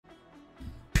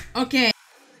Okay.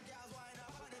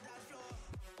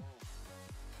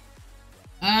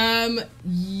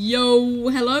 Yo,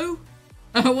 hello?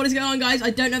 What is going on, guys?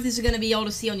 I don't know if this is going to be able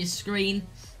to see on your screen.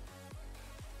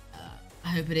 I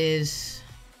hope it is.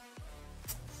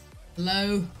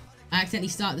 Hello? I accidentally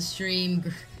started the stream.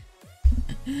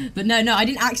 But no, I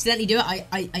didn't accidentally do it.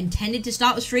 I intended to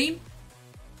start the stream.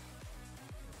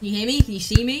 Can you hear me? Can you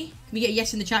see me? Can we get a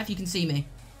yes in the chat if you can see me?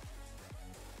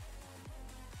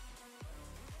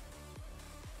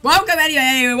 Welcome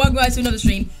anyway, welcome guys to another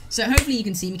stream. So hopefully you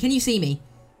can see me. Can you see me?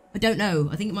 I don't know.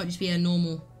 I think it might just be a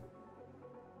normal...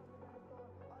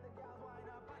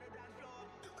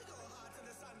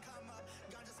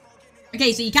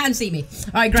 Okay, so you can see me.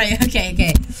 Alright, great.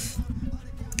 Okay.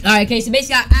 Alright, okay, so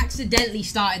basically I accidentally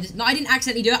started this. No, I didn't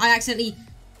accidentally do it.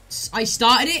 I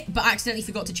started it, but accidentally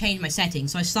forgot to change my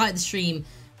settings. So I started the stream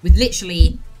with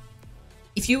literally...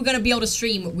 If you were going to be able to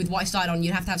stream with what I started on,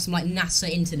 you'd have to have some, like, NASA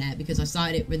internet, because I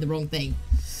started it with the wrong thing.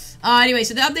 Anyway,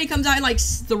 so the update comes out in, like,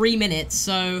 3 minutes,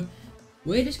 so...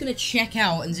 We're just going to check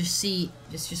out and just see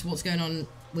just what's going on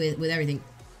with everything.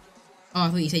 Oh, I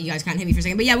thought you said you guys can't hear me for a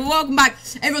second. But yeah, well, welcome back,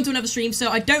 everyone, to another stream. So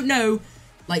I don't know,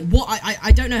 like, what...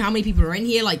 I don't know how many people are in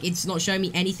here. Like, it's not showing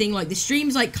me anything. Like, the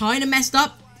stream's, like, kind of messed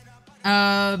up.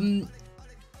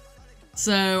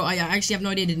 So I actually have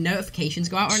no idea. Did notifications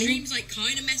go out or anything? Stream's, like,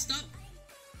 kind of messed up.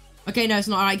 Okay, no, it's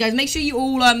not. Alright, guys, make sure you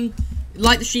all,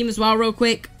 like the stream as well, real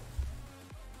quick.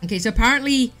 Okay, so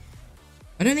apparently,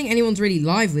 I don't think anyone's really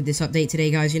live with this update today,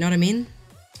 guys, you know what I mean?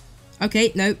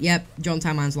 Okay, no, yep, John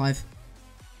Tamman's live.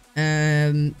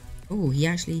 Oh, he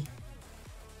actually...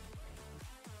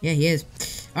 Yeah, he is.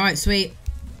 Alright, sweet.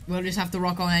 We'll just have to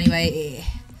rock on anyway.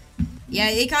 Yeah,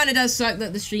 it kind of does suck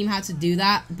that the stream had to do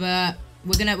that, but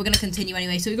we're gonna continue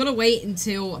anyway. So we've got to wait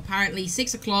until, apparently,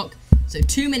 6 o'clock, so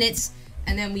 2 minutes...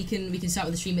 And then we can start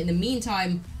with the stream. But in the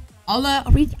meantime, I'll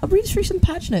read through some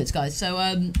patch notes, guys. So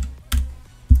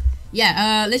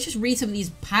yeah, let's just read some of these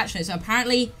patch notes. So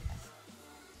apparently,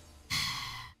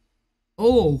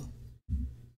 so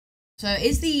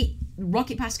is the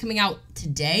Rocket Pass coming out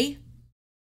today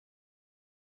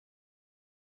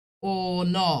or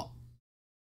not?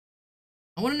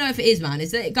 I want to know if it is, man.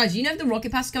 Is that, guys? You know if the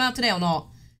Rocket Pass come out today or not?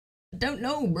 I don't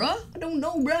know,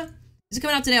 bruh. Is it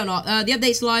coming out today or not? The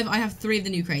update's live. I have 3 of the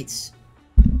new crates.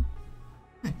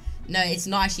 No, it's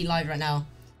not actually live right now.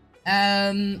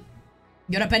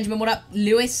 What up, Benjamin? What up,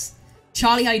 Lewis?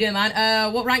 Charlie, how you doing,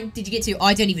 man? What rank did you get to?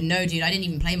 I don't even know, dude. I didn't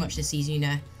even play much this season, you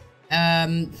know.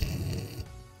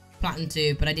 Platinum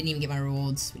 2, but I didn't even get my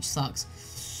rewards, which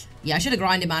sucks. Yeah, I should have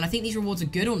grinded, man. I think these rewards are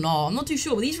good or not. I'm not too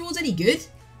sure. Were these rewards any good?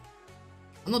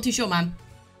 I'm not too sure, man.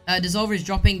 Dissolver is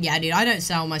dropping. Yeah, dude, I don't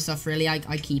sell my stuff, really. I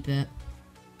keep it.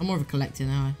 I'm more of a collector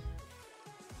now.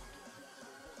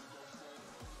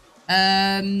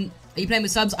 Are you playing with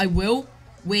subs? I will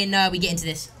when we get into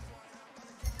this.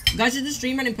 Guys, is the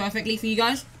stream running perfectly for you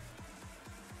guys?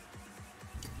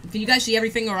 Can you guys see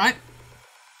everything alright?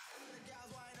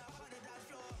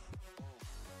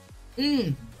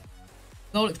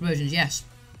 Gold explosions, yes.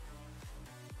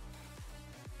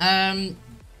 Alright,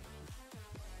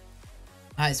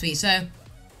 sweet. So,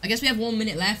 I guess we have 1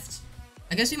 minute left.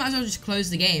 I guess we might as well just close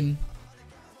the game.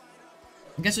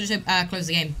 I guess we'll just close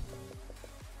the game.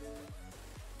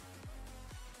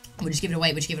 We'll just give it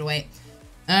away.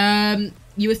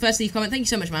 You were first leave comment. Thank you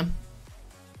so much, man.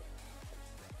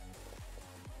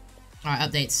 Alright,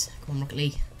 updates. Come on, Rocket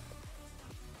League.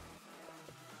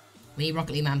 We need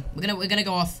Rocket League, man. We're gonna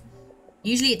go off.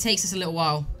 Usually it takes us a little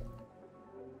while.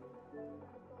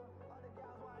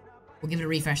 We'll give it a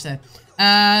refresh though.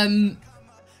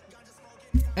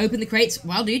 Open the crates.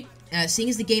 Wow, dude. Seeing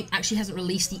as the game actually hasn't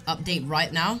released the update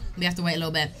right now, we have to wait a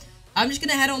little bit. I'm just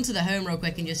gonna head on to the home real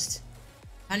quick and just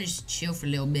kind of just chill for a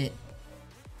little bit.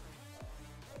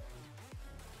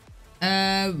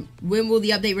 When will the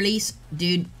update release?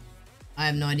 Dude, I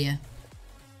have no idea.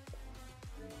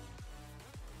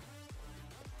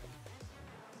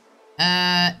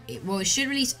 Well, it should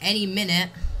release any minute.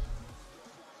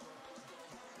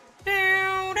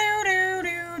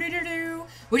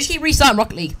 We'll just keep restarting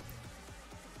Rocket League.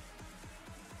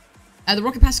 The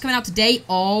Rocket Pass is coming out today.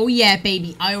 Oh, yeah,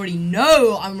 baby. I already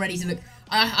know I'm ready to look.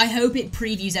 I hope it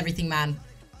previews everything, man.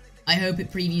 I hope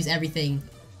it previews everything.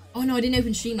 Oh, no, I didn't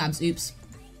open Streamlabs. Oops.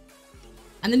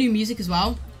 And the new music as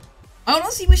well. I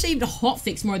honestly wish they would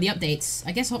hotfix more of the updates.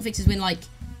 I guess hotfix is when, like,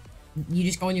 you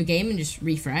just go on your game and just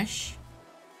refresh.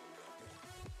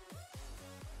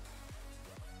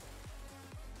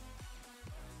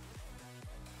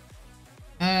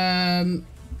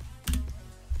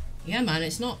 Yeah, man,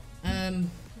 it's not,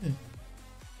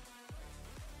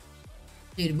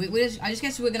 Dude, Dude, I just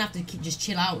guess we're gonna have to just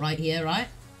chill out right here, right?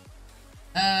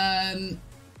 Are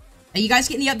you guys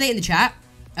getting the update in the chat?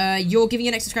 You're giving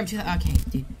your next subscribe to... Okay,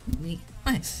 dude.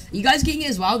 Are you guys getting it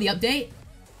as well, the update?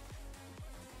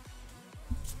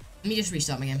 Let me just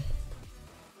restart my game.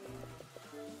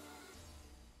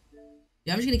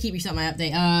 Yeah, I'm just gonna keep restarting my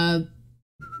update. Yeah,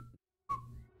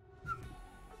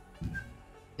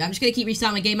 I'm just gonna keep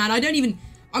restarting my game, man. I don't even...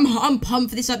 I'm pumped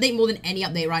for this update more than any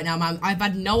update right now, man. I've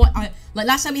had no... like,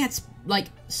 last time we had, like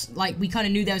we kind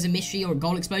of knew there was a mystery or a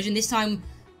goal explosion. This time,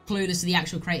 clueless to the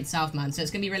actual crate itself, man. So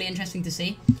it's gonna be really interesting to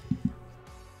see.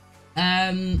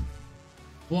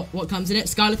 What comes in it?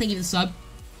 Skylar, thank you for the sub.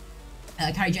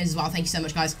 Carrie Jones as well, thank you so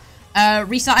much, guys.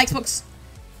 Restart Xbox.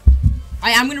 I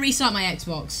am gonna restart my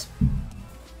Xbox.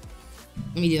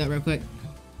 Let me do that real quick.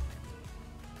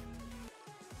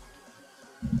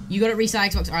 You gotta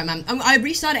restart Xbox. Alright, man. I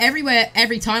restart it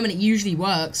every time, and it usually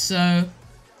works, so...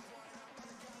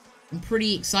 I'm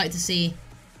pretty excited to see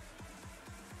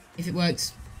if it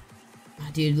works. Oh,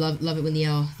 dude, love it when the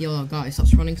old guy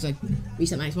stops running because I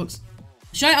reset my Xbox.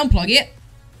 Should I unplug it?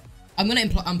 I'm gonna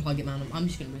unplug it, man. I'm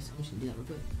just gonna do that real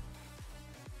quick.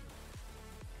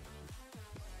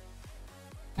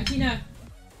 Actually, no.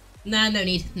 Nah, no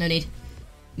need. No need.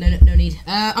 No need.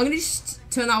 I'm gonna just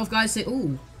turn that off, guys. So,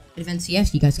 ooh, events.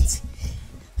 Yes, you guys can see.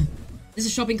 There's a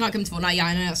shopping cart coming to Fortnite. Yeah,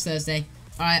 I know that's Thursday.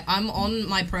 All right, I'm on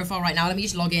my profile right now. Let me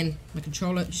just log in. My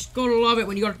controller. Just gotta love it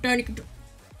when you gotta turn your controller.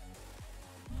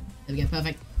 There we go.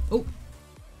 Perfect. Oh.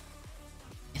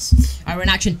 Yes. All right, we're in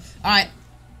action. All right.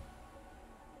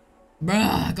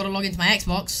 Bruh, gotta log into my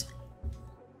Xbox.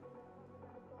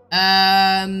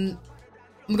 Oh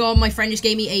my god, my friend just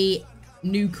gave me a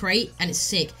new crate and it's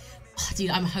sick. Oh,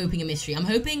 dude, I'm hoping a mystery. I'm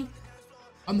hoping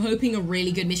a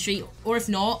really good mystery. Or if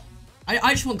not,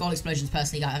 I just want gold explosions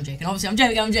personally, guys. I'm joking. Obviously, I'm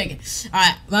joking.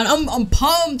 Alright, man, I'm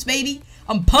pumped, baby.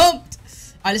 I'm pumped.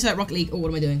 Alright, let's start Rocket League. Oh, what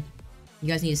am I doing? You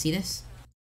guys need to see this.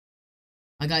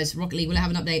 Alright, guys, Rocket League, will it have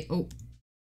an update? Oh.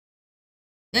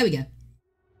 There we go.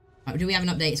 Alright, do we have an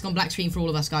update? It's gone black screen for all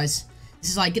of us, guys.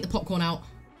 This is like, get the popcorn out.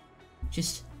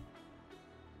 Just...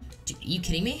 Dude, are you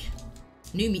kidding me?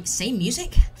 Same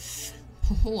music?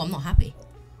 Oh, I'm not happy.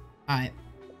 Alright.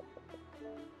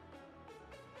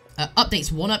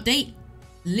 Updates. One update.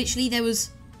 Literally, there was...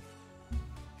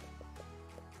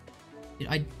 Dude,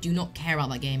 I do not care about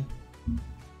that game.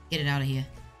 Get it out of here.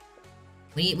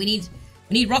 We need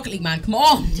Rocket League, man. Come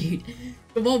on, dude.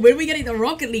 Come on, when are we getting the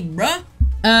Rocket League, bruh?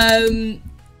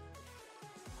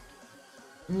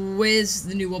 Where's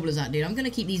the new wobblers at, dude? I'm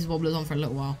gonna keep these wobblers on for a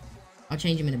little while. I'll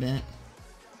change them in a bit.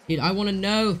 Dude, I want to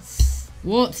know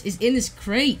what is in this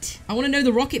crate. I want to know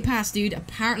the Rocket Pass, dude.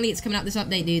 Apparently, it's coming out this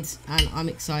update, dudes, and I'm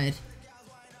excited.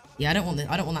 Yeah, I don't want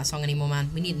that song anymore, man.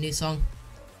 We need a new song.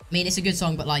 I mean, it's a good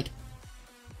song, but like,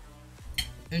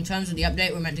 in terms of the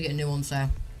update, we're meant to get a new one, so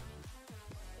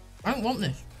I don't want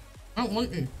this. I don't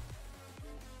want this.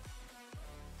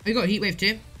 Oh, you got a heat wave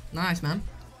too. Nice, man.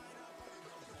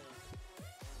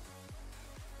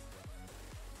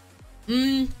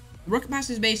 Rocket Pass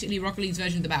is basically Rocket League's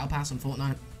version of the Battle Pass on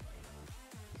Fortnite.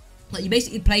 Like, you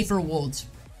basically play for rewards.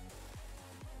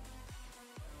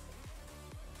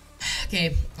 Okay,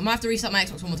 I'm gonna have to restart my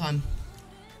Xbox one more time.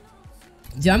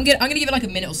 Dude, I'm gonna give it like a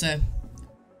minute or so.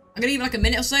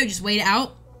 Just wait it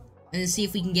out, and see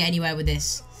if we can get anywhere with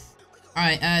this.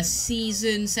 Alright,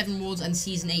 Season 7 rewards and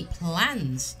Season 8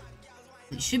 plans.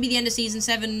 It should be the end of Season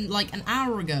 7, like, an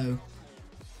hour ago.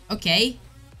 Okay.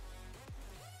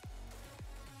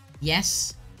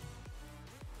 Yes.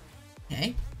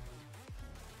 Okay.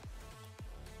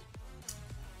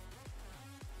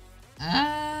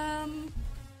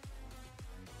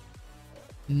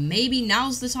 Maybe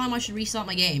now's the time I should restart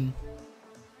my game.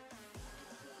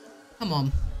 Come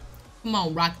on. Come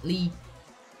on, Rocket League.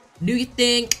 Do you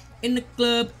think in the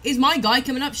club? Is my guy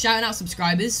coming up shouting out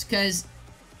subscribers? Because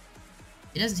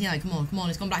it doesn't seem like, come on,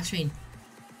 it's gone black screen.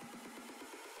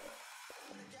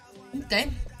 Okay.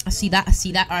 I see that.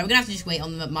 Alright, we're gonna have to just wait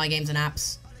on my games and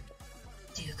apps.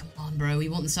 Dude, come on, bro. We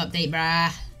want this update,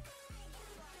 bruh.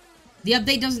 The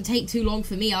update doesn't take too long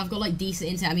for me. I've got, like, decent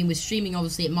internet. I mean, with streaming,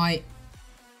 obviously, it might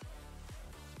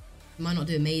not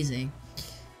do amazing.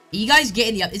 Are you guys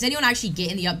getting the... Is anyone actually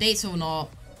getting the updates or not?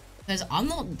 Because I'm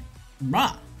not...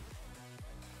 Bruh.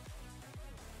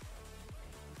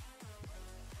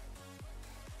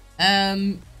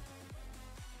 Have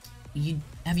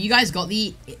you guys got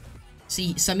the...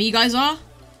 See, some of you guys are.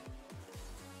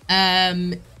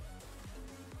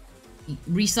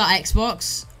 Restart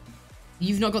Xbox.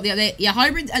 You've not got the update. Yeah,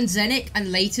 Hybrid and Zenic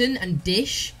and Leighton and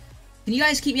Dish. Can you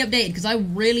guys keep me updated? Because I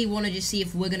really want to just see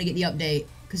if we're going to get the update.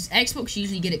 Because Xbox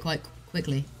usually get it quite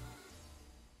quickly.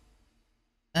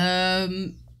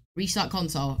 Restart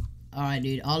console. Alright,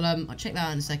 dude. I'll check that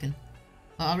out in a second.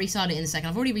 I'll restart it in a second.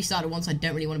 I've already restarted once. I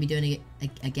don't really want to be doing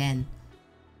it again.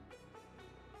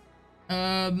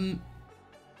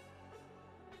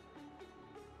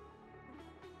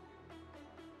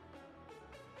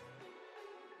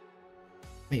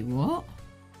 Wait, what?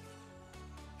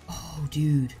 Oh,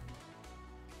 dude.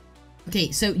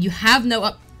 Okay, so you have no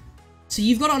up. So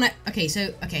you've got on it. Okay,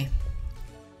 so, okay.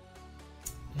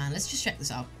 Man, let's just check this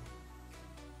out.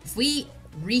 If we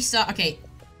restart, okay.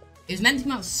 It was meant to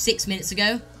come out 6 minutes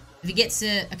ago. If it gets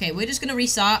to, okay, we're just gonna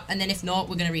restart, and then if not,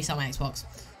 we're gonna restart my Xbox.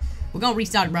 We're gonna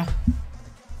restart it, bro.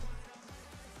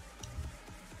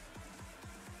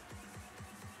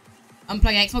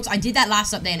 Unplug Xbox. I did that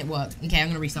last update and it worked. Okay, I'm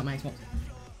gonna restart my Xbox.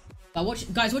 But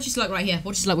watch, guys, watch this luck right here.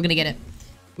 Watch this luck. We're gonna get it.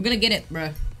 We're gonna get it,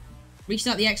 bro.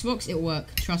 Restart the Xbox. It'll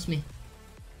work. Trust me.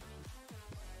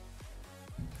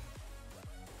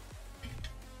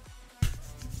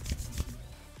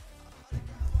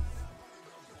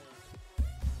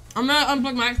 I'm gonna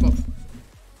unplug my Xbox.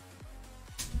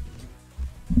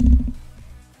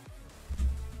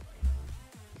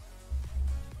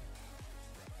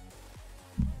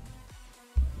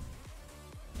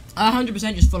 I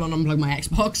 100% just full on unplug my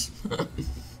Xbox.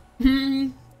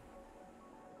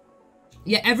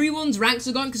 Yeah, everyone's ranks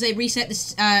are gone because they reset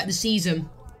this the season.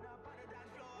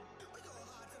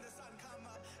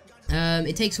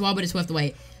 It takes a while, but it's worth the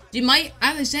wait. Dude, as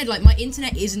I said, like, my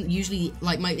internet isn't usually,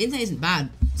 like, my internet isn't bad.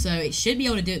 So it should be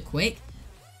able to do it quick.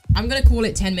 I'm gonna call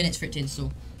it 10 minutes for it to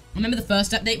install. I remember the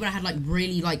first update when I had, like,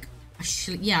 really, like,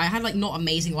 yeah, I had, like, not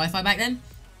amazing Wi-Fi back then.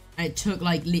 And it took,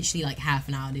 like, literally, like, half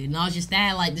an hour, dude. And I was just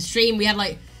there, like, the stream, we had,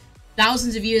 like,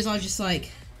 thousands of viewers. I was just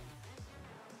like,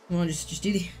 come on, just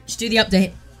do the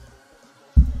update.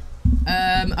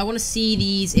 I want to see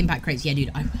these impact crates. Yeah,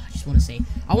 dude, I just want to see.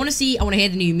 I want to hear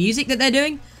the new music that they're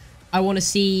doing. I want to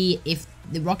see if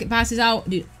the rocket pass is out.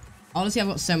 Dude, honestly, I've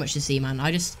got so much to see, man.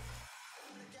 I just...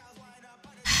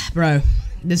 Bro,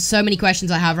 there's so many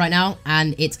questions I have right now,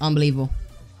 and it's unbelievable.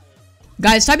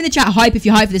 Guys, type in the chat hype if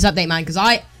you're hyped for this update, man, because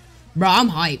Bro, I'm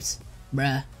hyped.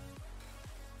 Bruh.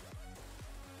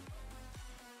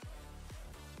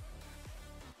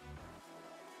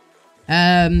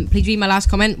 Please read my last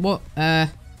comment. What, wait,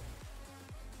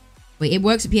 it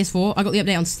works at PS4. I got the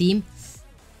update on Steam.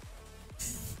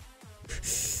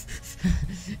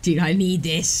 Dude, I need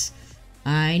this.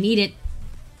 I need it.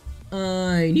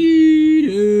 I need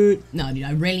it. No, dude,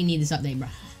 I really need this update, bro.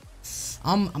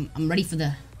 I'm ready for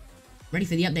the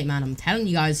update, man. I'm telling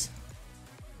you guys.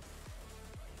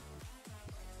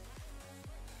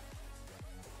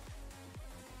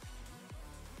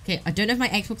 Okay, I don't know if my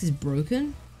Xbox is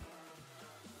broken.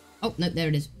 Oh, no, there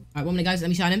it is. Alright, 1 minute, guys. Let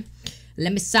me sign in.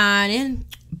 Let me sign in.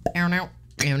 Never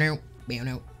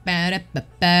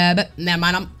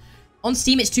mind, on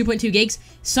Steam, it's 2.2 gigs.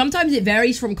 Sometimes it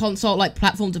varies from console, like,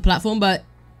 platform to platform, but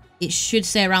it should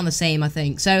stay around the same, I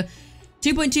think. So,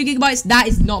 2.2 gigabytes, that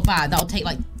is not bad. That'll take,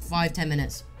 like, 5-10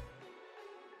 minutes.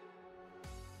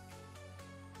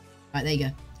 Alright, there you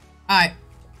go. Alright.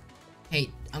 Okay,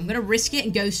 I'm gonna risk it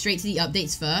and go straight to the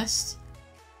updates first.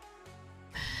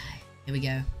 Here we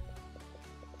go.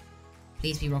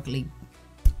 Please be Rocket League.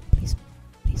 Please,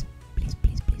 please, please,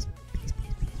 please, please, please,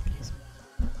 please, please, please.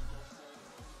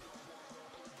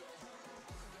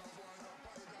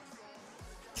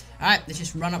 Alright, let's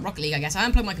just run up Rocket League, I guess. I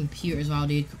unplugged my computer as well,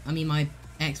 dude. I mean, my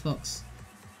Xbox.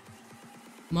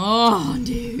 Come on,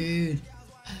 dude.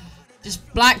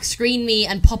 Just black screen me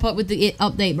and pop up with the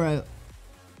update, bro.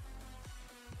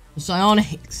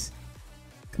 Psionics.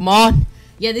 Come on.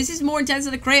 Yeah, this is more intense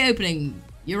than a crate opening.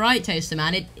 You're right, Toaster,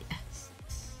 man.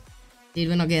 Dude,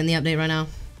 we're not getting the update right now.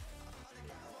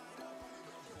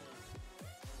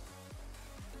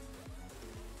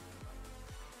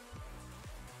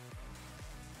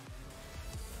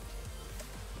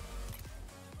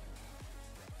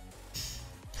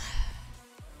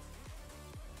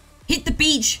 Hit the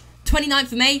beach.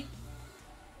 29th of May.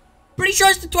 Pretty sure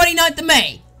it's the 29th of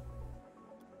May.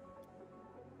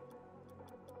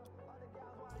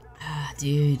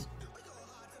 Dude.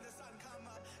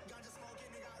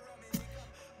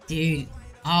 Dude.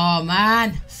 Oh,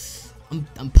 man.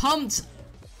 I'm pumped.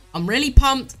 I'm really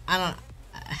pumped. And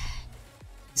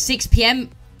 6 PM.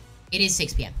 It is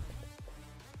 6 PM.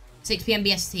 6 PM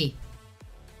BST.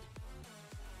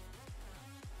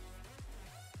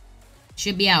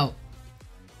 Should be out.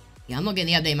 Yeah, I'm not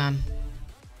getting the update, man.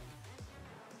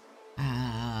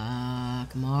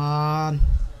 Come on.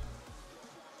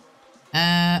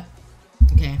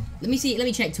 Okay. Let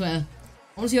me check Twitter.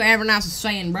 I want to see what everyone else is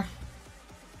saying, bruh.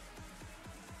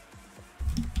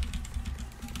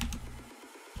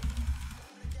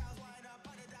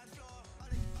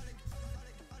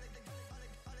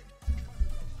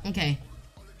 Okay.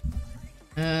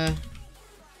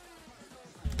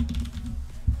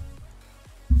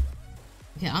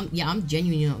 Okay, I'm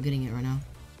genuinely not getting it right now.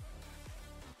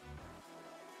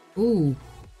 Ooh.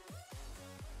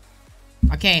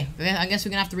 Okay, I guess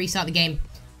we're gonna have to restart the game.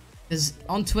 Because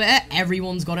on Twitter,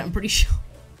 everyone's got it, I'm pretty sure.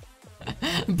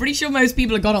 I'm pretty sure most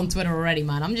people have got it on Twitter already,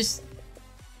 man. This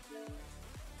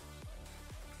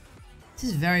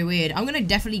is very weird. I'm gonna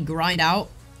definitely grind out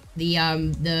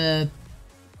the...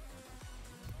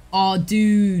 Oh,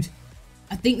 dude.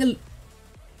 I think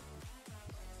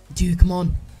Dude, come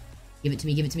on. Give it to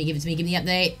me, give it to me, give it to me, give me the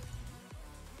update.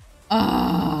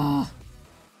 Ah.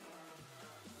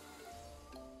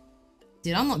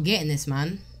 Dude, I'm not getting this,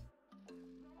 man.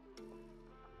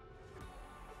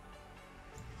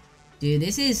 Dude,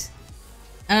 this is...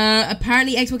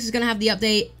 apparently Xbox is gonna have the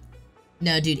update.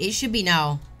 No, dude, it should be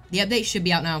now. The update should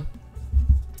be out now.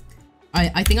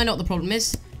 I think I know what the problem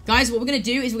is. Guys, what we're gonna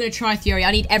do is we're gonna try Fury.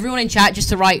 I need everyone in chat just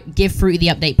to write, give Fruity the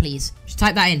update, please. Just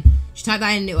type that in. Just type that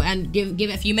in and give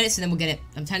it a few minutes and then we'll get it.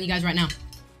 I'm telling you guys right now.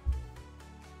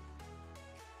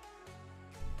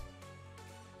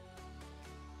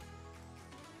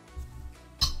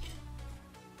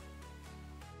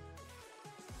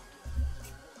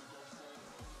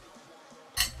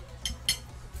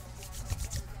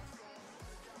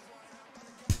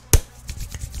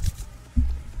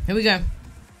 Here we go.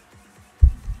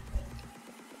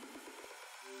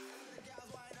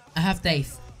 I have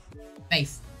faith.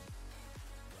 Faith.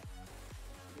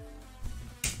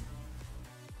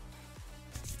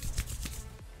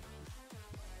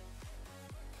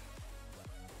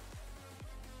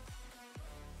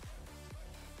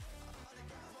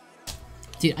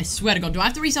 Dude, I swear to God, do I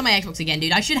have to reset my Xbox again,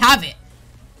 dude? I should have it.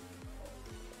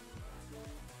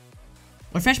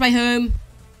 Refresh my home.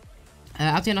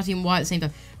 Out here, not even Y at the same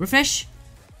time. Refresh.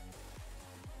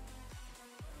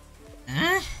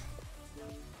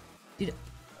 Dude.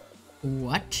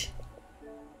 What?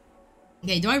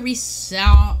 Okay, do I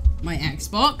reset my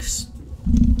Xbox?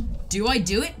 Do I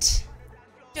do it?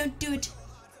 Don't do it.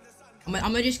 I'm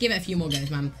gonna just give it a few more goes,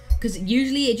 man. Because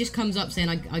usually it just comes up saying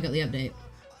I got the update.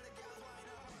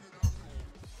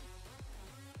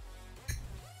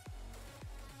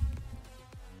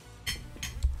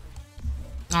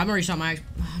 I'm already shot my...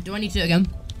 Do I need to do it again?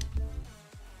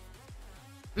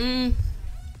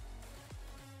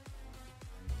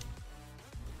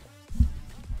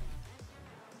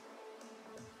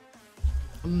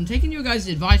 I'm taking your guys'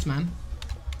 advice, man.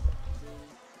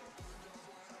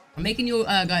 I'm making your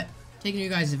taking your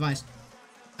guys' advice.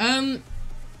 Alright.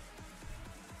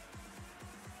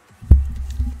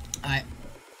 I'm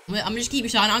gonna just keep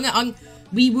it shine.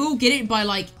 We will get it by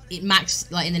like max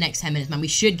in the next 10 minutes, man. We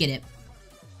should get it.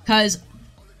 Cause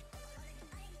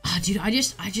dude, I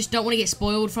just don't want to get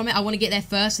spoiled from it. I want to get there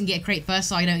first and get a crate first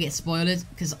so I don't get spoiled.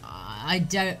 Cause I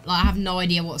have no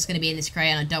idea what's gonna be in this crate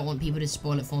and I don't want people to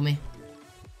spoil it for me.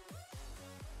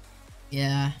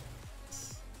 Yeah.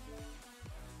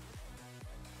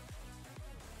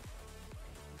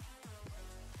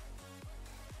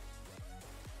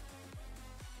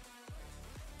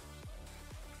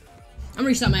 I'm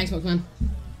restarting my Xbox, man.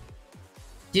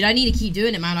 Dude, I need to keep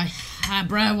doing it, man.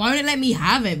 Bro, why won't it let me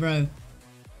have it, bro?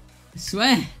 I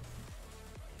swear.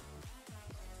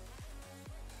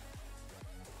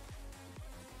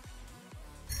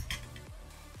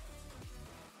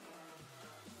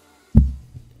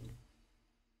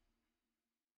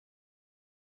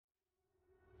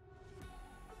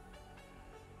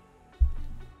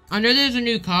 I know there's a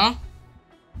new car.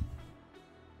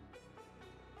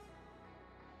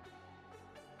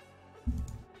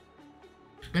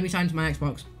 Let me sign to my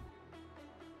Xbox.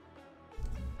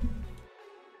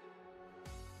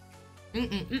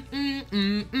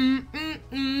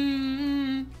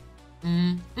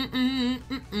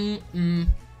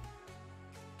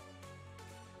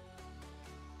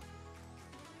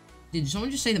 Did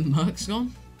someone just say the Merc's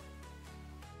gone?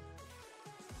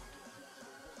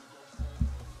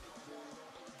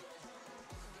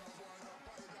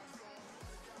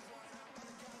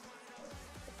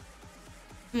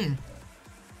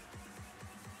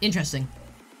 Interesting.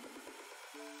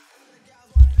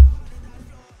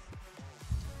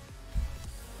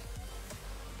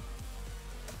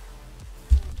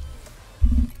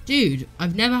 Dude,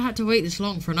 I've never had to wait this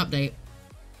long for an update.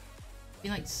 It's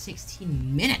been like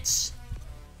 16 minutes.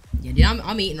 Yeah, dude,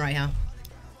 I'm eating right now.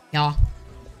 Yeah.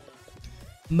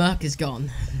 Merc is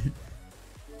gone.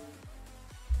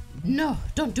 No,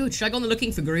 don't do it. Should I go on the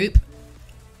looking for group?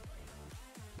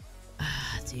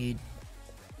 Dude.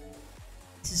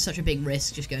 This is such a big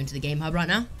risk just going to the game hub right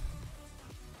now.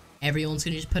 Everyone's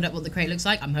gonna just put up what the crate looks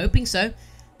like. I'm hoping so.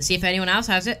 Let's see if anyone else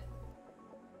has it.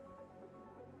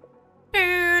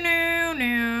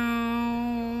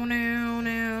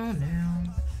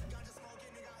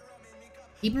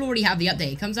 People already have the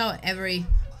update. It comes out every...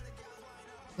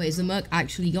 Wait, is the Merc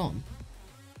actually gone?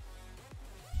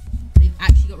 They've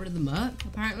actually got rid of the Merc,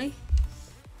 apparently.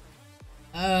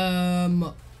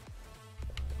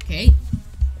 Okay.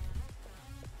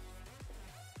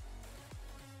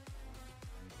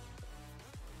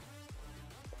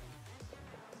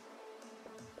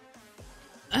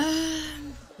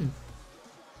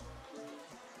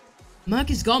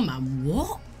 Merc is gone, man.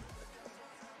 What?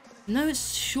 No,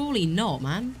 it's surely not,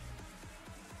 man.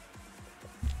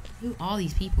 Who are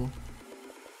these people?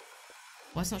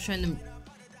 Why it's not showing them?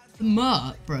 The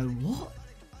Merc, bro. What?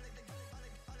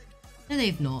 No,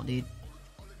 they've not, dude.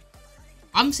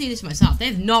 I'm seeing this myself.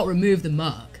 They've not removed the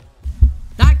Merc.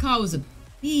 That car was a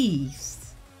beast.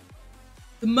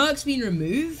 The Merc's been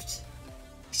removed?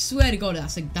 I swear to God,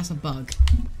 that's a bug.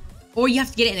 Or you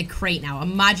have to get it in a crate now.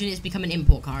 Imagine it's become an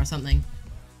import car or something.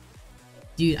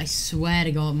 Dude, I swear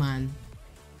to God, man.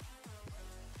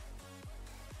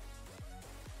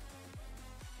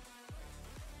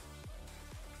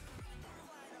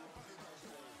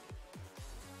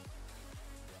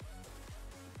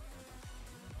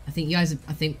 I think you guys,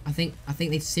 I think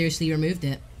they've seriously removed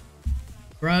it.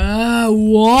 Bro,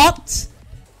 what?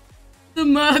 The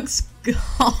Merc's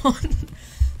gone.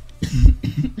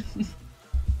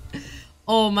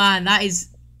 Oh man, that is...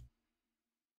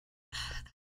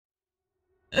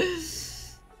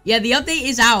 Yeah, the update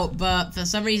is out, but for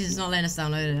some reason it's not letting us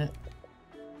download it.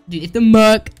 Dude, if the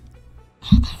Merc...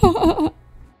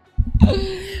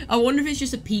 I wonder if it's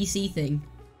just a PC thing.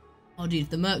 Oh dude, if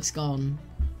the Merc's gone...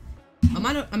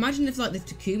 Imagine if like the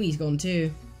Takumi's gone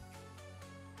too.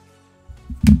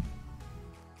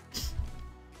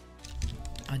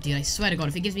 Oh dude, I swear to God,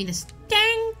 if it gives me this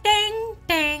dang dang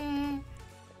dang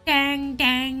dang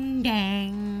dang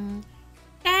dang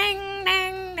dang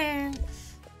dang dang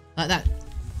like that,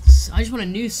 I just want a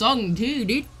new song too,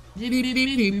 dude. Do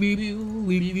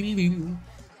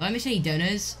I miss any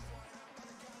donors?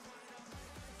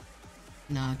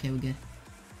 Nah, okay, we're good.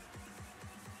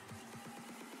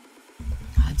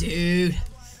 Dude,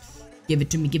 give it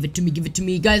to me, give it to me, give it to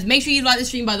me. Guys, make sure you like the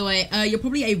stream, by the way. You're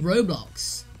probably a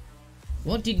Roblox.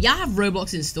 What, dude? Yeah, I have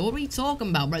Roblox installed. What are you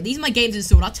talking about, bro? These are my games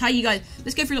installed. I'll tell you guys.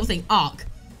 Let's go through a little thing. Ark.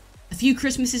 A few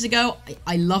Christmases ago,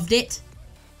 I loved it.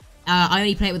 I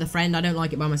only play it with a friend. I don't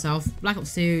like it by myself. Black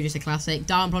Ops 2, just a classic.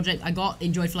 Darwin Project, I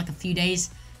enjoyed for like a few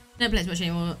days. Don't play it as much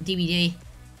anymore. DBD,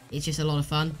 it's just a lot of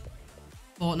fun.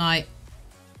 Fortnite,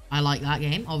 I like that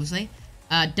game, obviously.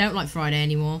 Don't like Friday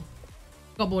anymore.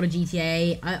 Got bored of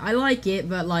GTA. I like it,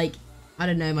 but like, I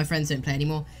don't know, my friends don't play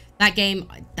anymore. That game,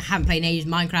 I haven't played in ages.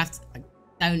 Minecraft,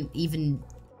 I don't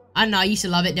know, I used to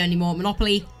love it, don't anymore.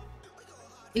 Monopoly,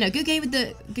 you know, good game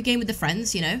with the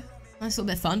friends, you know. Nice little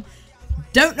bit of fun.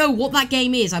 Don't know what that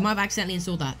game is. I might have accidentally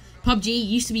installed that. PUBG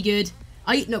used to be good.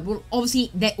 Well,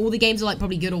 obviously, all the games are like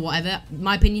probably good or whatever. In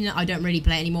my opinion, I don't really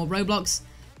play it anymore. Roblox,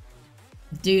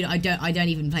 dude, I don't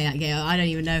even play that game. I don't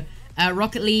even know.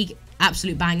 Rocket League,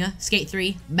 absolute banger. Skate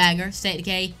 3, banger. State of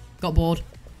Decay, got bored.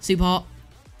 Super Hot,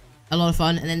 a lot of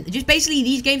fun. And then just basically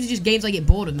these games are just games I get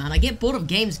bored of, man. I get bored of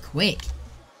games quick.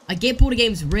 I get bored of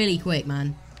games really quick,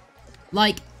 man.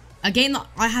 Like, a game that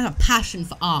I had a passion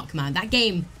for, Ark, man. That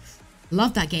game,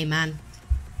 love that game, man.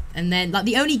 And then, like,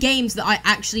 the only games that I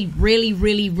actually really,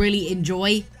 really, really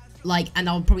enjoy, like, and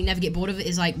I'll probably never get bored of it,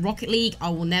 is, like, Rocket League.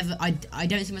 I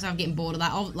don't see myself getting bored of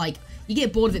that. Like, you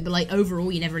get bored of it, but, like,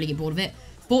 overall, you never really get bored of it.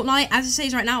 Fortnite, as it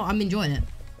says right now, I'm enjoying it.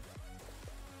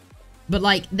 But,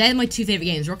 like, they're my two favorite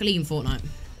games, Rocket League and Fortnite.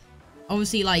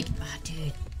 Obviously, like,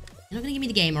 dude, you're not gonna give me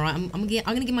the game, alright? I'm gonna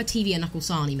give my TV a Knuckle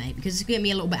Sani, mate, because it's gonna get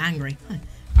me a little bit angry.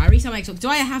 Alright, restart my Xbox. Do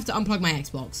I have to unplug my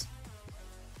Xbox?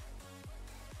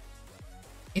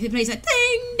 If it plays like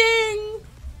ding ding.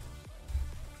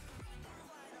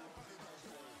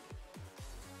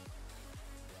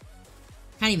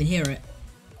 Can't even hear it.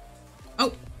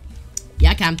 Oh.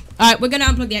 Yeah, I can. Alright, we're gonna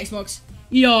unplug the Xbox.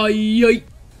 Yay.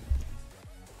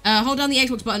 Hold down the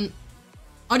Xbox button.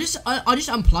 I'll just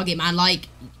unplug it, man. Like,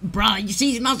 bruh, you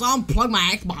see, you must unplug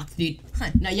my Xbox, dude.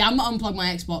 No, yeah, I'm gonna unplug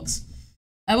my Xbox.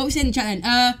 What we saying in the chat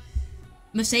then?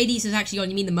 Mercedes has actually gone.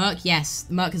 You mean the Merc? Yes,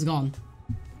 the Merc has gone.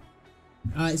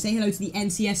 Alright, say hello to the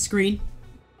NCS screen.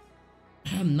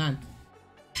 Man.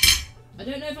 I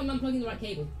don't know if I'm unplugging the right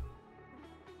cable.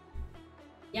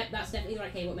 Yep, that's definitely the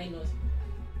right cable. It made noise.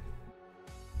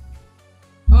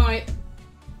 Alright.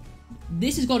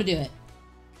 This has got to do it.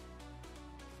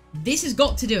 This has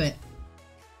got to do it.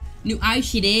 New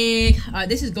ICD. Alright,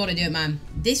 this has got to do it, man.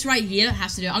 This right here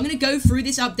has to do it. I'm going to go through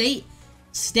this update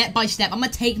step by step. I'm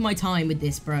going to take my time with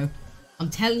this, bro. I'm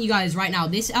telling you guys right now,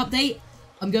 this update,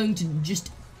 I'm going to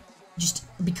just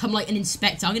become like an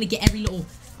inspector. I'm going to get every little...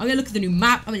 I'm going to look at the new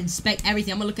map. I'm going to inspect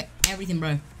everything. I'm going to look at everything,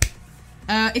 bro.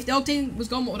 If the Octane was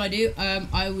gone, what would I do?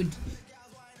 I would...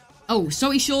 Oh,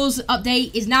 Salty Shores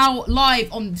update is now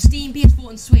live on Steam, PS4,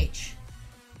 and Switch.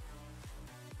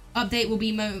 Update will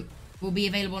be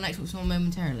available on Xbox One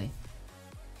momentarily.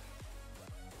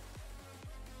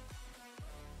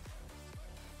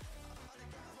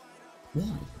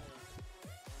 Why?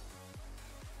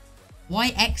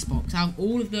 Why Xbox out of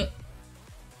all of the...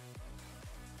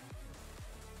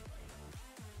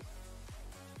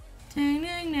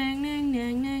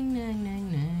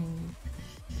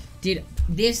 Dude,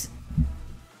 this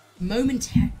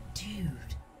momentary... Dude.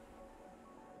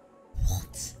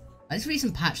 What? Let's read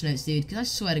some patch notes, dude, because I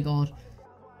swear to God.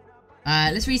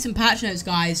 Let's read some patch notes,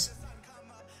 guys.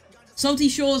 Salty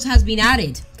Shores has been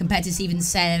added. Compared to Season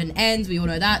 7 ends, we all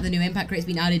know that. The new impact crate has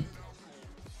been added.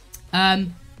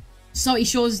 Salty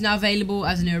Shores is now available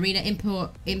as a new arena.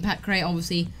 Impact crate,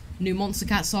 obviously. New Monster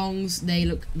Cat songs.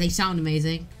 They sound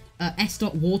amazing. S.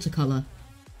 Watercolor.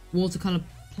 Watercolor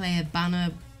player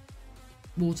banner.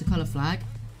 Watercolor flag.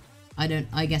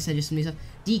 I guess I just some new stuff.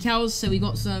 Decals, so we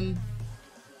got some...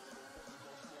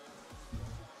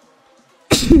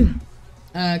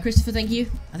 Christopher, thank you.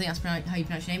 I think that's how you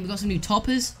pronounce your name. We got some new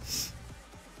toppers.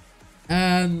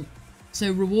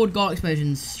 So reward goal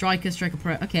explosions. Striker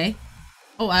Pro. Okay.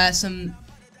 Oh, some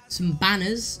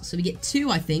banners. So we get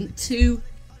two, I think. Two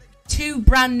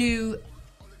brand new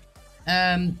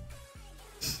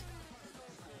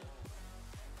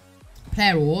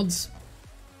player awards.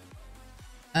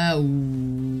 Oh,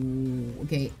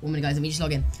 okay. 1 minute, guys. Let me just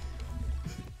log in.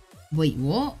 Wait,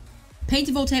 what?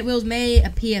 Painted voltaic wheels may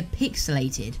appear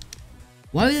pixelated.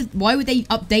 Why would they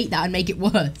update that and make it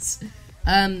worse?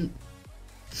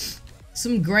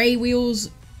 Some grey wheels.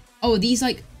 Oh, these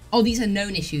are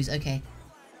known issues. Okay.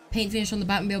 Paint finish on the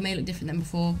Batmobile may look different than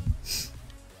before.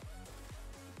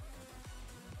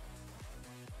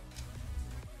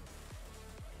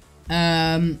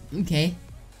 Okay.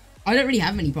 I don't really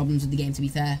have many problems with the game, to be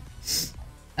fair.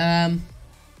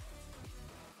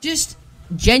 Just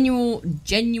genuine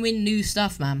new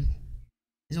stuff, man,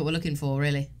 is what we're looking for,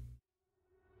 really.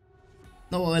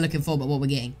 Not what we're looking for, but what we're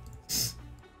getting.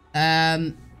 Yeah,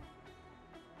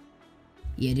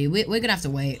 dude, we're gonna have to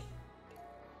wait.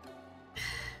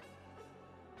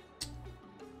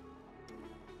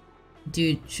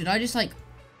 Dude, should I just, like,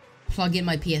 plug in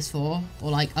my PS4 or,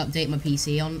 like, update my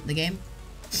PC on the game?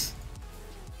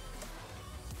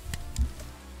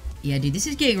 Yeah, dude, this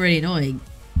is getting really annoying.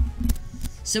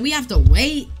 So we have to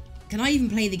wait? Can I even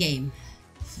play the game?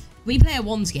 We play a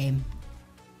ones game.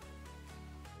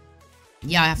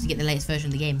 Yeah, I have to get the latest version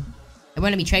of the game. It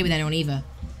won't let me trade with anyone either.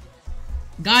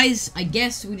 Guys, I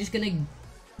guess we're just gonna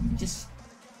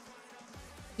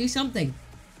do something.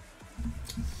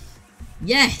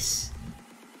 Yes.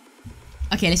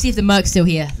 Okay, let's see if the Merc's still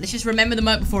here. Let's just remember the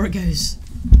Merc before it goes.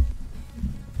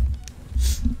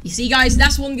 You see, guys,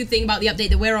 that's one good thing about the update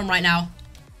that we're on right now.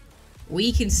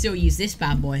 We can still use this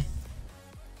bad boy.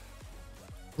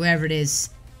 Wherever it is.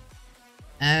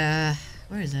 Where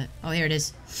is it? Oh, here it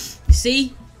is. You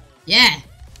see? Yeah.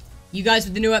 You guys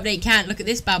with the new update can't look at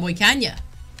this bad boy, can ya?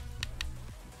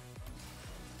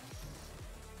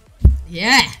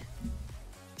 Yeah.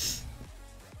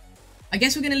 I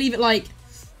guess we're gonna leave it like...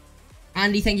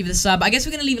 Andy, thank you for the sub. I guess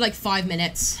we're gonna leave it like 5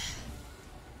 minutes.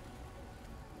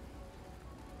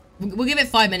 We'll give it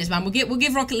 5 minutes, man. We'll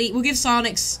give Rocket League, we'll give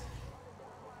Sonics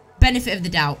benefit of the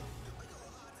doubt.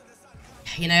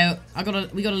 You know,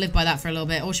 we gotta live by that for a little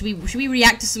bit. Or should we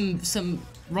react to some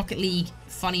Rocket League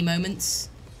funny moments?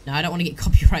 No, I don't want to get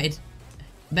copyrighted.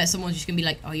 I bet someone's just gonna be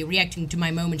like, "Oh, you're reacting to my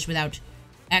moments without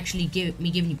actually giving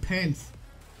you perms."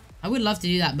 I would love to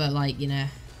do that, but like, you know.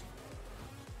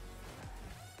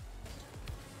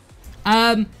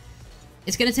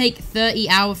 It's gonna take 30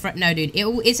 hours for... No, dude.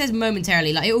 It says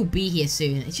momentarily. Like, it will be here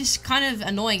soon. It's just kind of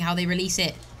annoying how they release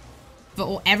it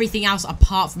for everything else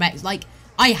apart from X. Like,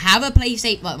 I have a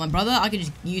PlayStation... Like, my brother, I could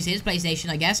just use his PlayStation,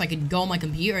 I guess. I could go on my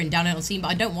computer and download it on Steam, but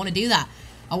I don't want to do that.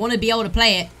 I want to be able to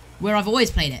play it where I've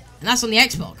always played it. And that's on the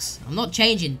Xbox. I'm not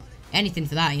changing anything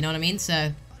for that, you know what I mean?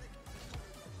 So...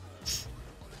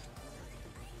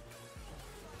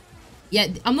 yeah,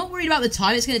 I'm not worried about the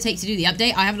time it's going to take to do the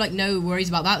update. I have, like, no worries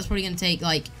about that. It's probably going to take,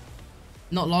 like,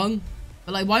 not long.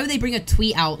 But, like, why would they bring a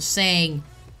tweet out saying,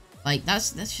 like,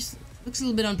 that's just, looks a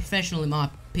little bit unprofessional in my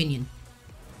opinion.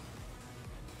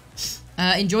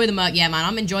 Enjoy the Merc. Yeah, man,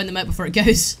 I'm enjoying the Merc before it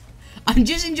goes. I'm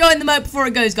just enjoying the mode before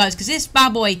it goes, guys, because this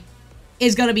bad boy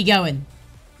is going to be going.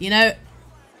 You know?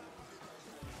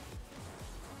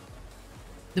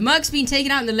 The Merc's been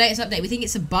taken out in the latest update. We think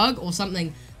it's a bug or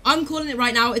something. I'm calling it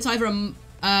right now. It's either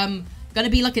going to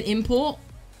be like an import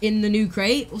in the new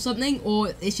crate or something, or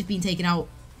it's just been taken out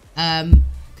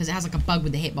because it has like a bug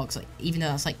with the hitbox. Like, even though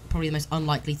that's like probably the most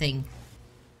unlikely thing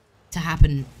to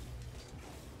happen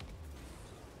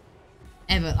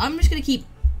ever. I'm just going to keep...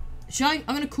 I'm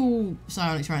going to call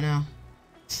Psionics right now.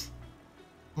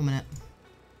 1 minute.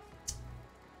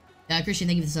 Christian,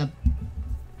 thank you for the sub.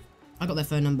 I got their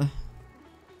phone number.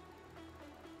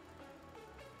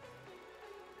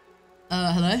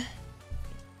 Hello?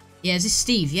 Yeah, is this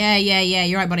Steve? Yeah,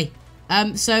 you're right, buddy.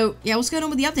 So, yeah, what's going on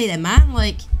with the update then, man?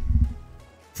 Like,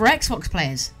 for Xbox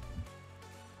players.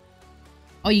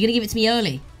 Oh, you're gonna give it to me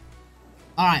early?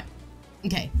 Alright.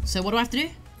 Okay, so what do I have to do?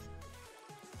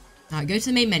 Alright, go to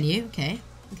the main menu. Okay.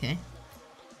 And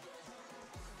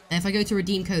if I go to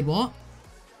redeem code, what?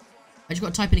 I just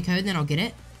gotta type in a code and then I'll get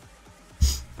it.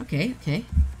 Okay.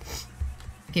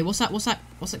 Okay, what's that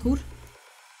called?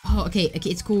 Oh, okay,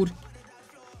 it's called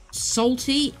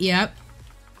Salty, yep.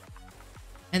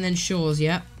 And then Shores,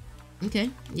 yep. Okay,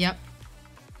 yep.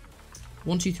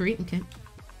 1, 2, 3, okay.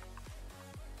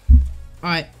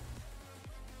 Alright.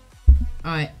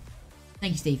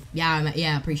 Thank you, Steve. Yeah,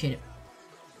 I appreciate it.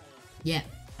 Yeah.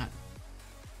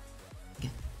 Okay.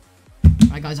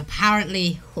 Alright, guys,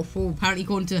 apparently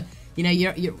according to, you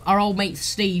know, our old mate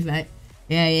Steve, mate.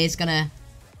 Yeah, it's gonna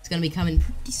be coming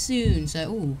pretty soon, so,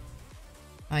 ooh.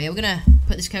 Alright, yeah, we're gonna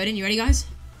put this code in. You ready, guys?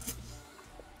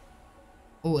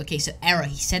 Oh, okay, so error.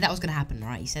 He said that was gonna happen,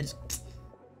 right? He said...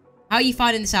 How are you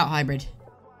finding this out, Hybrid?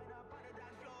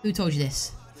 Who told you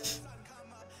this?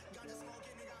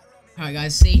 Alright,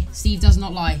 guys, see? Steve does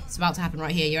not lie. It's about to happen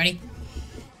right here. You ready?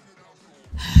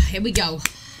 Here we go.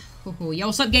 Yo,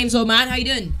 what's up, Games Old Man? How you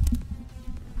doing?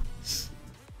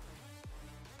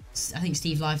 I think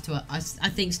Steve lied to us. I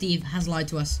think Steve has lied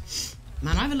to us.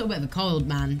 Man, I have a little bit of a cold,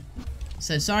 man.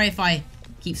 So, sorry if I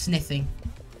keep sniffing.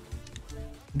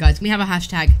 Guys, can we have a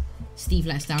hashtag Steve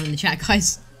let us down in the chat,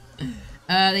 guys?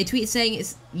 They tweeted saying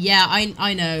it's... Yeah,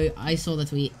 I know. I saw the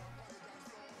tweet.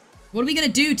 What are we going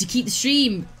to do to keep the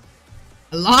stream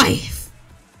alive?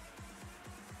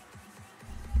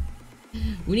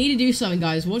 We need to do something,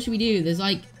 guys. What should we do? There's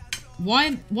like...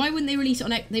 Why wouldn't they release it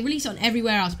on... They release it on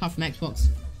everywhere else apart from Xbox.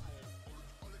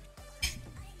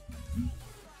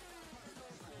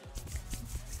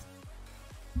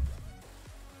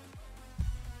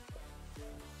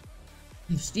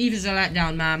 Steve is a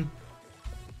letdown, man.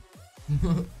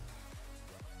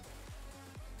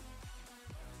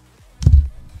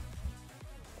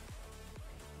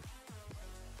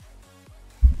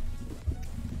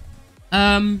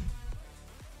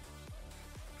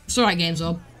 It's alright, Games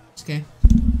Ob. It's okay.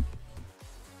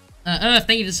 Earth,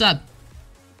 thank you for the sub.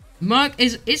 Merc,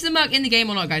 is the Merc in the game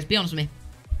or not, guys? Be honest with me.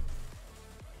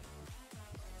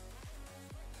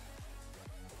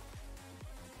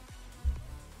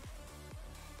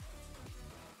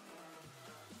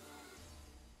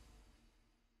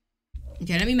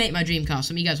 Okay, let me make my dream car.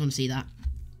 Some of you guys want to see that.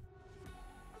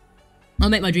 I'll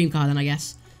make my dream car then, I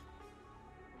guess.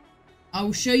 I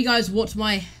will show you guys what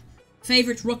my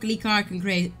favorite Rocket League car I can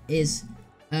create is.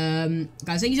 Guys,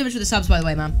 thank you so much for the subs, by the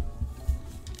way, man.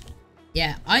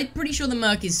 Yeah, I'm pretty sure the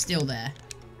Merc is still there.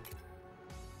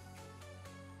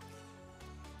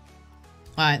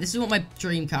 Alright, this is what my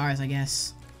dream car is, I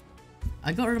guess.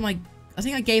 I got rid of my... I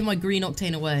think I gave my green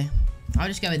octane away. I'll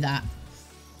just go with that.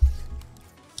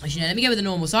 Actually, no, let me go with the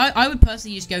normal. So I would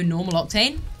personally just go normal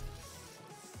octane.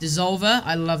 Dissolver.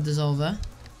 I love Dissolver.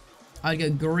 I'd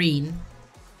go green.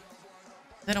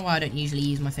 I don't know why I don't usually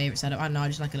use my favorite setup. I don't know, I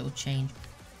just like a little change.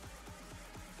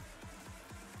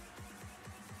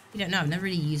 You don't know, I've never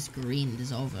really used green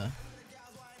Dissolver.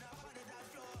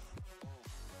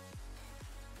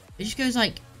 It just goes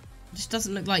like... It just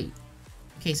doesn't look like...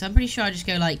 Okay, so I'm pretty sure I just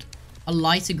go like a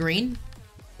lighter green.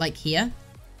 Like here.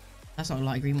 That's not a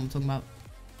lighter green, what I'm talking about.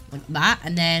 Like that,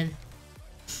 and then...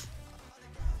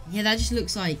 Yeah, that just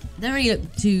looks like... They don't really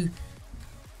look too...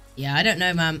 Yeah, I don't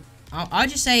know, man. I'll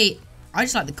just say... I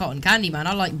just like the cotton candy, man.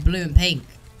 I like blue and pink.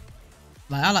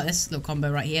 Like, I like this little combo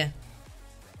right here.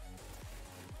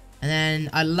 And then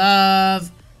I love...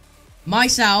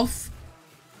 myself...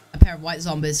 a pair of white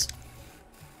zombies.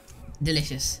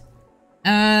 Delicious.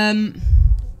 Do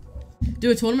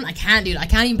a tournament? I can't, dude. I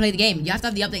can't even play the game. You have to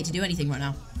have the update to do anything right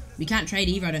now. We can't trade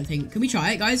either, I don't think. Can we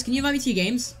try it, guys? Can you invite me to your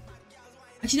games?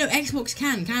 Actually, no, Xbox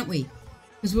can, can't we?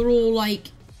 Because we're all, like...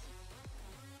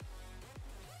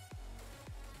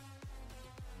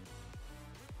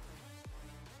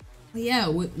 Oh, yeah,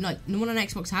 like, no one on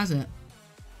Xbox has it.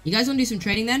 You guys want to do some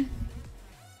trading then?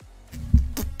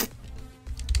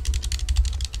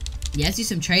 Yeah, let's do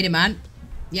some trading, man.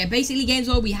 Yeah, basically, Games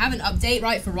World, we have an update,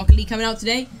 right, for Rocket League coming out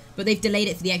today, but they've delayed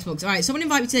it for the Xbox. Alright, someone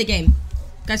invite me to the game.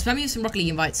 Guys, let me have some Rocket League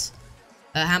invites.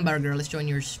 Hamburger Girl, let's join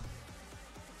yours.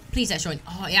 Please, let's join.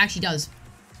 Oh, it actually does.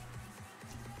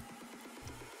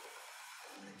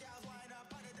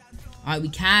 Alright, we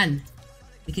can.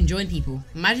 We can join people.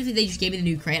 Imagine if they just gave me the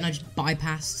new crate and I just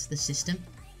bypassed the system.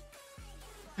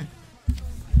 Huh.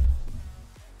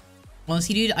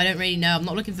 Honestly, dude, I don't really know. I'm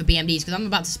not looking for BMDs because I'm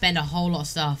about to spend a whole lot of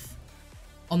stuff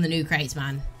on the new crates,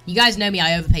 man. You guys know me,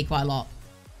 I overpay quite a lot.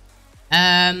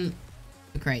 The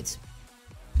crates.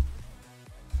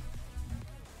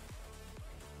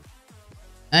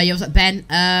 Yo, what's up, Ben?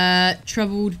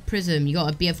 Troubled Prism, you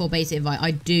got a BF4 basic invite.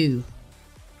 I do.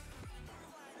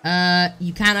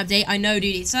 You can update. I know,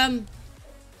 dude. It's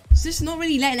just not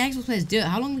really letting Xbox players do it.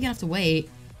 How long are we gonna have to wait?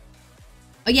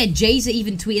 Oh yeah, Jayza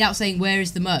even tweeted out saying, "Where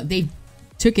is the merc?" They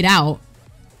took it out.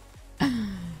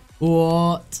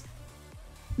 What?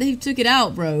 They took it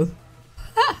out, bro.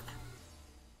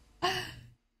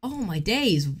 Oh my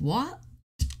days! What?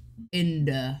 And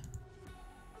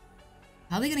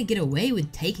how are they gonna get away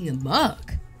with taking a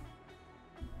merc?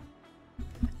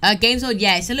 Games World,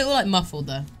 yeah, it's a little like muffled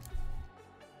though.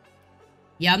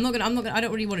 Yeah, I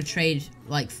don't really want to trade,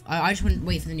 like, I just want to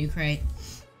wait for the new crate.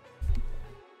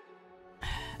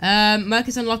 Merc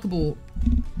is unlockable.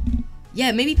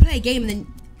 Yeah, maybe play a game and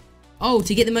then, oh,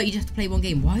 to get the merc you just have to play one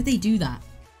game. Why would they do that?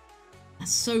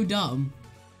 That's so dumb.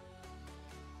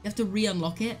 You have to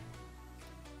re-unlock it.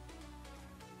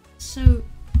 So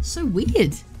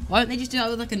weird. Why don't they just do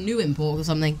that with like a new import or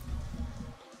something?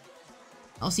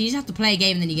 Oh, so you just have to play a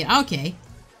game and then you get, okay.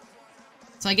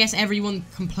 So I guess everyone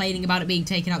complaining about it being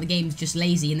taken out of the game is just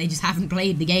lazy and they just haven't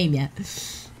played the game yet.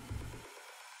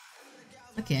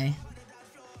 Okay.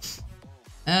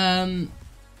 Okay,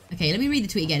 let me read the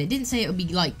tweet again. It didn't say it would be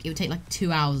like, it would take like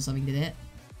 2 hours or something, did it?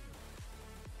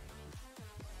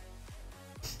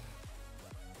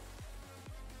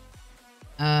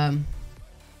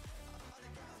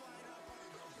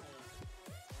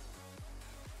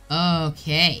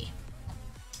 Okay.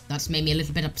 That's made me a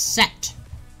little bit upset.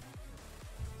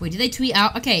 Wait, did they tweet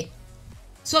out? Okay.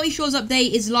 Salty Shores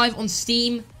update is live on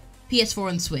Steam, PS4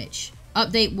 and Switch.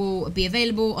 Update will be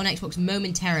available on Xbox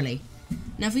momentarily.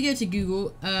 Now if we go to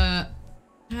Google,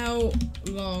 how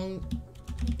long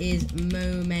is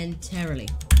momentarily?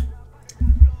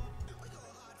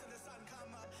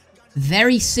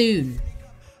 Very soon.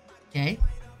 Okay.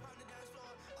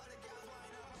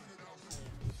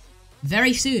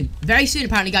 Very soon. Very soon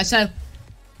apparently, guys. So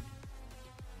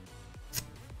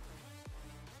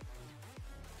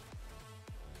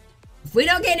if we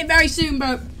don't get it very soon,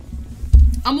 bro,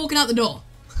 I'm walking out the door.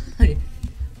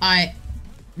 Alright.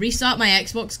 Restart my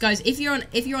Xbox. Guys, if you're on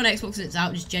Xbox and it's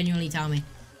out, just genuinely tell me.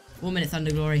 1 minute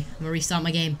Thunder Glory. I'm gonna restart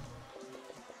my game.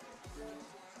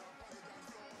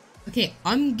 Okay,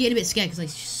 I'm getting a bit scared because I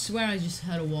swear I just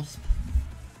heard a wasp.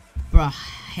 Bruh, I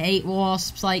hate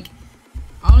wasps. Like,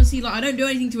 honestly, like, I don't do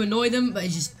anything to annoy them, but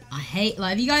it's just, I hate,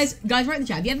 like, if you guys write in the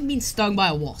chat, have you ever been stung by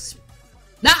a wasp?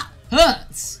 That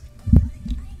hurts!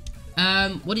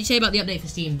 What did you say about the update for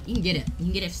Steam? You can get it. You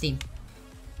can get it for Steam.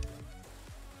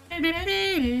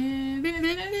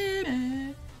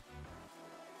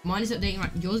 Mine is updating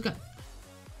right. Yours got.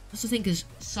 That's the thing, because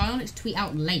Psyonix tweet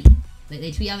out late. Like,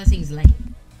 they tweet other things late.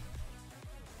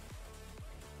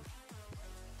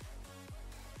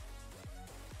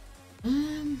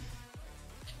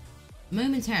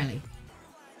 Momentarily.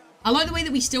 I like the way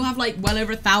that we still have like well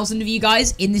over 1,000 of you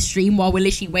guys in the stream while we're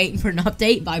literally waiting for an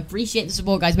update. But I appreciate the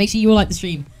support, guys. Make sure you all like the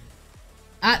stream.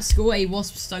 At school, a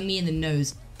wasp stung me in the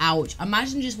nose. Ouch.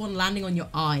 Imagine just one landing on your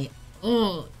eye.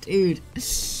 Oh, dude.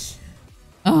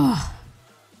 Oh.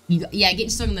 Yeah, getting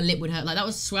stung on the lip would hurt. Like, that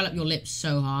would swell up your lips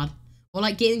so hard. Or,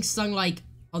 like, getting stung, like,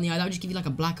 on the eye. That would just give you, like,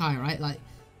 a black eye, right? Like,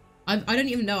 I don't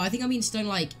even know. I think I've been stung,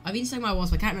 like, I've been stung by a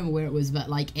wasp. I can't remember where it was, but,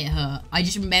 like, it hurt. I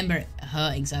just remember it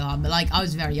hurting so hard. But, like, I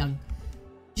was very young.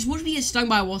 Just watch me get stung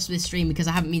by a wasp this stream because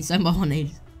I haven't been stung by one in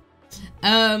ages.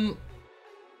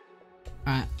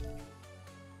 Alright.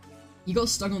 You got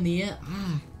stung on the ear?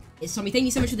 Ah. It's Tommy. Thank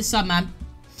you so much for the sub, man.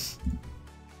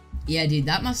 Yeah, dude,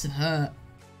 that must have hurt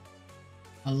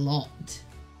a lot.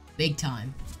 Big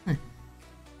time.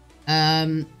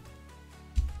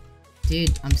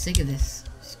 Dude, I'm sick of this.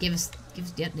 Just give us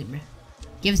the update, bro.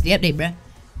 Give us the update, bro.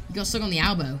 You got stuck on the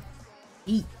elbow.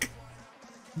 Eek.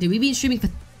 Dude, we've been streaming for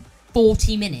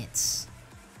 40 minutes.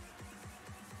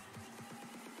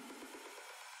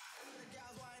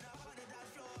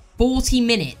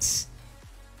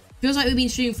 Feels like we've been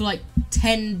streaming for like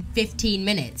 10, 15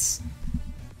 minutes.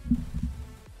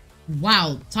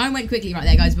 Wow, time went quickly right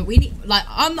there, guys. But we need, like,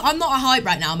 I'm not hyped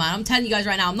right now, man. I'm telling you guys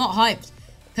right now, I'm not hyped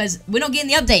because we're not getting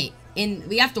the update.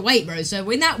 We have to wait, bro. So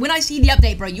when I see the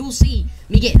update, bro, you'll see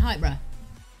me getting hyped, bro.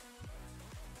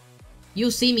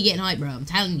 You'll see me getting hyped, bro. I'm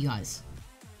telling you guys.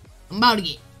 I'm about to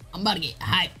get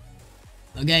hyped.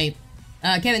 Okay.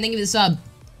 Kevin, thank you for the sub.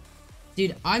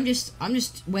 Dude, I'm just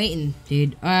waiting,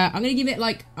 dude. I'm gonna give it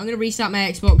like, I'm gonna restart my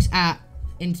Xbox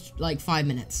in like 5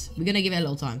 minutes. We're gonna give it a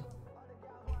little time.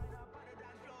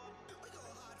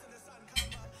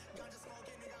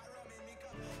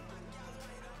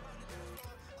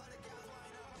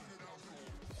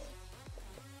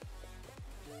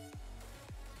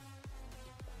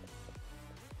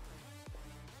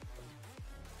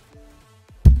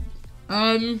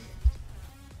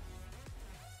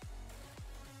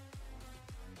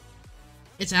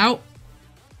 It's out.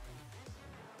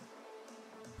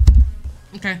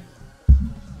 Okay.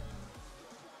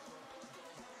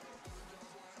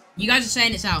 You guys are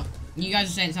saying it's out. You guys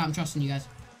are saying it's out. I'm trusting you guys.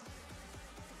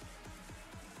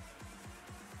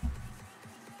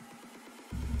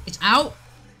 It's out.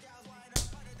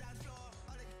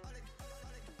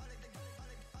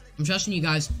 I'm trusting you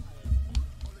guys.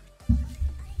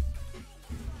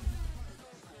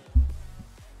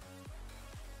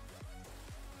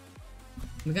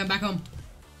 We're going back home.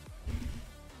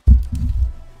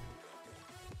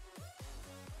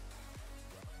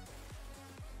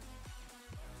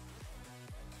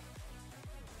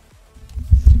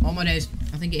 Oh my days.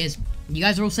 I think it is. You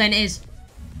guys are all saying it is.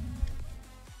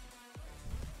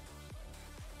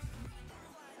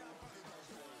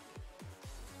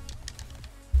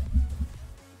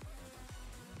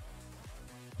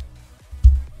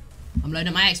 I'm loading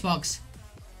up my Xbox.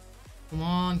 Come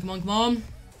on, come on, come on.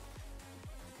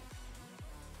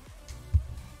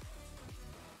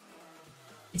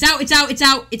 It's out, it's out, it's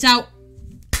out, it's out.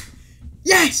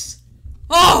 Yes!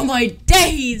 Oh my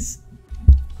days!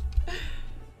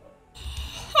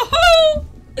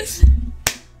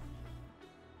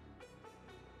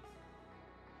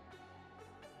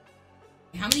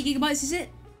 How many gigabytes is it?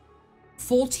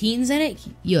 14,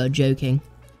 Zenic? You're joking.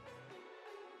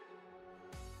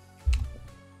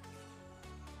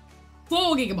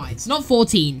 4 gigabytes, not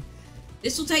 14.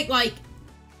 This will take like...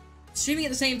 Streaming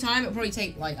at the same time, it'll probably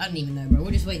take, like, I don't even know, bro.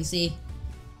 We'll just wait and see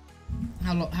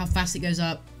how fast it goes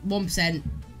up. 1%.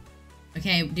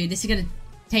 Okay, dude, this is gonna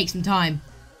take some time.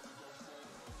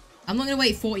 I'm not gonna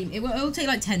wait 40. It'll take,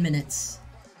 like, 10 minutes.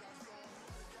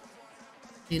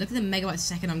 Dude, look at the megabytes a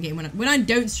second I'm getting. When I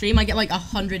don't stream, I get, like,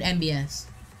 100 MBS.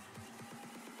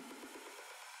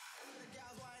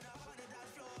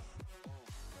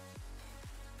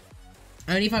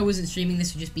 Only if I wasn't streaming,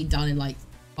 this would just be done in, like,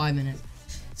 5 minutes.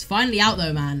 It's finally out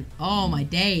though, man. Oh my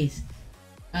days.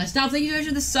 Staff, thank you so much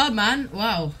for the sub, man.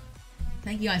 Wow.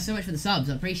 Thank you guys so much for the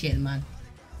subs. I appreciate them, man.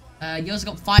 You also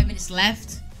got 5 minutes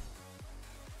left.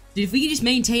 Dude, if we could just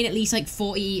maintain at least like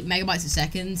 40 megabytes a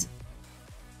second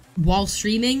while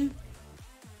streaming,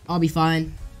 I'll be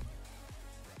fine.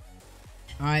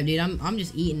 Alright, dude, I'm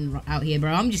just eating out here,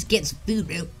 bro. I'm just getting some food,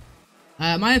 bro.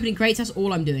 My opening crates, that's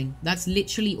all I'm doing. That's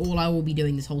literally all I will be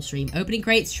doing this whole stream. Opening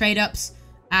crates, trade ups,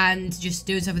 and just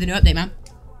doing stuff with the new update, man.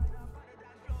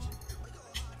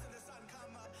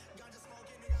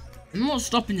 I'm not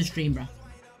stopping the stream, bro.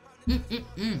 So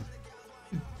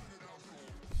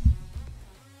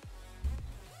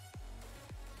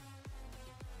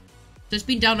it's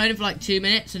been downloading for like 2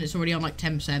 minutes and it's already on like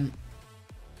 10%.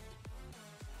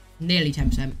 Nearly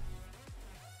 10%.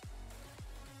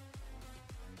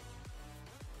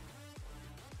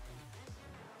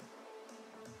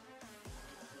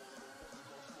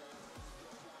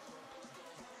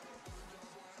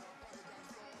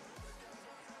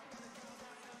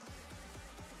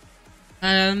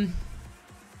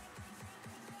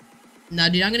 No,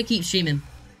 dude, I'm gonna keep streaming.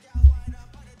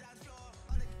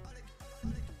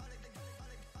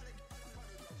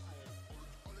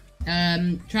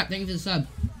 Trap, thank you for the sub.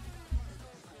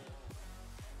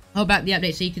 Hold back the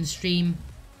update so you can stream.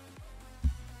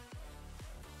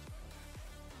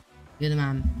 You're the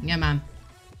man. Yeah, man.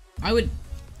 I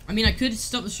mean, I could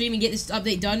stop the stream and get this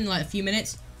update done in like a few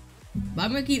minutes. But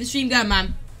I'm gonna keep the stream going,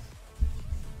 man.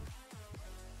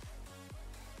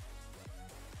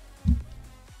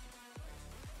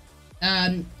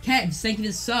 Kebs, thank you for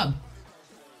the sub.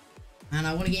 Man,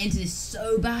 I want to get into this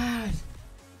so bad.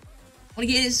 I want to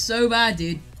get into this so bad,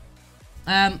 dude.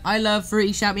 I love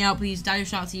Fruity. Shout me out, please. Daniel,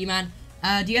 shout out to you, man.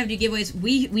 Do you have any giveaways?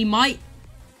 We might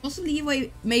possibly give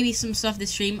away maybe some stuff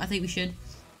this stream. I think we should.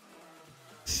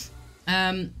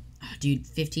 Oh, dude,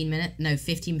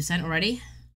 15% already.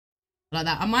 Like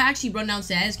that. I might actually run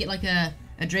downstairs, get like a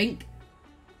drink.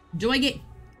 Do I get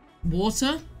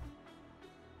water?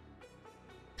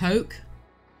 Coke?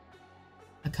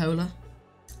 A cola?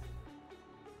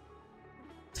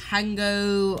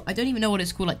 Tango, I don't even know what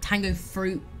it's called, like Tango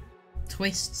Fruit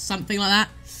Twist, something like that.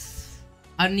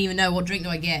 I don't even know. What drink do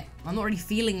I get? I'm not really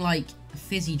feeling like a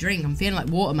fizzy drink. I'm feeling like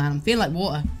water, man. I'm feeling like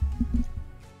water.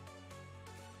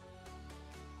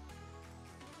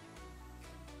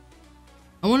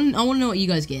 I want to know what you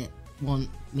guys want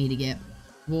me to get.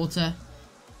 Water.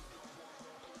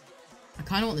 I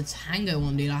kind of want the Tango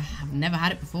one, dude. I have never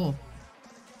had it before.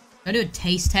 Can I do a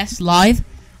taste test live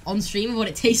on stream of what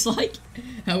it tastes like?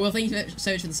 Well, thank you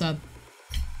so much for the sub.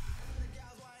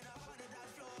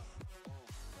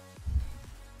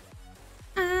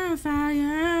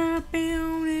 Fire.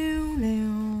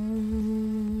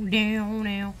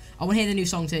 I want to hear the new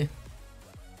song too.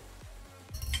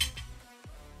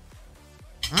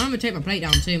 I'm gonna take my plate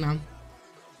down too, man.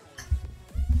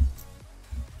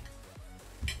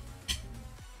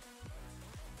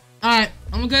 Alright,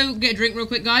 I'm gonna go get a drink real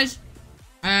quick, guys.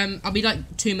 I'll be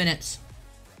like 2 minutes.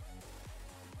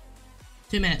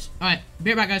 2 minutes. Alright,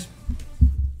 be right back, guys.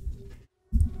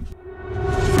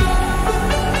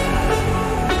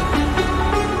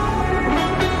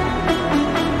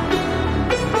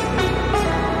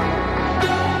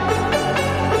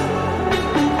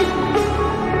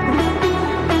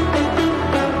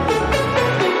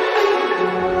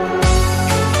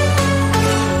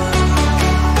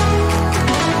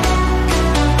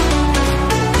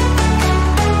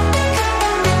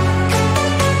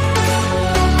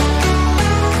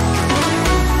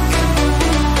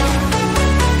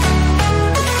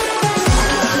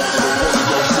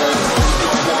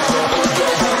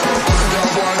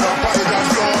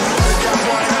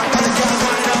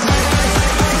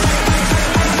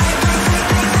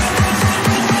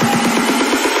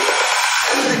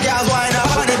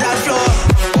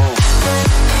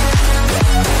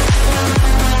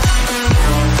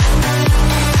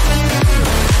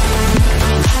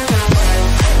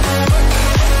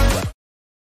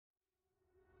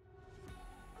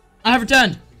 I have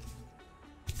returned.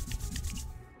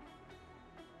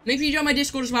 Make sure you join my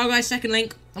Discord as well, guys. Second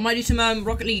link. I might do some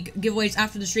Rocket League giveaways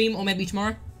after the stream, or maybe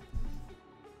tomorrow.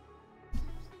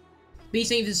 Be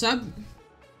safe for the sub.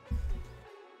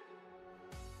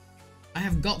 I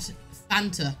have got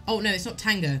Fanta. Oh no, it's not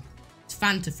Tango. It's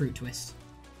Fanta Fruit Twist.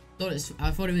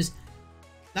 I thought it was.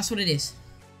 That's what it is.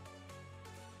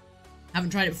 Haven't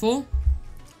tried it before.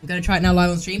 I'm gonna try it now live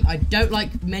on stream. I don't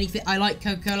like many. I like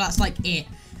Coca-Cola. That's like it.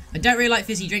 I don't really like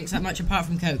fizzy drinks that much apart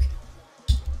from Coke.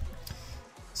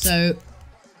 So,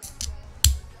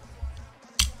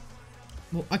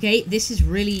 well, okay, this is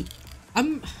really. I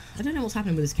don't know what's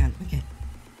happening with this can. Okay,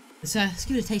 let's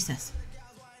give it a taste test.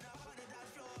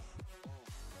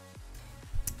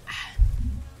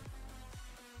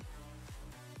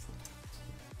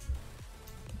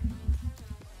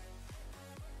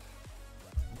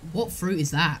 What fruit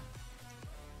is that?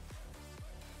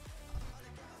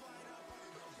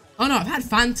 Oh no, I've had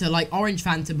Fanta, like orange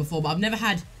Fanta before, but I've never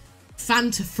had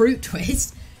Fanta Fruit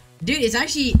Twist. Dude, it's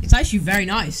actually very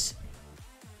nice.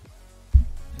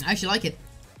 I actually like it.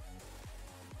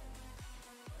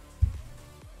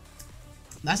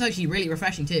 That's actually really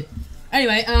refreshing too.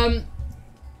 Anyway,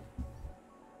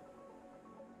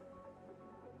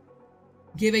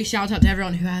 give a shout out to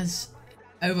everyone who has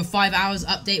over 5 hours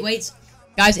update waits.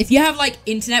 Guys, if you have like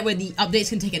internet where the updates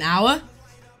can take an hour,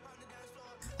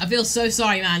 I feel so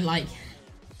sorry, man. Like,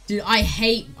 dude,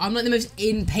 I'm like the most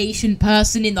impatient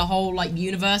person in the whole like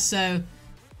universe, so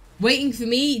waiting for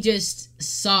me just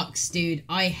sucks, dude.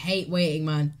 I hate waiting,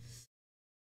 man.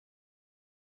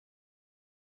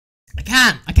 I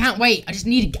can't wait. I just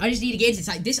need to get into it. It's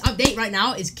like this update right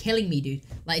now is killing me, dude.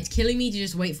 Like, it's killing me to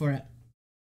just wait for it.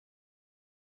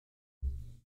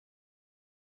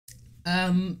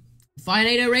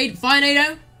 Firenado raid.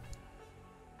 Firenado.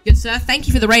 Good sir. Thank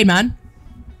you for the raid, man.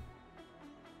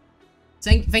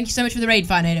 Thank you so much for the raid,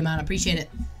 Firenado, man. I appreciate it.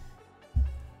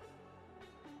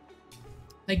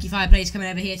 Thank you, Fireplace, coming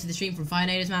over here to the stream from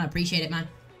Firenados, man. I appreciate it, man.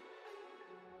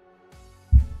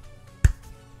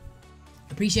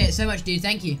 Appreciate it so much, dude.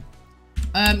 Thank you.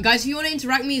 Guys, if you want to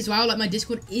interact with me as well, like, my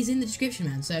Discord is in the description,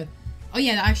 man. So, oh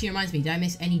yeah, that actually reminds me. Did I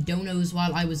miss any donos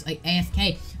while I was like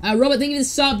AFK? Robert, thank you for the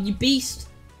sub, you beast.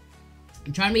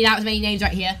 I'm trying to read out as many names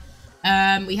right here.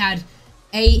 We had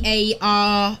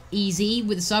AAREZ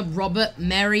with a sub, Robert,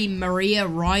 Mary, Maria,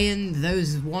 Ryan,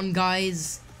 those one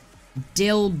guys,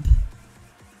 Dilb,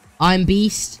 I'm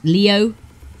Beast, Leo,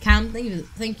 Cam.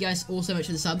 Thank you guys all so much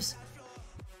for the subs.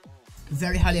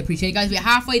 Very highly appreciated, guys. We're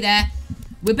halfway there.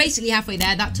 We're basically halfway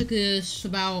there. That took us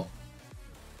about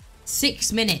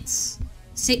 6 minutes.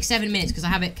 6-7 minutes, because I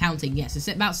have it counting. Yes, it's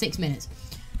about 6 minutes.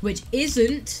 Which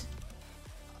isn't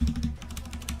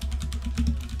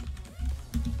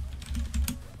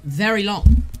very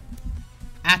long.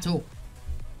 At all.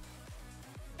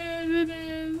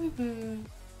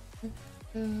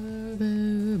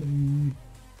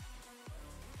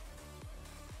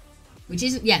 Which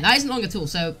isn't, yeah, that isn't long at all,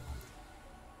 so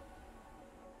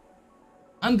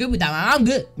I'm good with that, man. I'm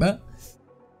good, bro.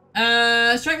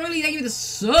 Strike Rolly, thank you for the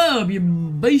sub, you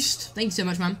beast. Thank you so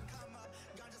much, man.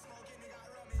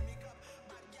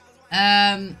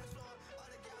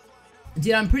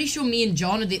 Dude, I'm pretty sure me and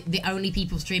John are the only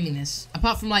people streaming this.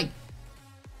 Apart from, like,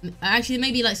 actually,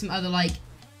 maybe, like, some other, like,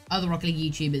 other Rocket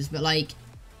League YouTubers, but, like,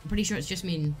 I'm pretty sure it's just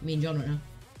me and John right now.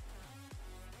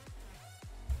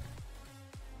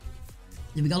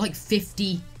 We got like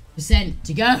 50%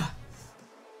 to go.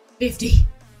 50.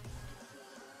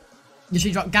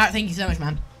 Just drop. Garrett, thank you so much,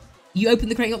 man. You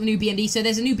opened the crate, got the new BMD. So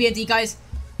there's a new BMD, guys.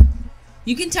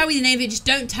 You can tell me the name of it. Just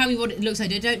don't tell me what it looks like.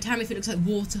 Don't tell me if it looks like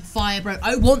water, fire, bro.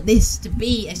 I want this to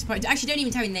be a surprise. Actually, don't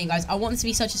even tell me the name, guys. I want this to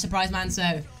be such a surprise, man.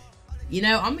 So, you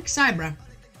know, I'm excited, bro.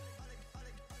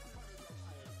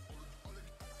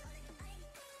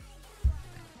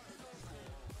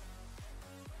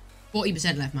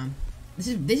 %40 left, man.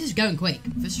 This is going quick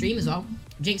for stream as well.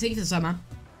 Jinx, thank you for the sub, man.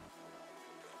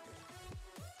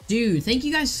 Dude, thank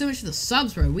you guys so much for the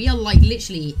subs, bro. We are like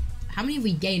literally, how many have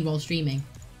we gained while streaming?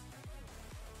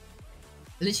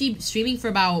 Literally streaming for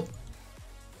about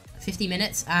 50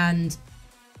 minutes and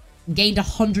gained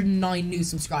 109 new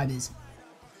subscribers.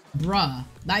 Bruh,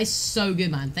 that is so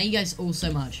good, man. Thank you guys all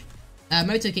so much.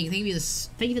 Moto King, thank you for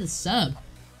the sub.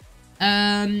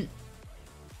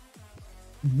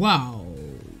 Wow.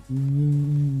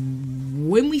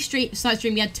 When we started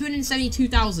streaming, we had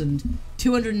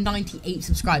 272,298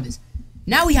 subscribers.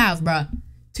 Now we have, bruh,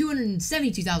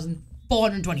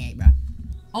 272,428, bruh.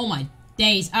 Oh my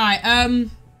days. Alright,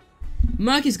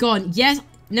 Merc is gone. Yes.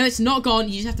 No, it's not gone.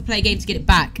 You just have to play a game to get it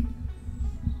back. Do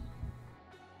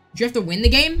you have to win the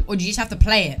game, or do you just have to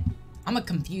play it? I'm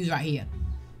confused right here. Do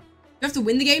you have to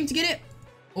win the game to get it?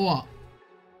 Or what?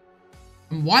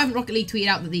 And why haven't Rocket League tweeted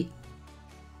out that the...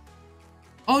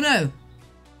 Oh no.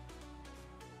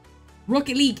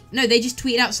 Rocket League, no, they just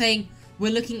tweeted out saying,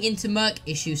 we're looking into Merc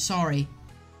issue, sorry.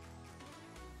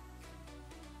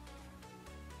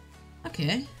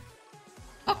 Okay.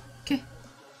 Okay.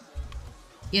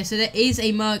 Yeah, so there is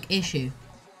a Merc issue.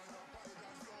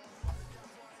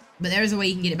 But there is a way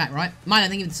you can get it back, right? Mine, I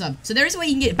think, of the sub. So there is a way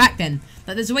you can get it back then.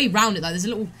 Like, there's a way around it, like, there's a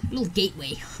little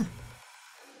gateway.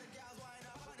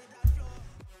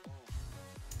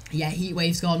 Yeah, heat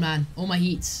wave's gone, man. All my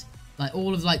heats. Like,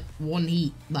 all of, like, one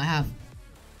heat that I have.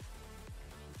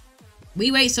 We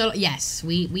wait so... Yes,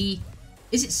 we...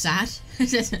 Is it sad? No,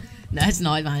 it's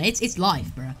not, man. It's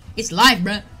life, bro. It's life,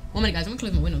 bro. 1 minute, guys. I'm gonna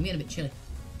close my window. I'm getting a bit chilly.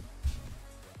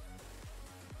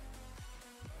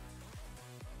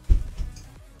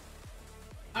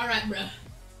 Alright, bro.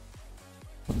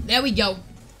 There we go.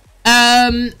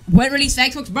 When released for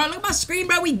Xbox, bro. Look at my screen,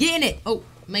 bro. We getting it. Oh,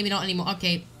 maybe not anymore.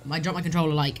 Okay. I dropped my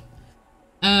controller, like.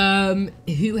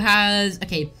 Who has...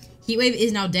 Okay. Heatwave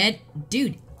is now dead.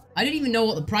 Dude, I don't even know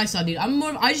what the price are, dude.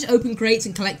 I just open crates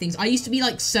and collect things. I used to be,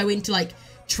 like, so into, like,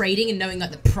 trading and knowing, like,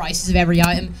 the prices of every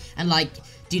item. And, like,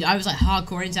 dude, I was, like,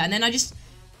 hardcore into it. And then I just...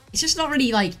 It's just not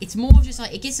really, like... It's more of just,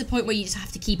 like... It gets to the point where you just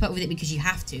have to keep up with it because you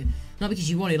have to. Not because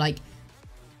you want to, like...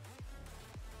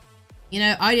 You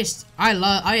know, I just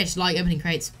like opening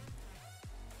crates.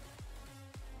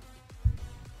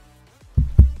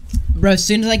 Bro, as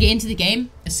soon as I get into the game,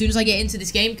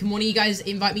 can one of you guys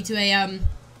invite me to a,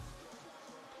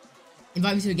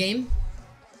 game?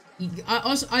 I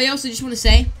also just want to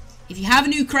say, if you have a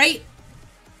new crate,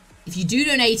 if you do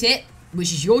donate it,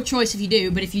 which is your choice if you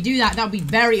do, but if you do that, that would be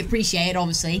very appreciated,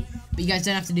 obviously. But you guys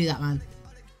don't have to do that, man.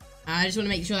 I just want to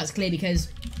make sure that's clear because,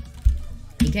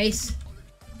 in case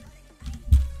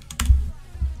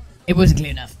it wasn't clear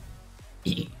enough.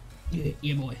 Yeah,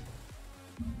 boy.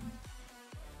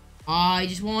 I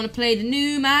just want to play the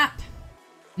new map.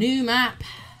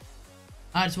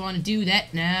 I just want to do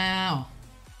that now.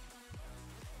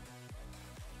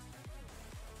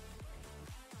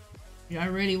 I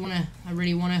really want to.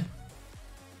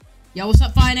 Yo, what's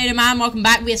up, Firenator man? Welcome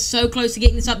back. We are so close to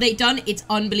getting this update done. It's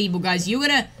unbelievable, guys.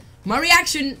 My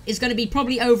reaction is gonna be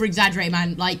probably over-exaggerated,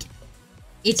 man. Like,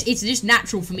 it's just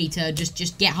natural for me to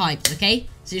just get hyped, okay?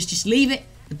 So just leave it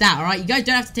at that, alright? You guys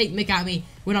don't have to take the mick out of me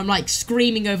when I'm, like,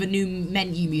 screaming over new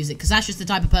menu music, because that's just the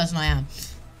type of person I am.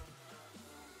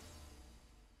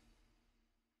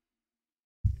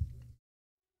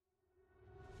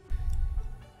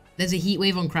 There's a heat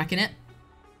wave on cracking it.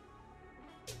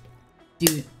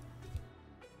 Dude.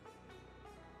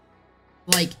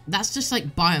 Like, that's just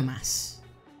like biomass.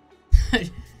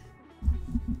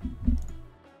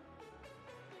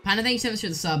 Panda, thank you so much for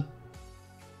the sub.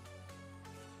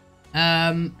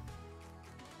 Here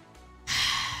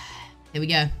we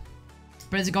go.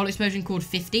 But there's a gold explosion called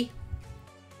 50.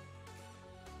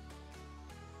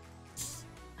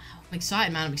 I'm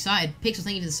excited, man. I'm excited. Pixel,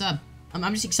 thank you for the sub.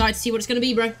 I'm just excited to see what it's gonna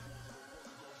be, bro.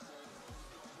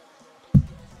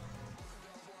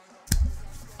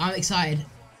 I'm excited.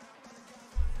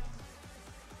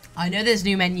 I know there's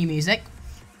new menu music.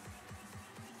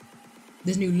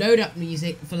 There's new load up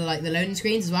music for like the loading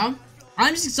screens as well.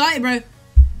 I'm just excited, bro.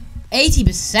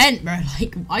 80%, bro.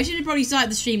 Like, I should have probably started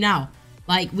the stream now.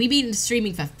 Like, we've been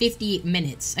streaming for 50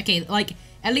 minutes. Okay, like,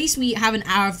 at least we have an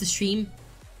hour of the stream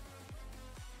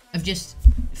of just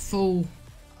full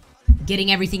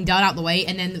getting everything done out the way,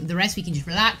 and then the rest we can just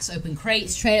relax, open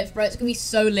crates, trade ups, bro. It's gonna be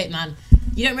so lit, man.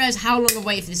 You don't realize how long I've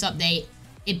waited for this update.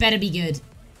 It better be good.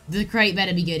 The crate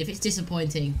better be good. If it's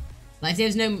disappointing, like, if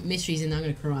there's no mysteries in there, I'm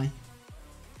gonna cry.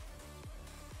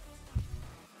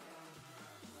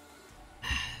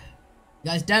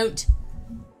 Guys,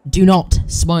 do not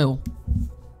spoil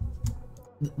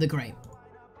the crate.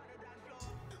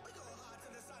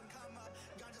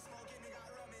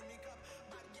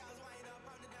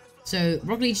 So,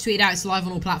 Rocket League just tweeted out it's live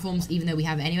on all platforms, even though we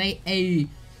have it anyway. Hey.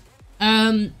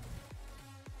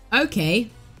 Okay.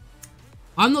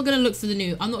 I'm not gonna look for the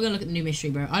new. I'm not gonna look at the new mystery,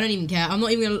 bro. I don't even care. I'm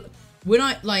not even gonna. We're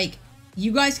not like.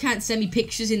 You guys can't send me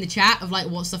pictures in the chat of like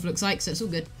what stuff looks like, so it's all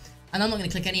good. And I'm not gonna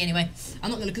click any anyway. I'm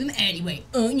not gonna look at them anyway.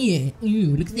 Oh yeah.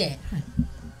 Ooh, look at that.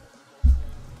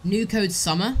 New code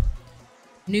summer.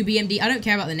 New BMD. I don't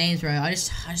care about the names, bro. I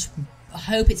just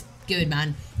hope it's good,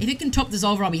 man. If it can top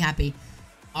Dissolver, I'll be happy.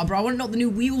 Oh, bro, I want to know what the new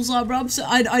wheels are, bro. So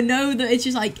I know that it's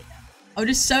just like, I'm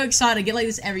just so excited. I get like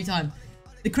this every time.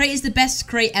 The crate is the best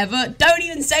crate ever. Don't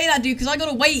even say that, dude, because I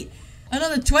gotta wait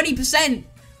another 20%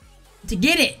 to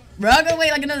get it, bro. I gotta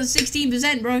wait like another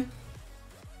 16%, bro.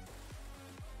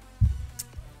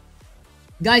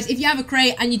 Guys, if you have a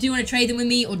crate and you do want to trade them with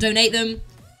me or donate them,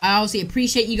 I obviously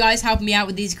appreciate you guys helping me out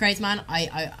with these crates, man.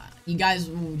 You guys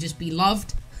will just be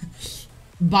loved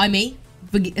by me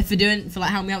for like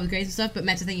helping me out with crates and stuff. But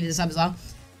Meta, thank you for the sub as well.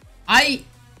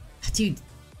 Dude,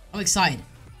 I'm excited.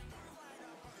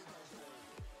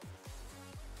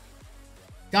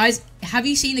 Guys, have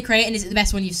you seen the crate and is it the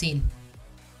best one you've seen?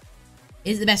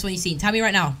 Is it the best one you've seen? Tell me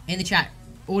right now in the chat,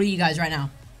 all of you guys right now.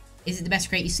 Is it the best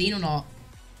crate you've seen or not?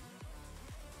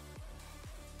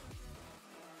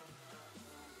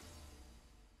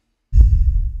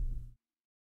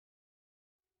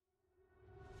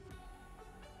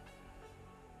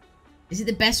 Is it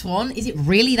the best one? Is it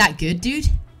really that good, dude?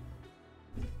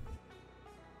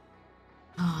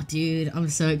 Oh, dude, I'm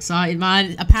so excited,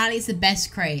 man. Apparently, it's the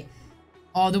best crate.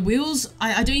 Oh, the wheels.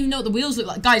 I don't even know what the wheels look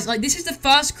like. Guys, like, this is the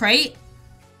first crate.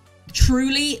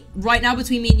 Truly, right now,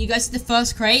 between me and you guys, it's the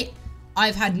first crate.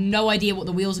 I've had no idea what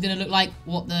the wheels are going to look like,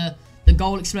 what the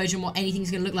gold explosion, what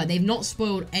anything's going to look like. They've not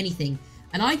spoiled anything.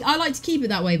 And I like to keep it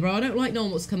that way, bro. I don't like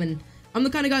knowing what's coming. I'm the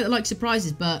kind of guy that likes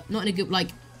surprises, but not in a good, like...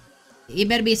 It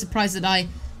better be a surprise that I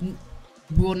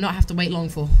will not have to wait long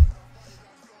for.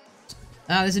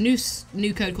 There's a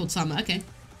new code called Summer. Okay.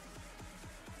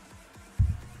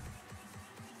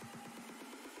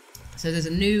 So there's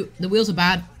a new... The wheels are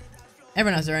bad.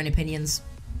 Everyone has their own opinions.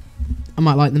 I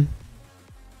might like them.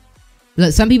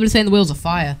 Look, some people are saying the wheels are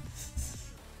fire.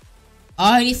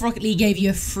 Only if Rocket League gave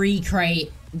you a free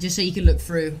crate just so you can look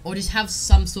through, or just have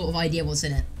some sort of idea what's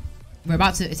in it.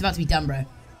 It's about to be done, bro.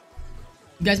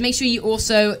 You guys, make sure you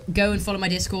also go and follow my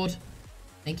Discord.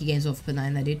 Thank you, GamesWorld, for putting that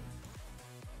in there, dude.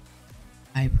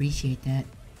 I appreciate that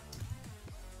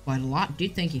quite a lot,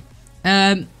 dude. Thank you.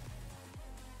 They're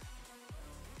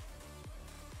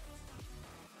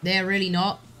really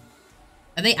not.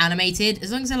 Are they animated?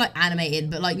 As long as they're like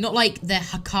animated, but like not like the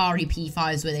Hikari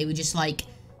P5s where they were just like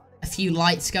a few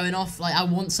lights going off. Like, I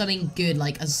want something good,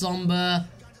 like a Zomba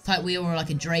type wheel or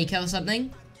like a Draco or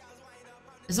something.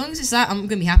 As long as it's that, I'm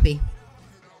gonna be happy.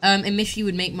 A mystery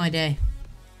would make my day.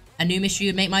 A new mystery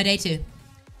would make my day too.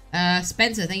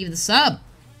 Spencer, thank you for the sub.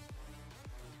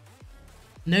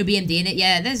 No BMD in it.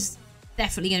 Yeah, there's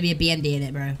definitely going to be a BMD in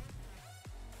it, bro.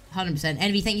 100%.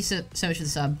 Envy, thank you so much for the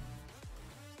sub.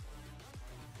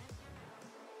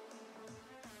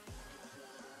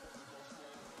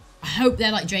 I hope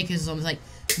they're like Dracos or something. Like,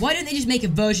 why don't they just make a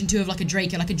version 2 of like a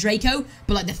Draco? Like a Draco,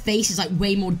 but like the face is like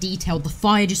way more detailed. The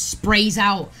fire just sprays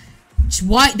out.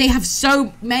 Why they have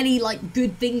so many like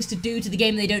good things to do to the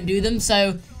game, they don't do them.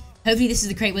 So Hopefully this is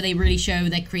the crate where they really show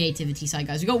their creativity side,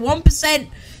 guys. We got 1%.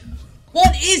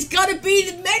 What is gonna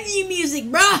be the menu music,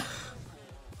 bruh?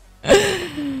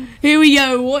 Here we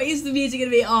go. What is the music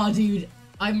gonna be? Oh, dude.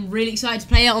 I'm really excited to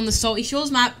play it on the Salty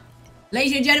Shores map.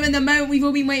 Ladies and gentlemen, the moment we've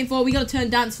all been waiting for. We gotta turn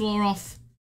dance floor off.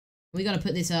 We gotta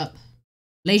put this up.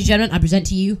 Ladies and gentlemen, I present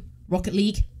to you Rocket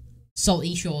League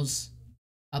Salty Shores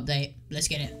update. Let's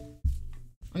get it.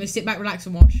 I'm gonna sit back, relax,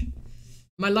 and watch.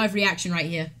 My live reaction right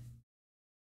here.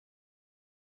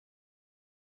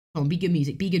 Come on, be good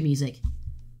music. Be good music.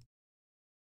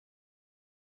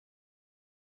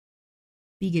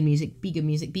 Be good music. Be good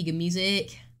music. Be good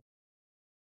music.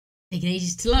 Taking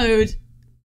ages to load.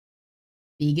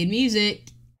 Be good music.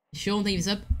 Sean, thank you for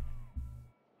sub.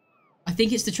 I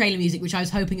think it's the trailer music, which I was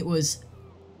hoping it was.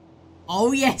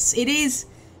 Oh, yes, it is.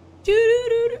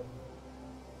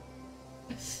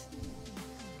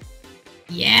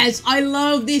 Yes, I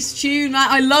love this tune, man.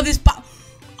 I love this.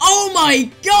 Oh my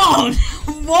god.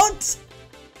 What?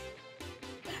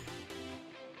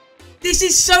 This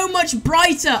is so much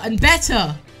brighter and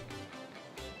better.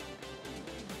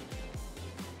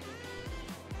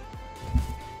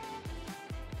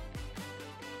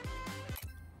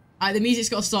 Alright, the music's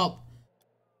got to stop.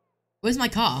 Where's my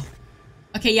car?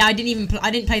 Okay, yeah, I didn't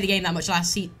play the game that much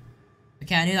last seat.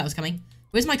 Okay, I knew that was coming.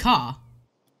 Where's my car?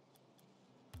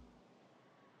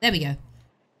 There we go.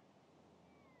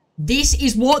 This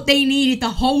is what they needed the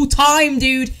whole time,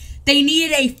 dude. They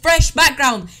needed a fresh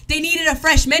background. They needed a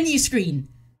fresh menu screen.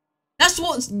 That's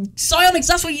what, Psyonix,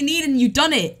 that's what you need, and you've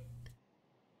done it.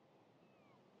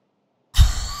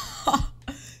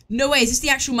 No way, is this the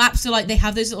actual map? So, like, they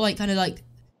have those little, like, kind of, like,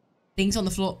 things on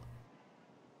the floor.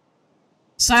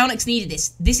 Psyonix needed this.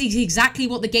 This is exactly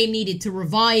what the game needed to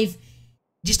revive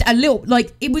just a little,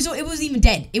 like, it wasn't even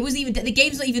dead. It wasn't even dead. The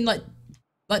game's not even, like,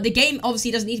 the game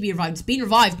obviously doesn't need to be revived. It's been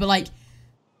revived, but, like,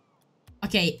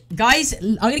 okay, guys,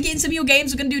 I'm gonna get in some of your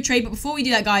games. We're gonna do a trade, but before we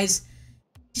do that, guys,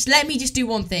 just let me just do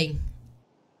one thing.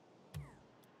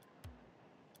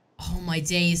 Oh my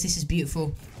days, this is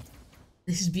beautiful.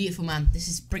 This is beautiful, man. This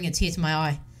is bringing a tear to my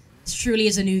eye. This truly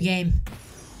is a new game.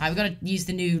 Alright, we've got to use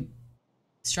the new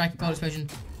Striker Gold Explosion.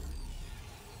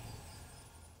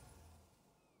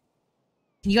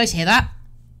 Can you guys hear that?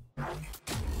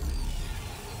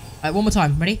 Alright, one more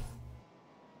time. Ready?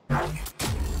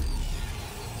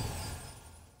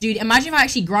 Dude, imagine if I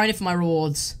actually grinded for my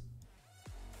rewards.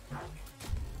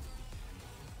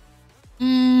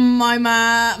 My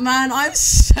man, I'm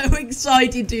so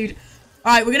excited, dude.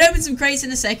 Alright, we're gonna open some crates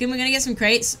in a second. We're gonna get some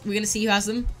crates. We're gonna see who has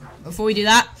them. Before we do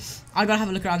that, I gotta have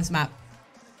a look around this map.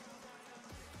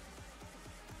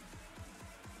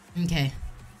 Okay.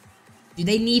 Dude,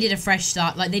 they needed a fresh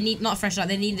start. Like, not a fresh start,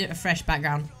 they needed a fresh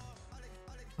background.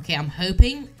 Okay, I'm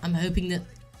hoping that...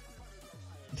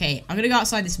 Okay, I'm gonna go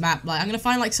outside this map. Like, I'm gonna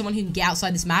find, like, someone who can get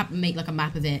outside this map and make, like, a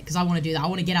map of it. Because I want to do that. I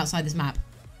want to get outside this map.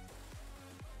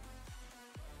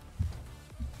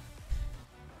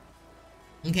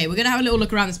 Okay, we're gonna have a little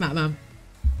look around this map, man.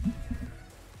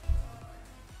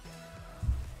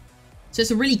 So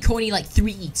it's a really corny, like,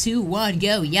 3, 2, 1,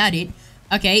 go. Yeah, dude.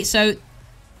 Okay, so...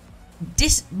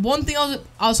 This... One thing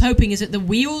I was hoping is that the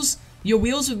wheels... Your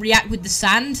wheels would react with the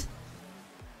sand.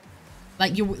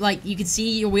 Like, you can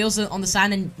see your wheels on the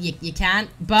sand and you can't.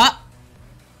 But...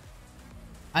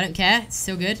 I don't care. It's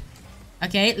still good.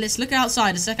 Okay, let's look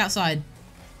outside. Let's look outside.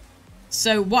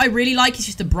 So, what I really like is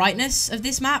just the brightness of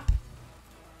this map.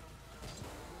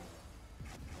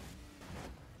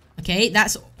 Okay,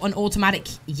 that's an automatic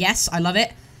yes. I love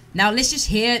it. Now, let's just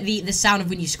hear the sound of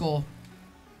when you score.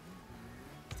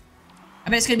 I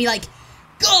bet it's going to be like,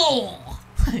 goal!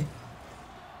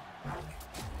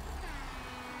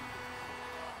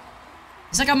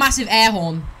 It's like a massive air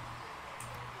horn.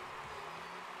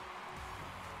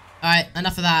 Alright,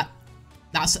 enough of that.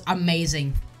 That's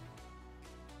amazing.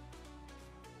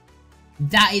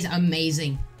 That is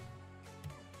amazing.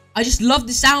 I just love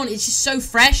the sound. It's just so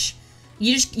fresh.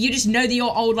 You just know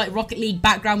your old, like, Rocket League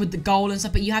background with the goal and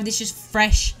stuff, but you have this just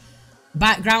fresh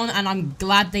background, and I'm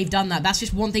glad they've done that. That's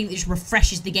just one thing that just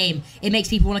refreshes the game. It makes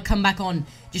people want to come back on,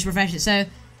 just refresh it. So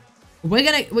we're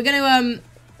gonna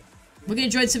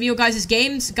join some of your guys'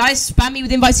 games. Guys, spam me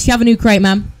with invites if you have a new crate,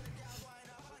 man.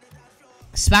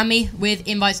 Spam me with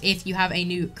invites if you have a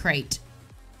new crate.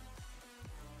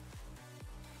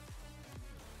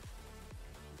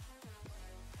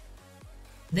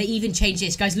 They even changed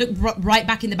this. Guys, look right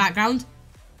back in the background.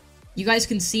 You guys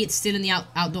can see it's still in the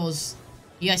outdoors.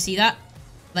 You guys see that?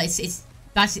 Like,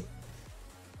 that's it.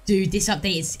 Dude, this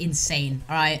update is insane.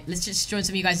 Alright, let's just join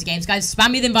some of you guys' games. Guys,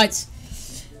 spam me the invites.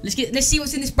 Let's see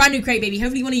what's in this brand new crate, baby.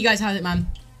 Hopefully one of you guys has it,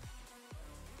 man.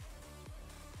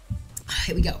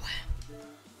 Here we go.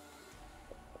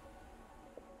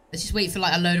 Let's just wait for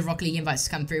like a load of Rocket League invites to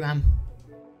come through, man.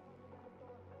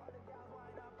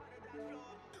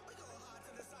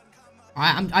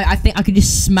 Alright, I think I could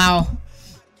just smell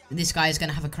that this guy is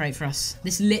gonna have a crate for us.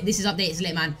 This is update is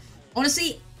lit, man.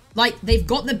 Honestly, like, they've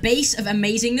got the base of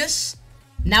amazingness.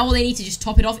 Now all they need to just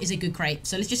top it off is a good crate.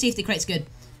 So let's just see if the crate's good.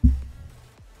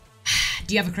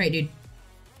 Do you have a crate, dude?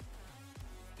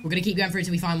 We're gonna keep going through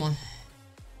until we find one.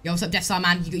 Yo, what's up, Death Star,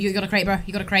 man? You got a crate, bro?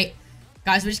 You got a crate?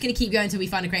 Guys, we're just gonna keep going until we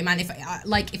find a crate, man.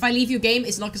 If I leave your game,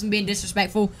 it's not because I'm being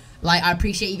disrespectful. Like, I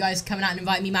appreciate you guys coming out and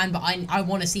inviting me, man, but I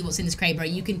want to see what's in this crate, bro.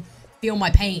 You can feel my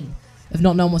pain of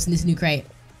not knowing what's in this new crate.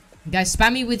 Guys,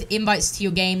 spam me with invites to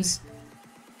your games.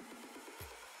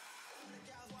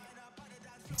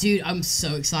 Dude, I'm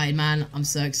so excited, man. I'm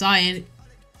so excited.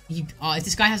 If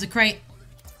this guy has a crate,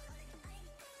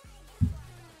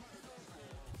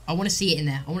 I want to see it in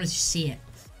there. I want to just see it.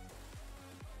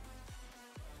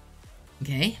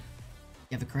 Okay.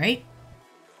 You have a crate.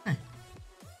 Huh.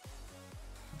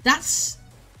 That's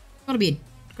gotta be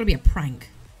a prank.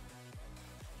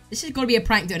 This has got to be a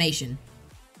prank donation.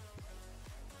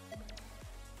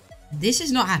 This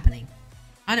is not happening.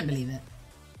 I don't believe it.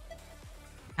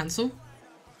 Cancel.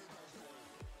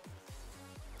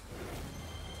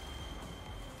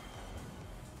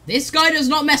 This guy does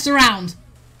not mess around.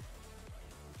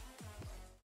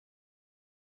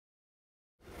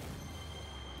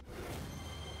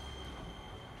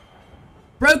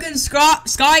 Broken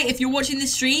Sky, if you're watching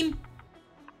this stream,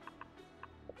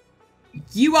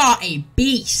 you are a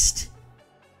beast.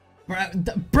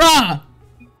 Bruh.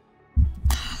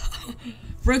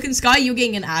 Broken Sky, you're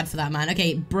getting an ad for that, man.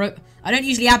 Okay, I don't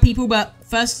usually add people, but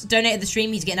first donated the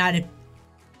stream, he's getting added.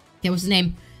 Okay, what's his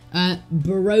name?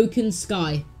 Broken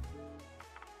Sky.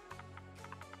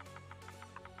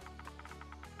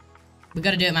 We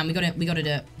gotta do it, man. We gotta do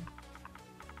it.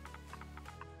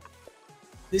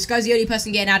 This guy's the only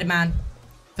person getting added, man.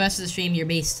 First of the stream, you're a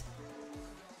beast.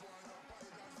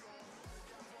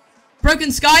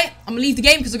 Broken Sky, I'm gonna leave the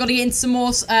game because I've got to get into some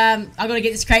more. I gotta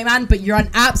get this crate, man. But you're an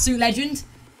absolute legend.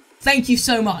 Thank you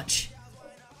so much.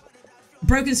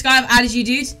 Broken Sky, I've added you,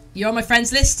 dude. You're on my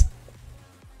friends list.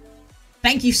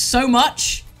 Thank you so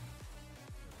much.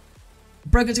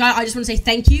 Broken Sky, I just want to say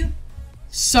thank you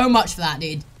so much for that,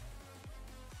 dude.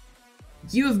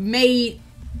 You have made...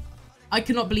 I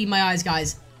cannot believe my eyes,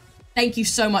 guys. Thank you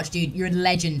so much, dude. You're a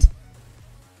legend.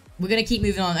 We're gonna keep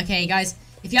moving on. Okay, guys.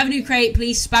 If you have a new crate,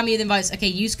 please spam me with invites. Okay,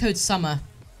 use code SUMMER.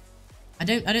 I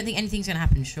don't think anything's gonna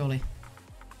happen, surely.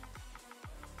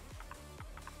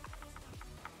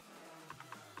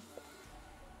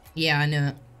 Yeah, I know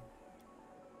it.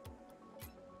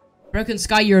 Broken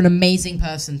Sky, you're an amazing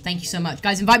person. Thank you so much.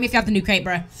 Guys, invite me if you have the new crate,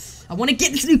 bro. I want to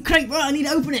get this new crate, bro. I need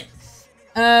to open it.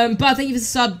 But thank you for the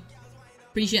sub.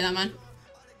 Appreciate that, man.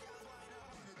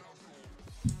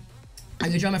 I'm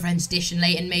gonna join my friends Dish and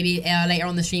Leighton maybe later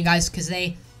on the stream, guys, because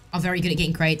they are very good at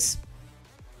getting crates.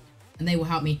 And they will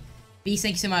help me. Beast,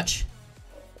 thank you so much.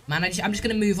 Man, I'm just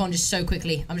gonna move on just so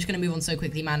quickly. I'm just gonna move on so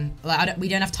quickly, man. Like, we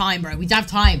don't have time, bro. We don't have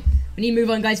time. We need to move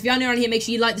on, guys. If you're new around here, make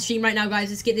sure you like the stream right now, guys.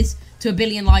 Let's get this to 1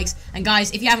 billion likes. And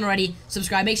guys, if you haven't already,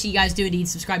 subscribe. Make sure you guys do indeed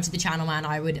subscribe to the channel, man.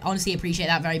 I would honestly appreciate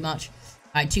that very much.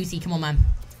 Alright, Toothy, come on, man.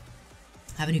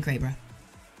 Have a new crate, bro.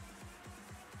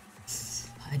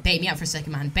 Bait me out for a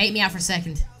second, man. Bait me out for a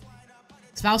second.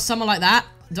 Spell summer like that.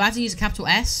 Do I have to use a capital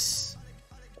S?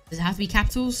 Does it have to be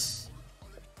capitals?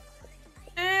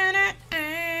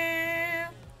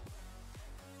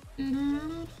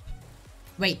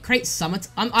 Wait, crate summit.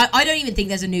 I don't even think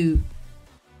there's a new...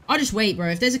 I'll just wait, bro.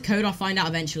 If there's a code, I'll find out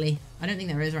eventually. I don't think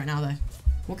there is right now, though.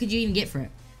 What could you even get for it?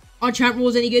 Are Champ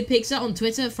Rules any good, Pixar? On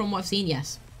Twitter, from what I've seen,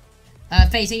 yes.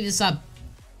 Face, thank you for the sub.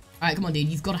 Alright, come on, dude.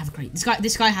 You've got to have a crate.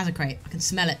 This guy has a crate. I can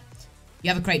smell it.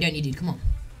 You have a crate, don't you, dude? Come on.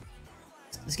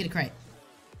 Let's get a crate.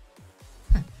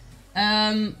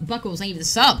 Huh. Buckles, thank you for the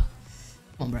sub.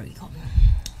 Come on, bro. You got me.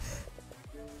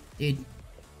 Dude.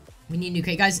 We need a new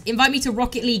crate. Guys, invite me to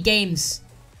Rocket League games.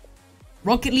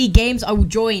 Rocket League games, I will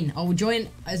join. I will join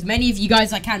as many of you guys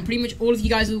as I can. Pretty much all of you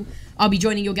guys will... I'll be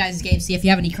joining your guys' games. See if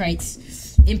you have any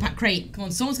crates. Impact crate. Come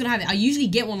on, someone's going to have it. I usually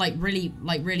get one, like, really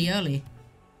early.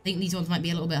 I think these ones might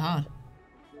be a little bit hard.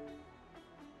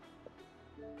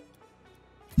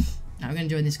 Now we're going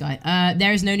to join this guy.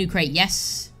 There is no new crate.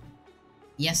 Yes.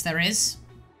 Yes, there is.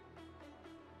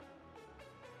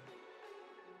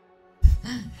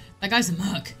 That guy's a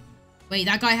merc. Wait,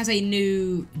 that guy has a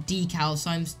new decal, so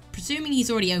I'm presuming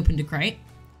he's already opened a crate.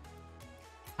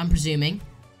 I'm presuming.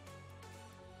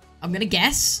 I'm going to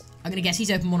guess.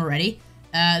 He's opened one already.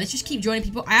 Let's just keep joining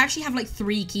people. I actually have like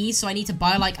 3 keys, so I need to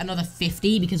buy like another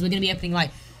 50 because we're gonna be opening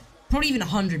like probably even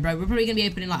 100, bro. We're probably gonna be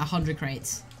opening like 100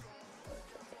 crates.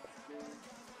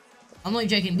 I'm not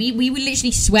joking. We will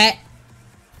literally sweat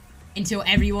until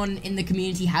everyone in the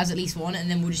community has at least one, and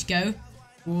then we'll just go.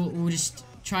 We'll just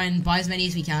try and buy as many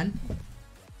as we can.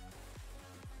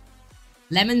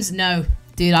 Lemons, no,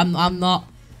 dude. I'm not.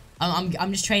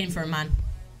 I'm just trading for him, man.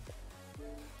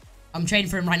 I'm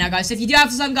trading for him right now, guys. So if you do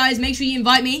have some, guys, make sure you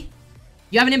invite me.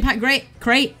 You have an impact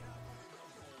crate.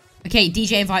 Okay,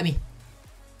 DJ, invite me.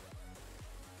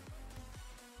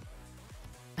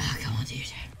 Oh, come on, dude.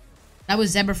 That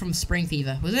was Zebra from Spring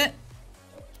Fever, was it?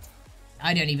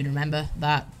 I don't even remember.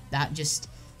 That just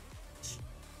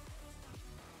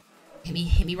hit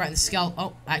me right in the skull.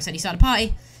 Oh, I accidentally started a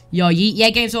party. Yo, yeah,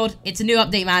 Game Sword. It's a new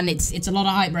update, man. It's a lot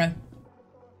of hype, bro.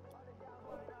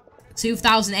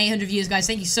 2,800 views, guys.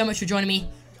 Thank you so much for joining me.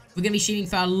 We're gonna be shooting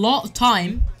for a lot of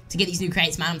time to get these new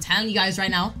crates, man. I'm telling you guys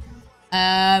right now.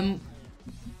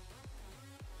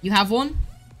 You have one?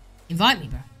 Invite me,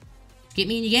 bro. Get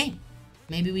me in your game.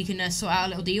 Maybe we can sort out a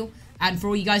little deal. And for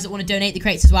all you guys that want to donate the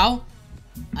crates as well,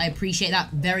 I appreciate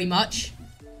that very much.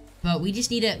 But we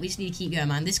just need to keep going,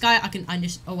 man. This guy,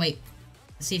 oh wait.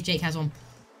 Let's see if Jake has one.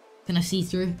 Can I see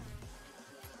through?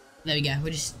 There we go.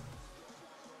 We're just,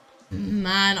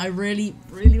 man, I really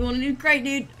want a new crate,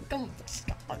 dude. Come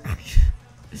on.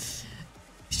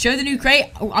 Show the new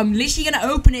crate. Oh, I'm literally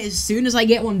gonna open it as soon as I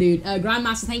get one, dude.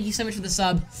 Grandmaster, thank you so much for the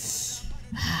sub.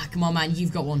 Come on, man.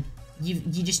 You've got one.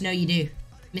 You just know you do.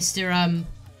 Mr.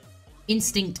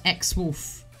 Instinct X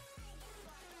Wolf.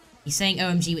 He's saying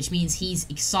OMG, which means he's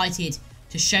excited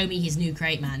to show me his new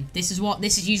crate, man. This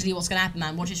is usually what's gonna happen,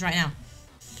 man. Watch this right now.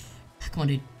 Come on,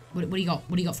 dude. What do you got?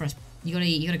 What do you got for us? You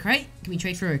got a crate? Can we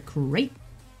trade for a crate?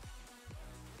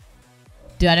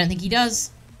 Dude, I don't think he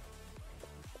does.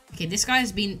 Okay, this guy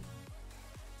has been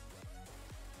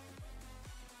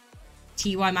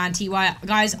TY, man, TY.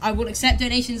 Guys, I will accept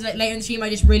donations later in the stream. I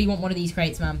just really want one of these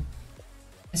crates, man.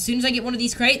 As soon as I get one of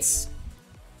these crates,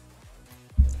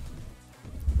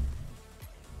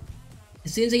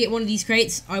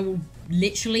 I will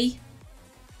literally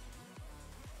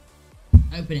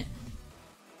open it.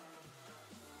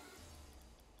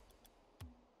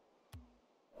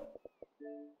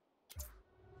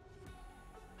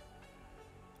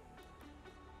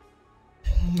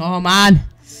 Oh, man.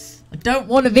 I don't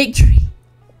want a victory.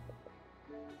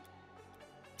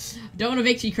 Don't want a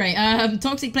victory crate.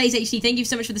 Toxic Plays HD, thank you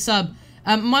so much for the sub.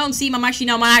 Am I on Steam? I'm actually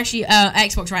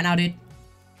Xbox right now, dude.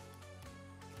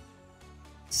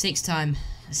 6 time.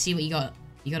 Let's see what you got.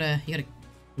 You got a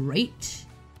crate?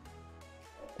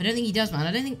 I don't think he does, man.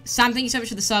 I don't think. Sam, thank you so much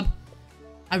for the sub.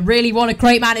 I really want a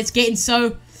crate, man. It's getting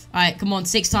so. Alright, come on,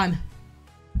 6 time.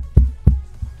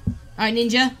 Alright,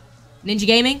 Ninja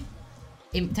Gaming.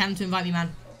 Tell him to invite me, man.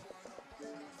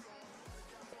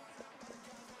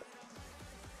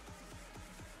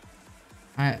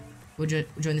 Alright, we'll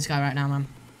join this guy right now, man.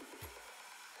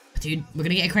 Dude, we're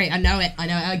gonna get a crate. I know it.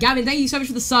 Gavin, thank you so much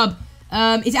for the sub.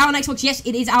 Is it out on Xbox? Yes,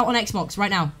 it is out on Xbox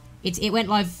right now. It went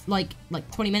live like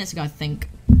 20 minutes ago, I think.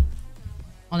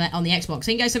 On the Xbox.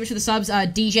 Thank you guys so much for the subs.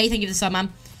 DJ, thank you for the sub,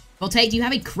 man. Voltaic, do you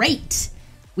have a crate?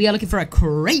 We are looking for a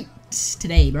crate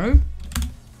today, bro.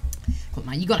 Come on,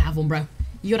 man. You gotta have one, bro.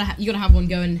 You gotta have one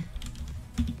going.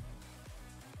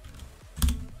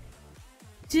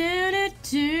 You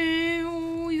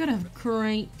gotta have a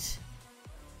crate.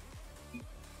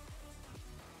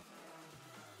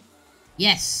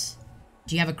 Yes.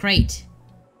 Do you have a crate?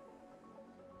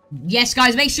 Yes,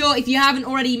 guys. Make sure, if you haven't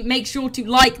already, make sure to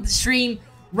like the stream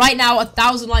right now.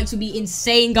 1,000 likes would be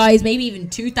insane, guys. Maybe even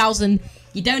 2,000.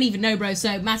 You don't even know, bro.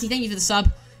 So, Matty, thank you for the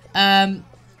sub.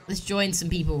 Let's join some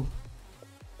people.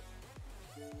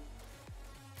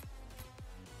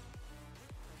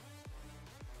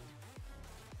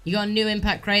 You got a new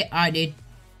impact crate? Alright, dude.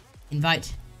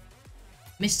 Invite.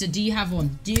 Mister, do you have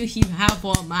one? Do you have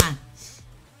one, man?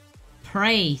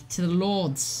 Pray to the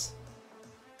lords.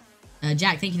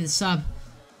 Jack, thank you for the sub.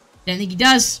 Don't think he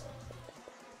does.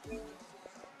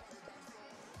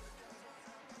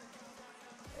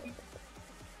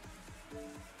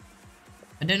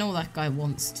 I don't know what that guy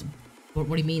wants to...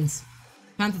 What he means.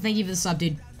 Panther, thank you for the sub,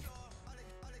 dude.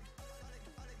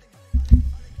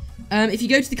 If you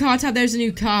go to the car tab, there's a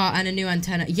new car and a new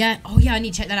antenna. Yeah, oh yeah, I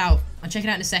need to check that out. I'll check it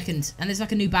out in a second. And there's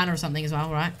like a new banner or something as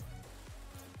well, right?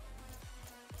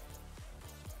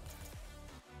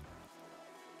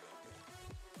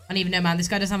 I don't even know, man. This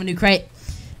guy doesn't have a new crate.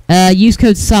 Use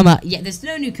code SUMMER. Yeah, there's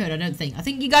no new code, I don't think. I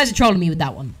think you guys are trolling me with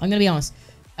that one. I'm gonna be honest.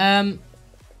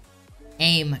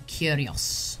 Aim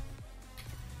curious.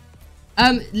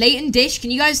 Leighton, Dish,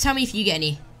 can you guys tell me if you get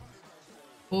any?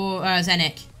 Or,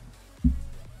 Zenek?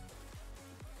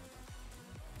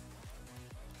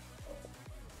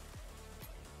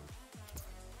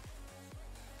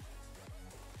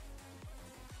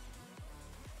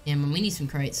 Yeah, man, we need some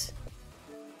crates.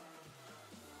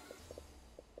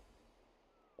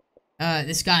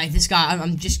 This guy,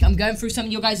 I'm going through some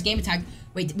of your guys' gamer tag.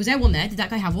 Wait, was there one there? Did that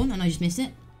guy have one and I just missed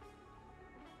it?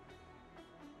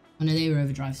 Oh no, they were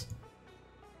overdrives.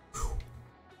 Whew.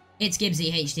 It's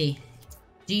Gibbsy HD.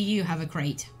 Do you have a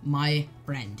crate, my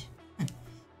friend?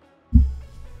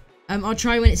 I'll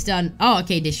try when it's done. Oh,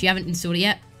 okay, Dish, you haven't installed it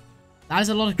yet? That is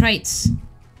a lot of crates.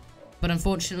 But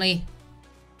unfortunately,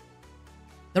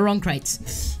 the wrong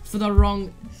crates. For the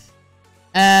wrong...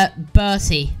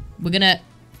 Bertie. We're gonna...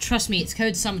 Trust me, it's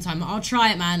code summertime. I'll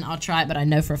try it, man. I'll try it, but I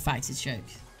know for a fact it's a joke.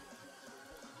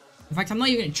 In fact, I'm not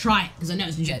even gonna try it, because I know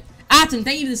it's a joke. Atom,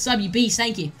 thank you for the sub, you beast.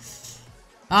 Thank you.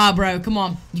 Ah, bro, come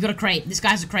on. You got a crate. This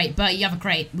guy's a crate. Bertie, you have a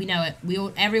crate. We know it.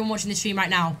 Everyone watching this stream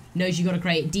right now knows you got a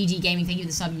crate. DG Gaming, thank you for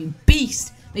the sub, you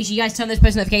beast. Make sure you guys turn those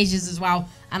post notifications as well,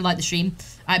 and like the stream.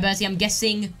 Alright, Bertie, I'm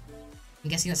guessing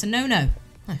that's a no-no.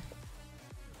 Huh.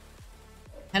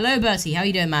 Hello, Bertie. How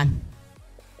you doing, man?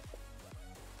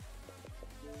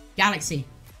 Galaxy.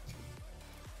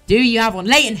 Do you have one?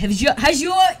 Leighton, has your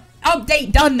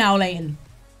update done now, Leighton?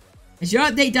 Is your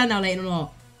update done now, Leighton, or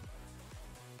not?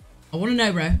 I want to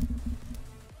know, bro.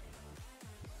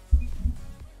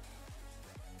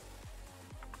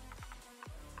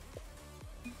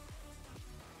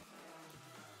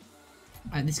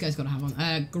 Alright, this guy's got to have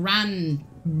one. Grand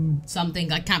something.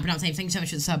 I can't pronounce the name. Thank you so much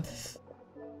for the sub.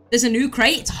 There's a new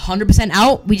crate. It's 100%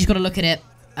 out. We just got to look at it.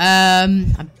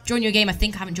 I've joined your game. I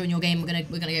think I haven't joined your game. We're gonna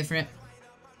go for it.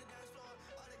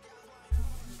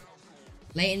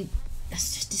 Leighton,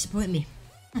 that's just disappointing me.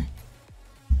 Huh.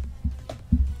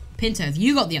 Pinto, have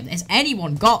you got the update? Has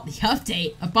anyone got the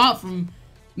update apart from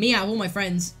me out of all my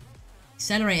friends?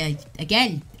 Accelerator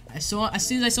again. As soon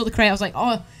as I saw the crate, I was like,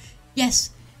 oh,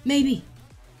 yes, maybe.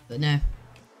 But no.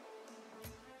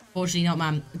 Fortunately not,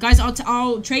 man. Guys,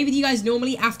 I'll trade with you guys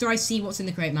normally after I see what's in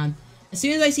the crate, man. As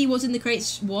soon as I see what's in the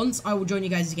crates once, I will join you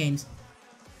guys' games.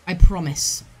 I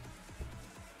promise.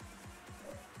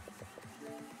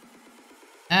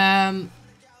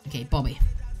 Okay, Bobby.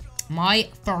 My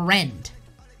friend.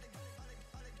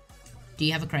 Do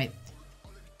you have a crate?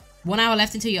 1 hour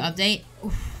left until your update.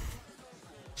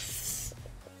 Oof.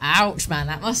 Ouch, man.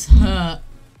 That must hurt.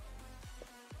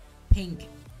 Pink.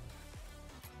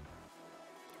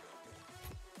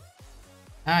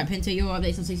 Alright, Pinto, your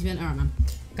update's on 60%. Alright, man.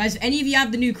 Guys, if any of you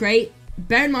have the new crate,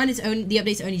 bear in mind the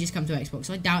updates only just come to Xbox,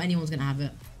 so I doubt anyone's gonna have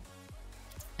it.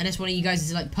 Unless one of you guys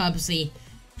is like purposely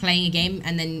playing a game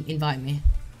and then invite me.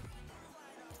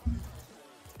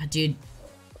 Dude.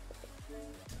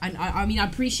 I mean, I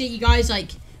appreciate you guys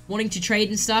like wanting to trade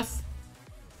and stuff.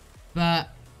 But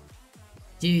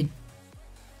dude.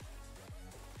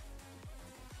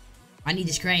 I need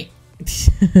this crate.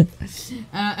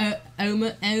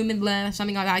 Omen,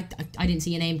 something like that. I didn't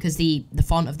see your name because the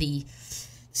font of the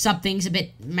sub thing's a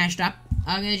bit mashed up.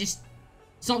 I'm gonna just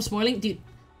stop spoiling, dude.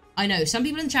 I know some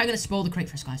people in the chat are gonna spoil the crate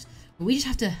for us, guys, but we just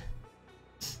have to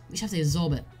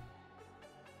absorb it.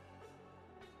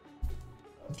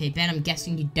 Okay, Ben, I'm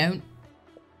guessing you don't.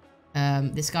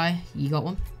 This guy, you got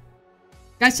one?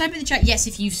 Guys, type in the chat yes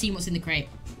if you've seen what's in the crate.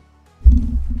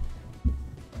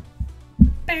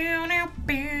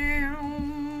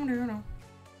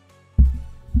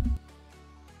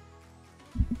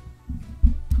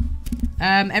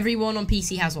 Everyone on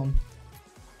PC has one.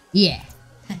 Yeah.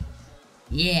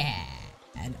 Yeah.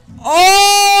 And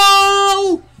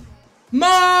oh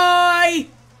my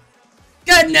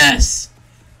goodness!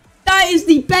 That is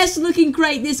the best looking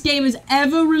crate this game has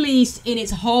ever released in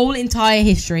its whole entire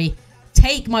history.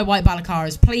 Take my white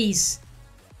Balacaras, please.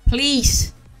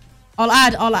 Please.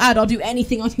 I'll do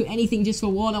anything just for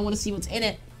one. I want to see what's in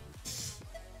it.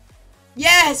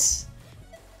 Yes!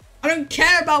 I don't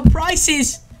care about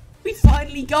prices. We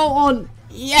finally got on.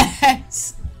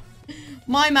 Yes!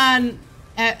 My man,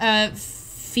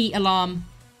 feet alarm.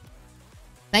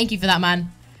 Thank you for that,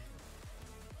 man.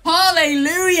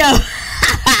 Hallelujah!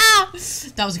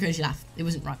 That was a crazy laugh. It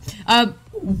wasn't right.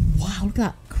 Wow, look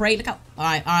at that. Crate, look out.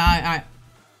 Alright.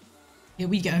 Here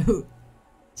we go.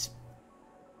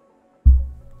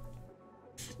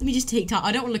 Let me just take time.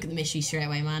 I don't want to look at the mystery straight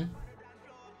away, man.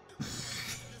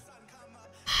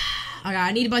 Okay,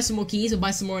 I need to buy some more keys. I'll buy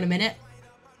some more in a minute.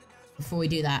 Before we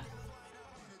do that.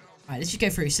 Alright, let's just go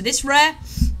through. So this rare.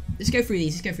 Let's go through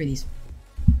these. Thank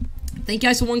you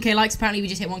guys for 1k likes. Apparently we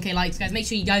just hit 1k likes. Guys, make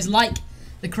sure you guys like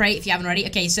the crate if you haven't already.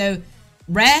 Okay, so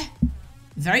rare.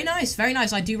 Very nice, very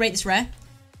nice. I do rate this rare.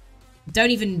 Don't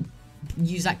even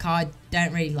use that card.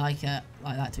 Don't really like it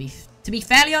like that, to be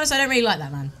fairly honest. I don't really like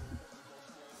that, man.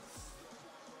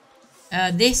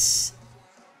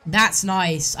 That's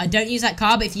nice. I don't use that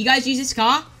car, but if you guys use this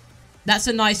car, that's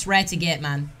a nice rare to get,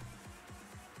 man.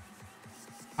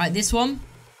 Alright, this one.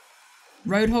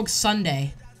 Roadhog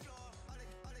Sunday.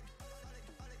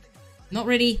 Not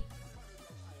really.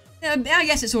 Yeah, I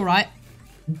guess it's alright.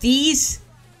 These,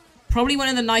 probably one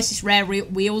of the nicest rare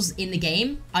wheels in the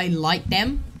game. I like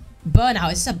them.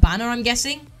 Burnout, is this a banner, I'm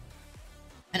guessing?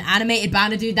 An animated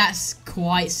banner, dude. That's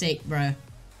quite sick, bro.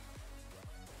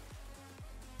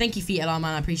 Thank you, Feet Alarm,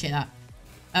 man. I appreciate that.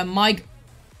 I like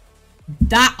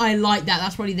that.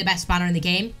 That's probably the best banner in the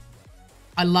game.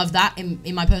 I love that,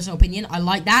 in my personal opinion. I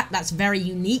like that. That's very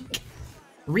unique.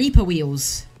 Reaper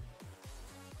wheels.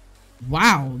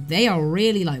 Wow, they are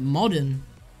really, like, modern.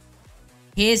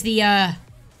 Here's the, I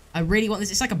really want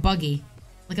this. It's like a buggy.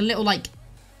 Like a little, like,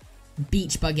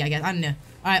 beach buggy, I guess. I don't know.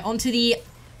 Alright, onto the...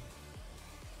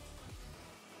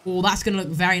 Oh, that's going to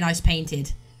look very nice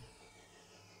painted.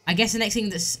 I guess the next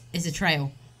thing is a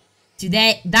trail. Dude,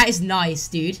 that is nice,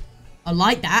 dude. I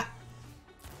like that.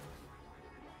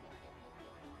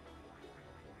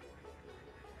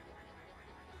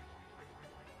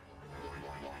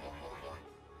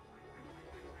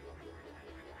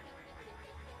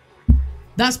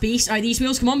 That's beast. Alright, these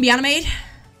wheels, come on, be animated.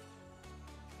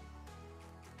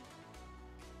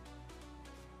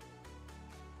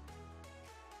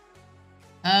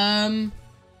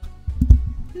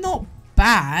 Not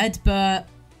bad, but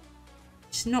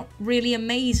it's not really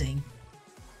amazing.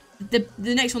 The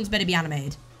next one's better be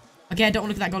animated. Okay, I don't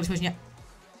want to look at that gold explosion yet.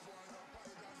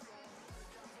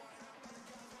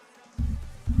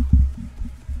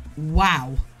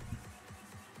 Wow.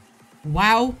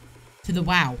 Wow to the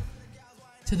wow.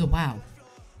 To the wow.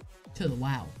 To the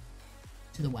wow.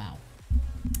 To the wow.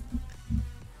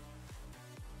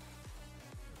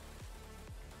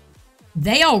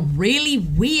 They are really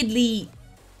weirdly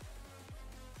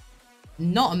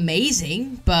not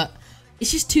amazing, but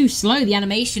it's just too slow, the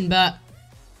animation, but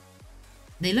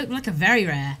they look like a very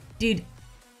rare. Dude,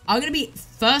 I'm gonna be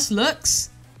first looks.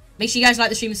 Make sure you guys like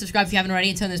the stream and subscribe if you haven't already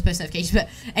and turn those post notifications. But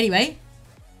anyway,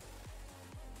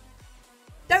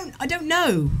 I don't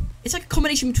know. It's like a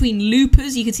combination between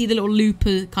loopers. You can see the little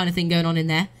looper kind of thing going on in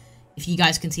there. If you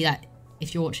guys can see that,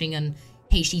 if you're watching on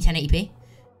HD 1080p,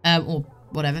 or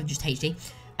whatever, just HD.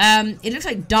 It looks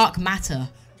like dark matter.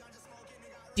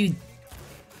 Dude,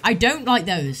 I don't like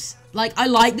those. Like, I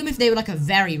like them if they were like a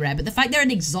very rare, but the fact they're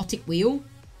an exotic wheel,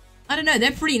 I don't know,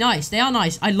 they're pretty nice. They are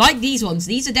nice. I like these ones.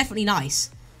 These are definitely nice.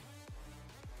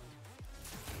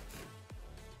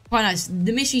 Quite nice.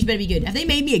 The mysteries better be good. Have they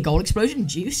made me a gold explosion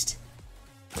juiced?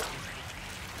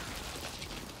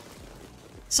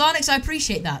 Sonics, I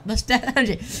appreciate that. That's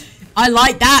definitely. I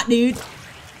like that, dude.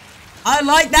 I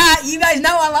like that. You guys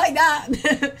know I like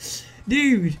that.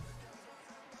 Dude.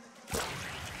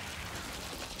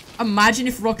 Imagine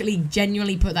if Rocket League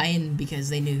genuinely put that in because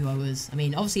they knew who I was. I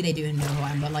mean, obviously they do know who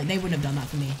I am, but like they wouldn't have done that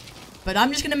for me. But I'm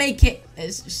just going to make it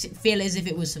feel as if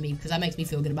it was for me because that makes me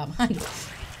feel good about mine.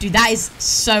 Dude, that is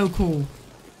so cool.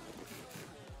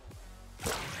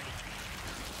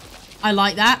 I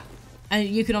like that. And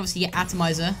you can obviously get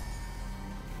Atomizer.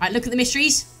 Alright, look at the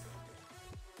mysteries.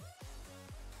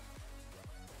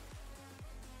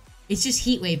 It's just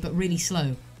Heatwave, but really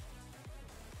slow.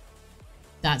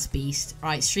 That's beast.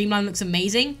 Alright, Streamline looks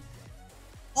amazing.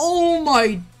 Oh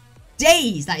my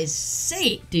days. That is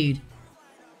sick, dude.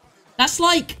 That's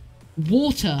like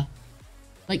water.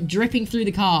 Like dripping through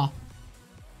the car.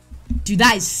 Dude,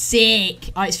 that is sick.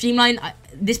 Alright, Streamline.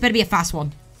 This better be a fast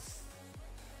one.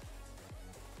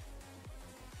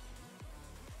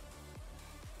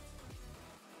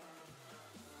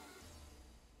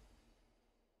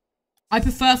 I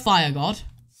prefer Fire God.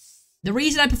 The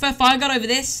reason I prefer Fire God over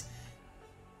this,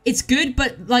 it's good,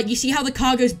 but like you see how the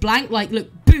car goes blank? Like, look,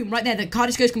 boom, right there. The car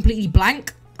just goes completely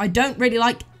blank. I don't really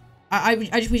like. I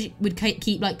just wish it would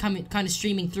keep like kind of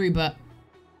streaming through, but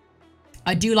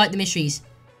I do like the mysteries.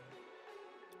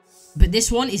 But this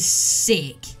one is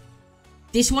sick.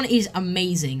 This one is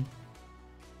amazing.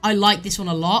 I like this one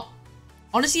a lot.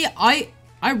 Honestly, I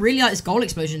really like this gold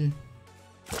explosion.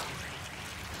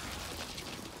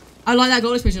 I like that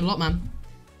gold explosion a lot, man.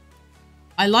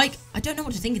 I don't know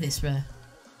what to think of this, bro.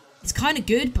 It's kind of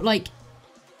good, but like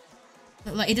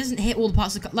it doesn't hit all the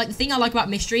parts of the... Like, the thing I like about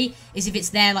mystery is if it's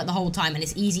there, like, the whole time, and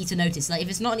it's easy to notice. Like, if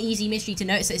it's not an easy mystery to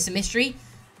notice that it's a mystery,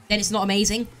 then it's not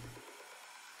amazing.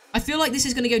 I feel like this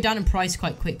is going to go down in price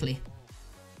quite quickly.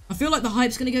 I feel like the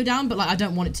hype's going to go down, but, like, I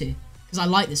don't want it to. Because I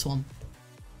like this one.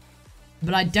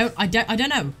 But I don't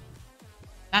know.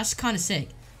 That's kind of sick.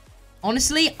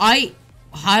 Honestly,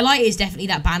 highlight is definitely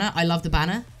that banner. I love the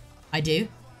banner. I do.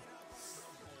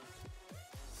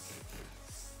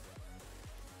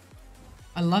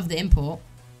 I love the import.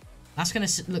 That's going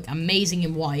to look amazing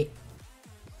in white.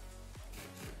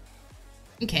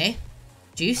 Okay.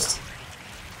 Juiced.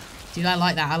 Dude, I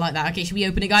like that. I like that. Okay, should we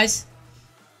open it, guys?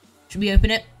 Should we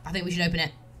open it? I think we should open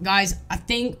it. Guys, I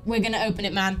think we're going to open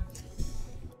it, man.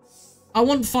 I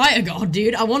want Fire God,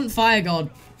 dude. I want Fire God.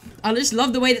 I just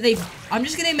love the way that they've... I'm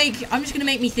just gonna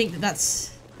make me think that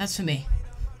that's for me.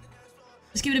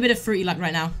 Let's give it a bit of fruity luck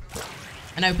right now.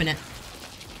 And open it.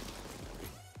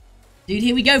 Dude,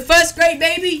 here we go. First grade,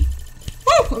 baby!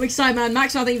 Woo! I'm excited, man.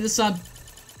 Max, thank you for the sub.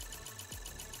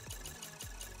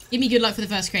 Give me good luck for the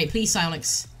first crate. Please,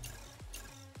 Psyonix.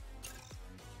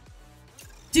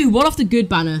 Dude, what off the good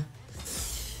banner?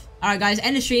 Alright, guys.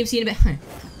 End of stream. See you in a bit.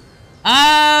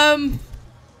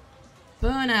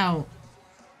 Burnout.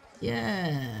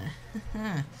 Yeah.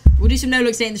 We'll do some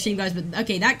no-looks in the stream, guys. But,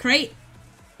 okay, that crate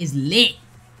is lit.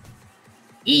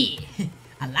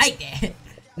 I like that.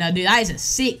 No, dude, that is a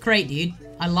sick crate, dude.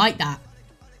 I like that.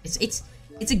 It's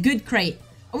a good crate.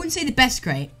 I wouldn't say the best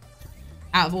crate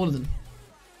out of all of them.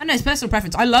 I don't know, it's personal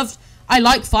preference. I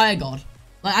like Fire God.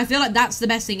 Like, I feel like that's the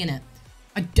best thing in it.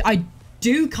 I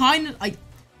do kind of, I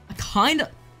kind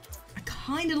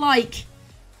of like...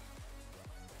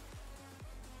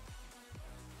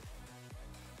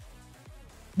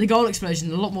 the gold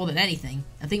explosion a lot more than anything.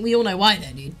 I think we all know why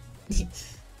though, dude.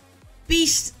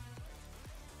 Beast.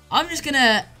 I'm just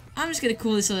gonna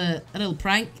call this a little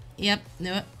prank. Yep,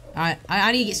 knew it. Alright,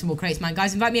 I need to get some more crates, man.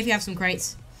 Guys, invite me if you have some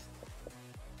crates.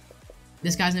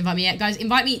 This guy's invite me yet. Guys,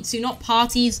 invite me to not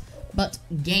parties, but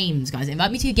games, guys.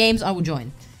 Invite me to games, I will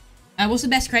join. What's the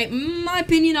best crate? In my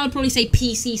opinion, I would probably say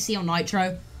PCC or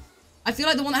Nitro. I feel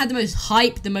like the one that had the most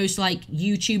hype, the most, like,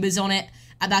 YouTubers on it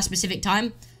at that specific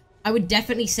time, I would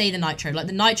definitely say the Nitro. Like,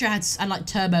 the Nitro had, and, like,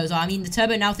 Turbo as well. I mean, the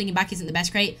Turbo, now thinking back, isn't the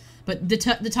best crate, but the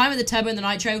time of the Turbo and the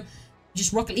Nitro,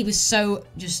 just Rocket League was so,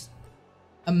 just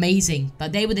amazing.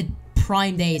 But they were the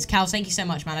prime days. Cal, thank you so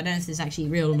much, man. I don't know if this is actually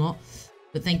real or not,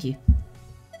 but thank you.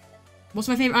 What's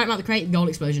my favorite item about the crate? Gold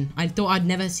explosion. I thought I'd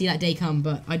never see that day come,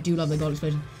 but I do love the gold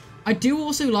explosion. I do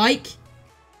also like...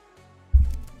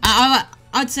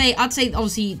 I'd say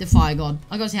obviously the Fire God.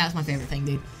 I gotta say that's my favorite thing,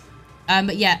 dude.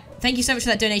 But yeah, thank you so much for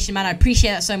that donation, man. I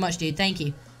appreciate that so much, dude. Thank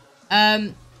you.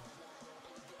 Yeah,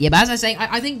 but as I was saying,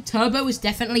 I think Turbo was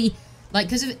definitely, like,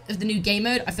 because of the new game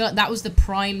mode, I feel like that was the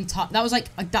prime time. That was when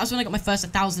I got my first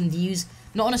 1,000 views.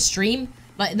 Not on a stream,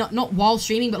 like, not while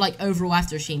streaming, but, like, overall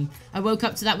after a stream. I woke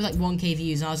up to that with, like, 1k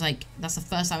views, and I was like, that's the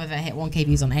first time I've ever hit 1k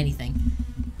views on anything.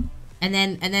 And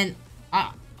then,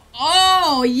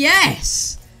 oh,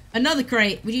 yes! Another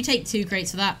crate. Would you take 2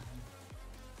 crates for that?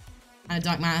 And a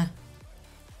Dark Matter.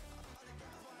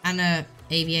 And a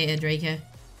Aviator Draco.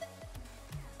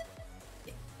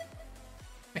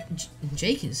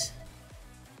 Jakers.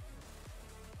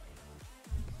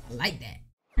 I like that.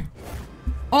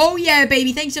 Oh, yeah,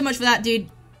 baby. Thanks so much for that, dude.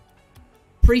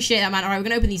 Appreciate that, man. Alright, we're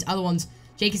gonna open these other ones.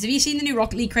 Jakers, have you seen the new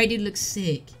Rocket League crate? Dude, it looks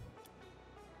sick.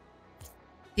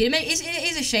 Dude, it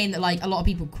is a shame that, like, a lot of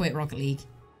people quit Rocket League.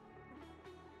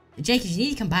 Jakers, you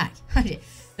need to come back. Like,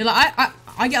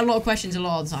 I get a lot of questions a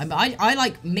lot of the time, but I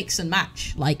like mix and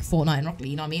match, like, Fortnite and Rocket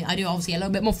League, you know what I mean? I do, obviously, a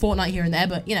little bit more Fortnite here and there,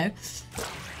 but, you know.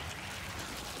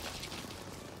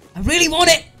 I really want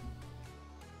it!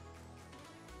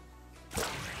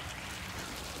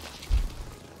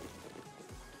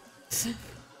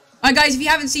 Alright, guys, if you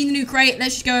haven't seen the new crate,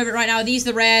 let's just go over it right now. These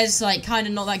are the rares, like, kind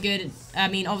of not that good. I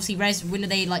mean, obviously, rares, when are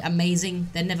they, like, amazing?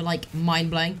 They're never, like,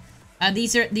 mind-blowing.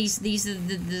 These are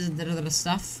the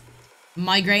stuff.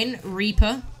 Migraine,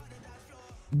 Reaper.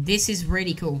 This is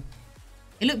really cool.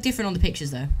 It looked different on the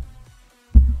pictures, though.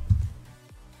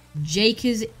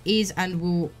 Jakers is and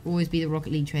will always be the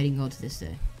Rocket League trading god to this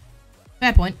day.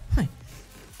 Fair point.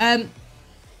 I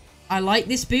like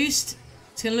this boost.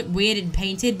 It's gonna look weird and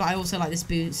painted, but I also like this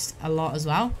boost a lot as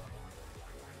well.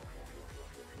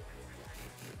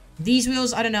 These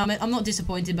wheels, I don't know. I'm not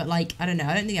disappointed, but, like, I don't know.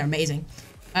 I don't think they're amazing.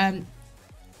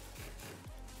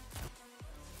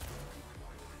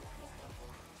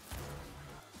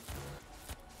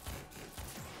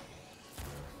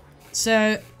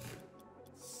 So,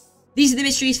 these are the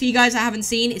mysteries for you guys that haven't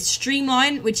seen. It's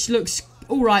Streamline, which looks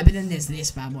alright, but then there's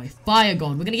this bad boy. Fire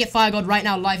God. We're going to get Fire God right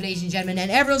now, live, ladies and gentlemen. And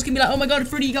everyone's going to be like, oh my god,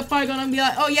 Fruity, you got Fire God. I'm going to be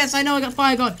like, oh yes, I know I got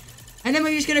Fire God. And then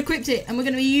we're just going to equip it, and we're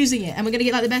going to be using it. And we're going to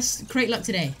get, like, the best crate luck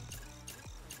today.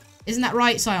 Isn't that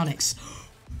right, Psyonix?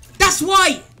 That's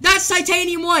white! That's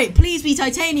titanium white! Please be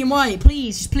titanium white.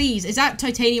 Please, please. Is that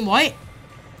titanium white?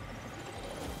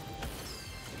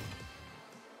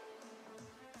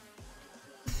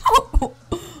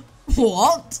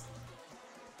 What?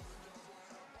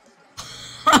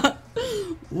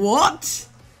 What?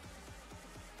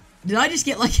 Did I just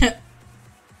get like a...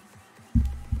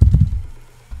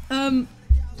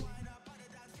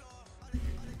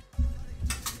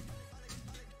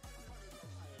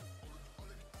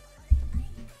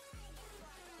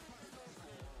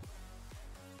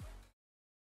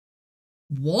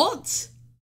 What?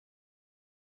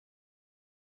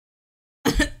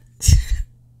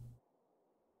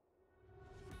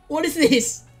 What is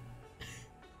this?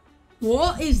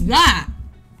 What is that?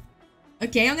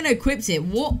 Okay, I'm gonna equip it.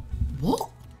 What? What?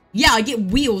 Yeah, I get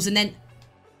wheels and then...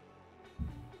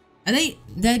 Are they...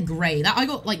 They're grey. That I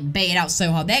got, like, baited out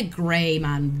so hard. They're grey,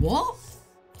 man. What?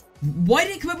 Why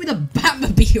did it come up with a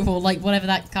Batmobile or, like, whatever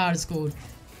that car is called?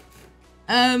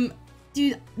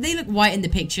 Dude, they look white in the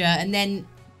picture and then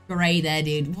grey there,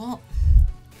 dude. What?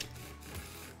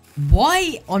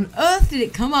 Why on earth did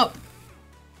it come up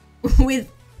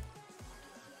with...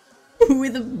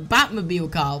 with a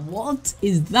Batmobile car? What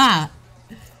is that?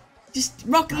 Just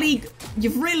Rocket League,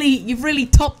 you've really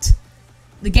topped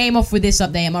the game off with this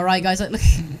update, am I right, guys? Like, look,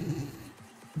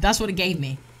 that's what it gave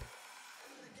me.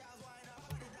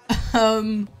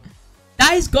 That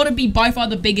has got to be by far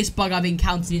the biggest bug I've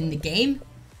encountered in the game.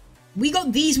 We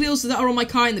got these wheels that are on my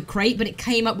car in the crate, but it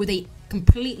came up with a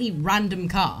completely random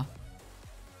car.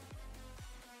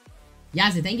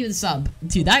 Yazzie, thank you for the sub.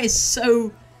 Dude, that is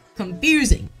so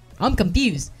confusing. I'm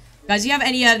confused. Guys, if you have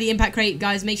any of the impact crate,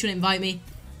 guys, make sure to invite me.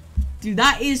 Dude,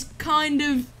 that is kind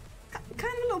of a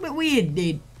little bit weird,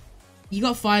 dude. You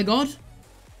got Fire God?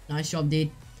 Nice job, dude.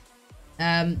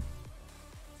 Can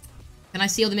I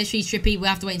see all the mysteries, Trippy? We'll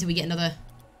have to wait until we get another...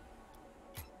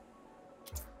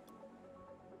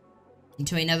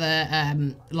 Into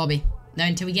another, lobby. No,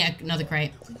 until we get another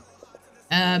crate.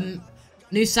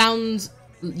 New sounds...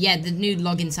 Yeah, the new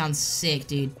login sounds sick,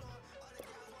 dude.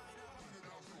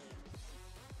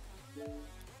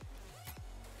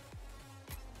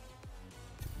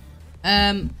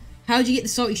 How'd you get the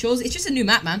Salty Shores? It's just a new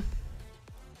map, man.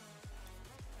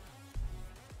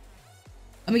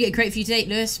 I'm gonna get a crate for you today,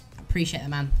 Lewis. I appreciate that,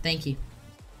 man. Thank you.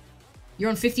 You're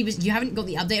on 50%. You haven't got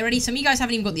the update already? Some of you guys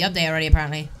haven't even got the update already,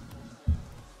 apparently.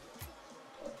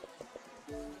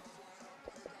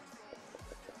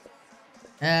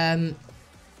 I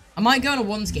might go on a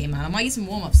ones game, man. I might get some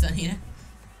warm-ups done, you know?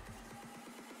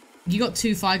 You got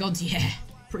 2 Fire Gods? Yeah.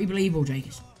 Pretty believable,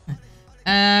 Jake.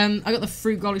 I got the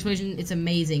Fruit Gold Explosion. It's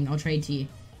amazing. I'll trade to you.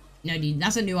 No, dude.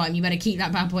 That's a new item. You better keep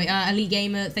that bad boy. Elite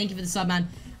Gamer, thank you for the sub, man.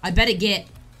 I better get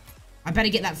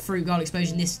that Fruit Gold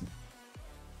Explosion this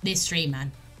stream,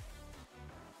 man.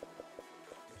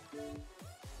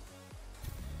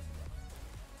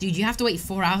 Dude, you have to wait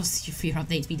 4 hours for your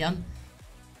update to be done.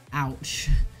 Ouch.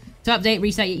 To update,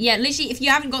 restart. Yeah, literally, if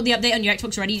you haven't got the update on your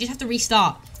Xbox already, you just have to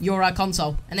restart your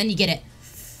console, and then you get it.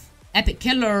 Epic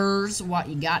Killers, what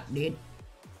you got, dude?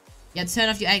 You had to turn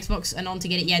off your Xbox and on to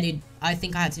get it. Yeah, dude, I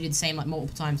think I had to do the same, like,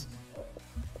 multiple times.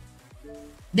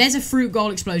 There's a Fruit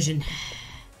Gold Explosion.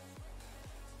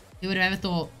 Who would have ever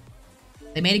thought?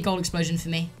 They made a gold explosion for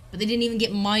me, but they didn't even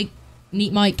get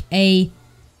Neat Mike a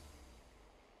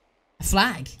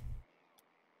flag.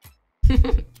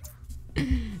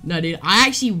 No, dude, I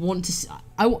actually want to...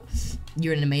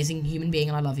 You're an amazing human being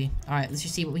and I love you. Alright, let's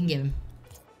just see what we can give him.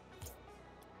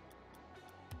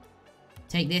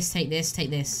 Take this, take this, take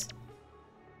this.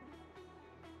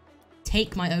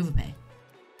 Take my overpay.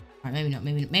 Alright, maybe not,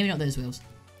 maybe not those wheels.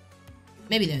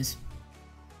 Maybe those.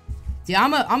 Dude,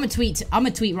 I'm a tweet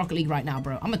Rocket League right now,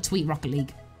 bro. I'm a tweet Rocket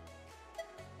League.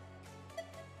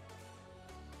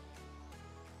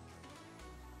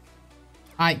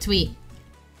 Alright, tweet.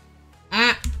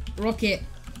 At Rocket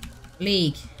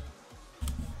League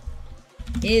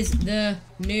is the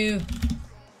new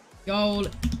gold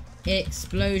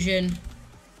explosion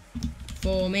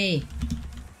for me.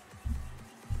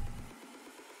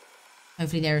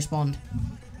 Hopefully they respond.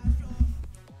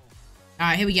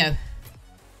 Alright, here we go. He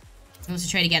wants to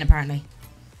trade again, apparently.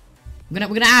 We're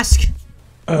gonna ask.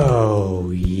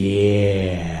 Oh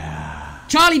yeah.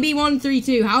 Charlie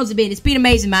B132, how's it been? It's been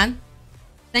amazing, man.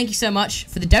 Thank you so much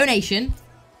for the donation.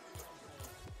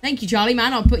 Thank you, Charlie,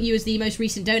 man. I'll put you as the most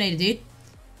recent donator, dude.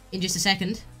 In just a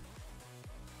second.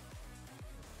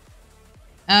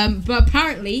 But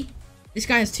apparently, this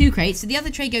guy has 2 crates. Did the other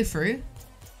trade go through?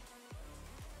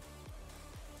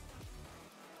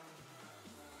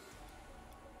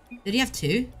 Did he have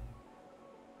 2?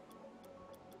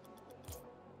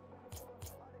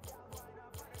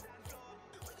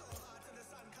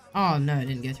 Oh, no, it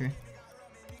didn't go through.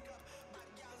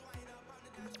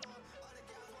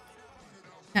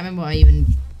 Can't remember what I even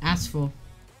asked for.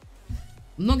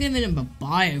 I'm not giving him a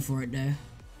bio for it, though.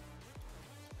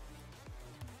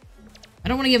 I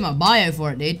don't want to give him a bio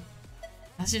for it, dude.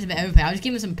 That's just a bit overpay. I'll just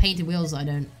give him some painted wheels that I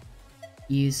don't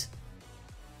use.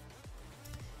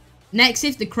 Next,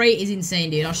 if the crate is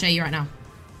insane, dude. I'll show you right now.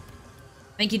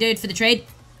 Thank you, dude, for the trade.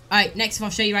 Alright, next if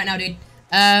I'll show you right now, dude.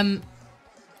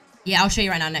 Yeah, I'll show you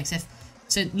right now, next if.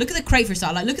 So, look at the crate for a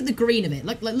start. Like, look at the green of it.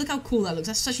 Look how cool that looks.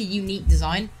 That's such a unique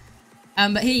design.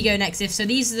 But here you go, next if. So,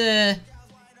 these are the,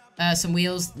 some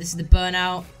wheels. This is the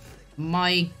Burnout,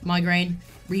 Migraine,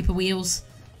 Reaper wheels.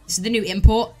 This is the new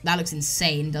import. That looks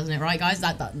insane, doesn't it, right, guys?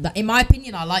 That, in my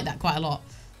opinion, I like that quite a lot.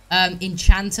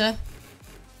 Enchanter.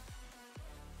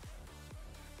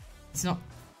 It's not.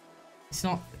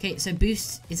 Okay, so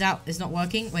boost is out. It's not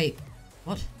working. Wait,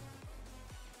 what?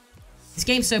 This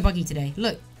game's so buggy today.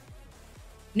 Look.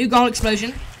 New goal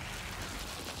explosion.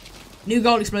 New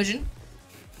goal explosion.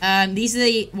 These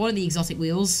are one of the exotic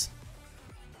wheels.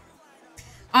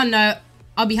 I don't know.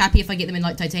 I'll be happy if I get them in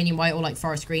like titanium white or like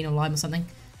forest green or lime or something.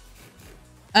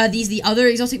 These are the other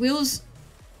exotic wheels.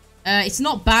 It's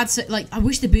not bad. So, like, I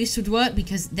wish the boosts would work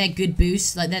because they're good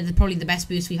boosts. Like, they're probably the best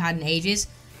boosts we've had in ages.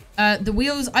 The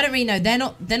wheels, I don't really know. They're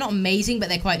not amazing, but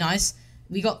they're quite nice.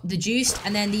 We got the juiced,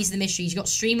 and then these are the mysteries. You got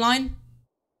streamline,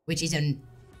 which is a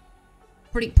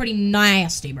pretty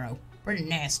nasty, bro. Pretty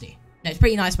nasty. No, it's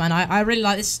pretty nice, man. I really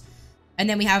like this. And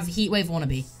then we have Heatwave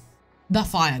Wannabe, the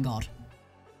Fire God,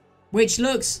 which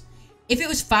looks. If it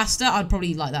was faster, I'd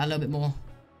probably like that a little bit more.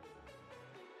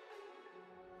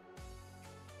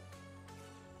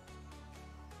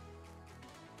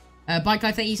 Bike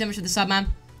Guy, thank you so much for the sub, man.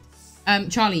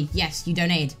 Charlie, yes, you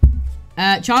donated.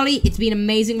 Charlie, it's been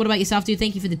amazing. What about yourself, dude?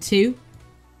 Thank you for the 2.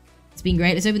 It's been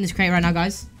great. Let's open this crate right now,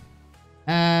 guys.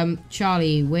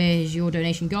 Charlie, where's your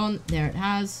donation gone? There it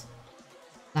has.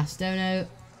 Last dono.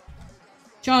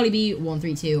 Charlie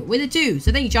B132 with a 2.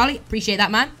 So thank you, Charlie. Appreciate that,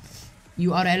 man.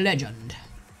 You are a legend.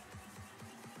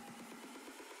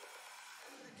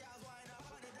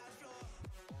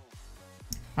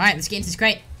 Alright, let's get into this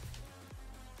crate.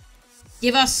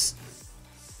 Give us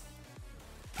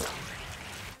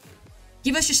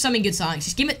just something good, Psionics.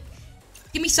 Just give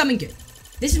me something good.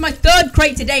 This is my 3rd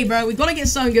crate today, bro. We've got to get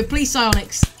something good. Please,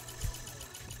 Psionics.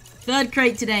 3rd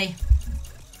crate today.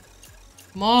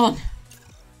 Come on.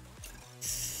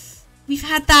 We've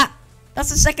had that. That's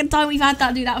the 2nd time we've had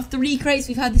that, dude. Out of 3 crates,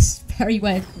 we've had this very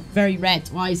red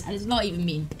twice, and it's not even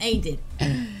being painted.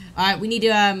 Alright, we need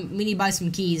to buy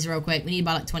some keys real quick. We need to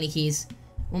buy like 20 keys.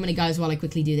 1 minute, guys, while I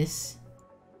quickly do this.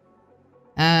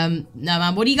 No,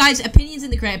 man. What do you guys... Opinions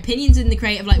in the crate. Opinions in the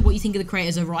crate of, like, what you think of the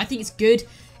creators overall. I think it's good.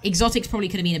 Exotics probably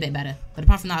could have been a bit better. But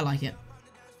apart from that, I like it.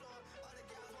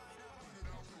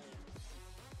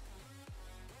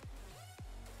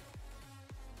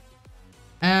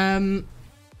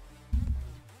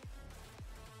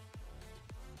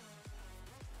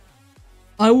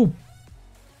 I will...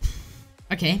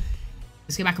 Okay.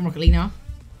 Let's get back on Rocket League now.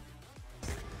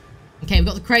 Okay, we've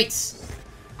got the crates.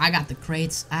 I got the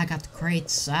crates. I got the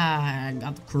crates. I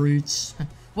got the crates.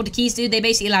 What the keys do, they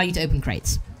basically allow you to open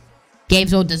crates.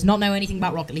 GamesWorld does not know anything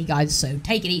about Rocket League, guys, so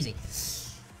take it easy.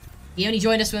 He only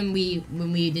joined us when we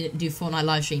did do Fortnite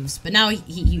live streams, but now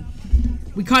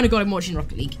we kind of got him watching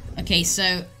Rocket League. Okay,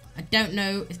 so I don't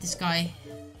know if this guy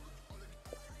is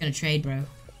gonna trade, bro.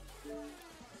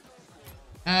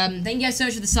 Thank you guys so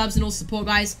much for the subs and all the support,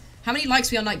 guys. How many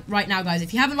likes are we on like right now, guys?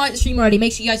 If you haven't liked the stream already,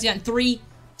 make sure you guys do that in 3,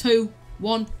 2,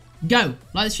 1, go.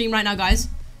 Like the stream right now, guys.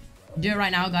 Do it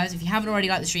right now, guys. If you haven't already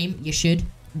liked the stream, you should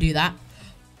do that.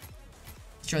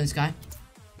 Let's try this guy.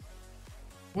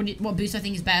 What boost I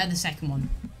think is better? The 2nd one.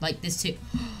 Like this 2.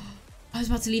 I was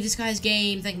about to leave this guy's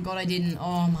game. Thank God I didn't.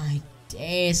 Oh my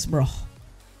days, bro.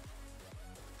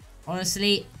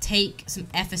 Honestly, take some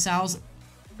FSLs,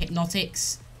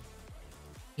 Hypnotics,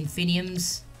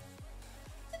 Infiniums.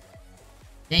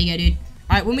 There you go, dude.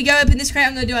 Alright, when we go open this crate,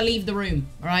 I'm going to do a leave the room.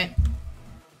 Alright?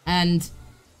 And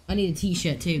I need a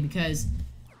t-shirt too, because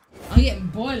I'm getting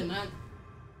boiling, man.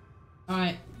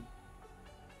 Alright.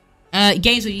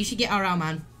 GamesWorld, you should get RL,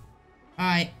 man.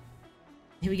 Alright.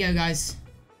 Here we go, guys.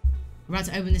 We're about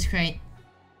to open this crate.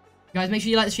 Guys, make sure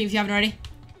you like the stream if you haven't already.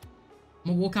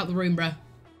 I'm going to walk out the room, bro.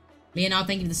 Leonard,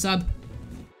 thank you for the sub.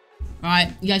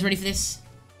 Alright, you guys ready for this?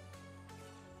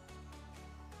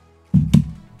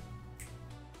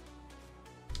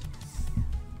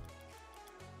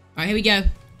 Alright, here we go.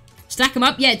 Stack them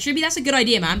up. Yeah, Tribby, that's a good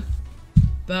idea, man.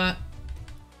 But,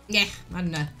 yeah, I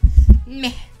don't know.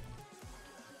 Meh.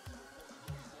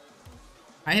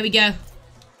 Alright, here we go.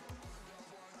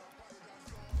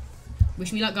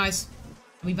 Wish me luck, guys.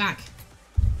 I'll be back.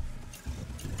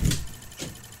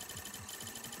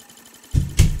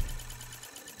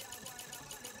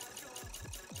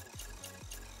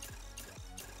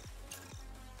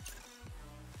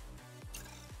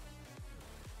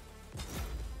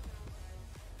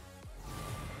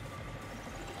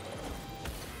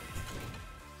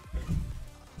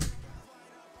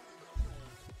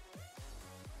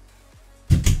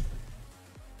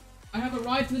 have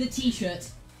arrived with a t-shirt.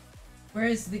 Where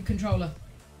is the controller?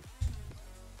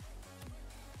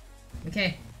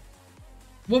 Okay.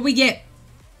 What do we get?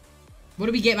 What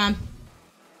do we get, man?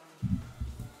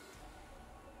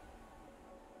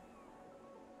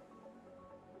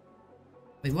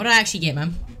 Wait, what did I actually get,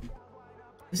 man?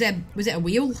 Was it a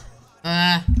wheel?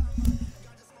 Yeah,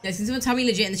 can someone tell me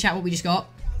legit in the chat what we just got?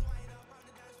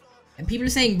 And people are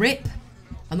saying rip.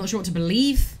 I'm not sure what to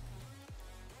believe.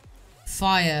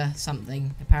 Fire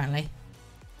something, apparently.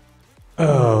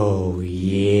 Oh,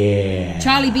 yeah.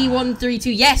 Charlie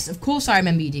B132. Yes, of course I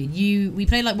remember you, dude. We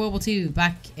played like World War II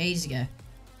back ages ago.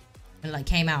 And like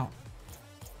came out.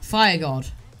 Fire God.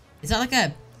 Is that like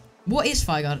a... What is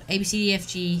Fire God? A, B, C, D, F,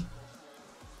 G.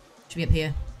 Should be up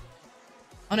here.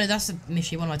 Oh no, that's a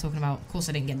mission. What am I talking about? Of course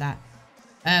I didn't get that.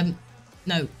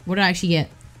 No. What did I actually get?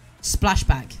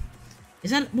 Splashback.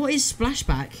 Is that... What is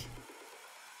Splashback?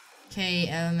 K,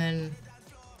 and then...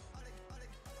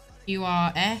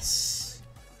 QRS.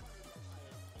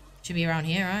 Should be around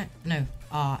here, right? No.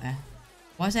 R.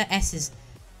 Why is there S's?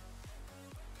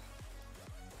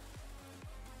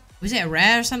 Was it a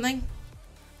rare or something?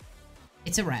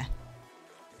 It's a rare.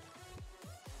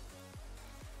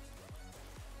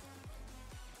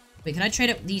 Wait, can I trade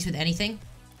up these with anything?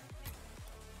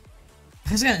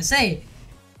 I was gonna say.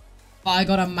 Fire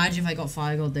God, imagine if I got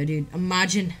Fire God though, dude.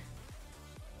 Imagine.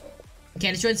 Okay,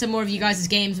 let's join some more of you guys'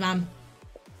 games, man.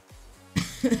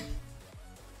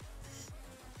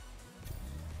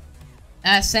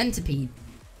 Centipede.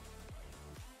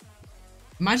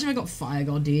 Imagine if I got Fire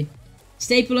God, dude.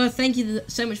 Stapler, thank you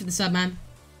so much for the sub, man.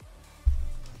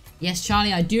 Yes,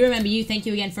 Charlie, I do remember you. Thank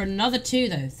you again for another 2,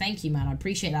 though. Thank you, man. I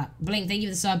appreciate that. Blink, thank you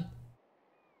for the sub.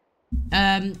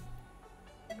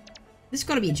 This has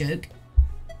got to be a joke.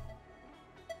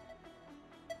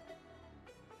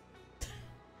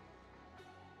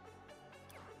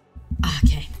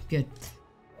 Okay, good.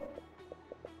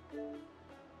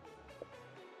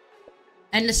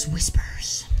 Endless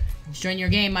Whispers. Let's join your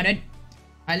game, my dude.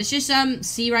 Alright, let's just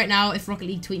see right now if Rocket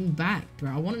League tweeted me back,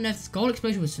 bro. I want to know if this goal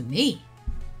explosion was for me.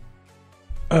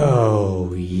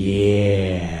 Oh,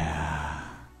 yeah.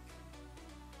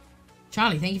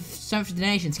 Charlie, thank you so much for the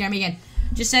donation. Scare me again.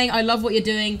 Just saying, I love what you're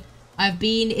doing. I've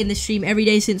been in the stream every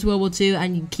day since World War II,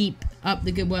 and you keep up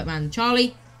the good work, man.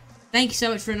 Charlie, thank you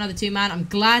so much for another 2, man. I'm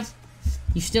glad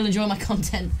you still enjoy my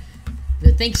content.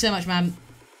 But thank you so much, man.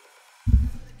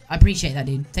 I appreciate that,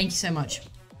 dude. Thank you so much.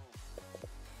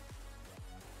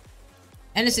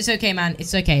 Ennis, it's okay, man.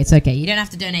 It's okay. It's okay. You don't have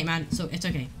to donate, man. So it's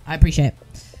okay. I appreciate it.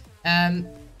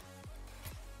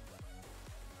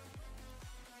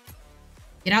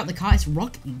 Get out of the car. It's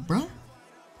Rocket League, bro.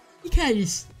 You can't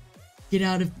just get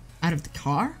out of the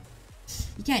car.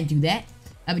 You can't do that.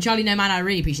 But Charlie, no, man. I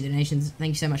really appreciate the donations. Thank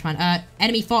you so much, man.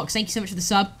 Enemy Fox, thank you so much for the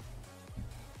sub.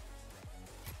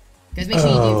 Guys, make sure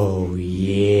you do. Oh,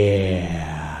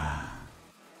 yeah.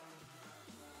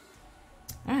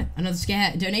 Alright, another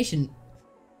scare donation.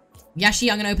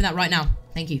 Yashi, I'm going to open that right now.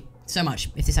 Thank you so much,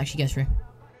 if this actually goes through.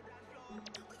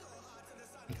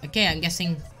 Okay, I'm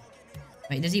guessing...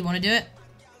 Wait, does he want to do it?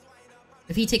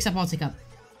 If he takes up, I'll take up.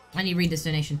 I need to read this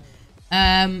donation.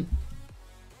 Mr.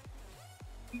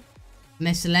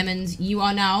 Lemons, you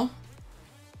are now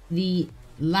the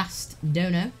last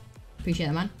dono. Appreciate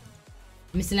that, man.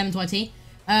 Mr. Lemons YT.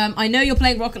 I know you're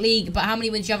playing Rocket League, but how many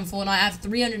wins do you have in Fortnite? I have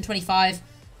 325.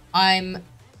 I'm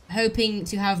hoping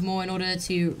to have more in order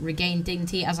to regain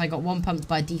dignity, as I got 1 pumped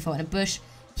by default in a bush.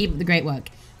 Keep up the great work.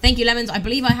 Thank you, Lemons. I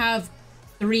believe I have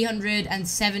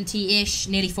 370-ish,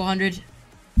 nearly 400.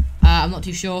 I'm not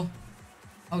too sure.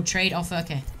 Oh, trade offer.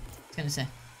 Okay. I was going to say.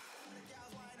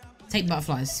 Take the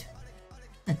butterflies.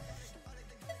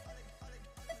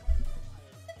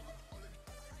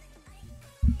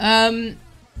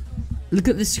 Look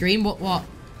at the screen.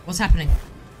 What's happening?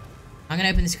 I'm going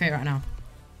to open this crate right now.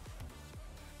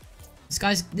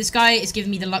 This guy is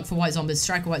giving me the luck for white zombies.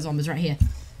 Striker white zombies right here.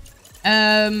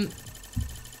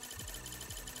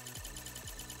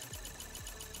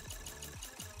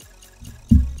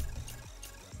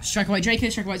 Striker white Draco,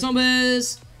 striker white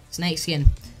zombies. Snake skin.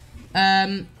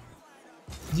 You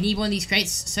need one of these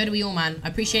crates. So do we all, man. I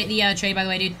appreciate the trade, by the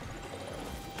way, dude.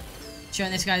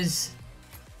 Showing this guy's...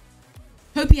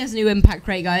 Hope he has a new impact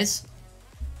crate, guys.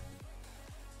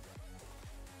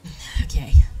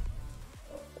 Okay.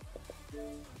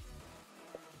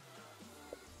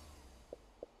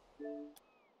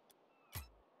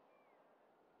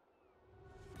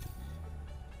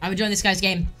 I would join this guy's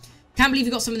game. Can't believe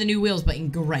we got some of the new wheels, but in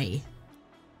grey.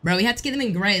 Bro, we had to get them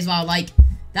in grey as well. Like,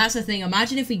 that's the thing.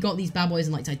 Imagine if we got these bad boys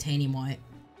in, like, titanium white.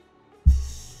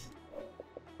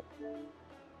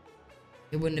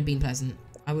 It wouldn't have been pleasant.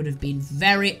 I would have been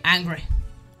very angry.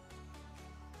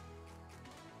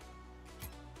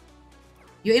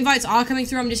 Your invites are coming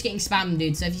through. I'm just getting spammed,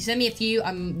 dude. So if you send me a few,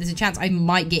 there's a chance I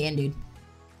might get in, dude.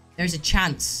 There's a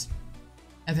chance.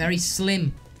 A very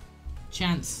slim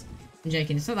chance. I'm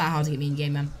joking. It's not that hard to get me in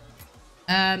game, man.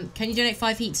 Can you donate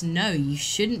 5 heats? No, you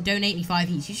shouldn't donate me 5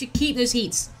 heats. You should keep those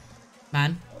heats,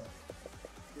 man.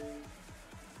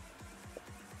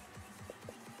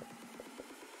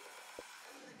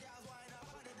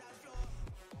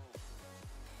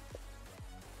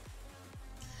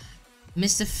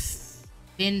 Mr.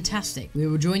 Fantastic, we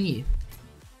will join you.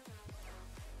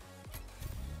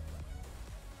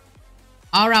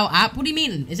 RL app? What do you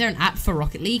mean? Is there an app for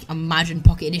Rocket League? Imagine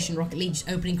Pocket Edition Rocket League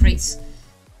just opening crates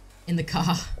in the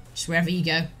car, just wherever you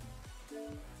go.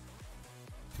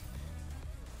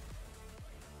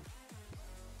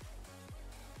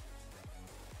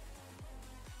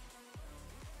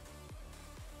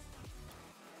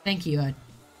 Thank you,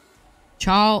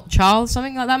 Charles,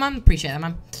 something like that, man. Appreciate that,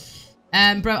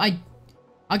 man. Bro,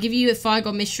 I'll give you a Fire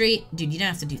God mystery. Dude, you don't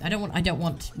have to do. I don't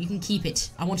want. You can keep it.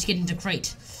 I want to get into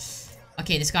crate.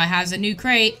 Okay, this guy has a new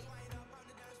crate.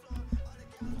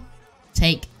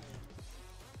 Take.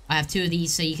 I have 2 of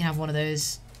these, so you can have one of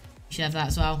those. You should have that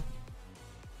as well.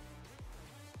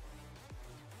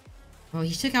 Well,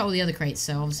 he took out all the other crates,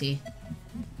 so obviously,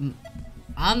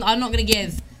 I'm not gonna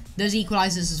give those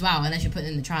equalizers as well, unless you're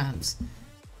putting in the triumphs.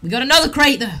 We got another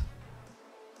crate though.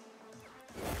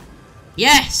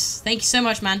 Yes! Thank you so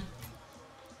much, man.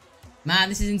 Man,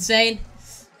 this is insane.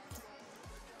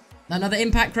 Another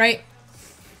impact crate.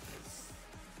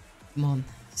 Come on.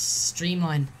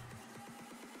 Streamline.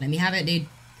 Let me have it, dude.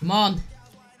 Come on.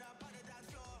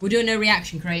 We're doing no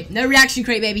reaction crate. No reaction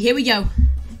crate, baby. Here we go.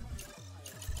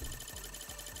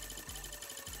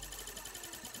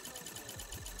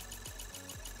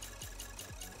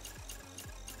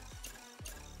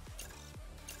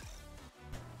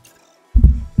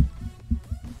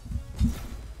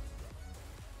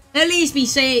 At least be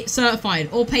certified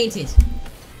or painted.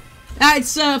 It's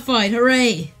certified,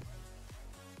 hooray!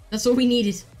 That's all we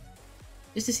needed.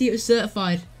 Just to see it was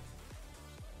certified.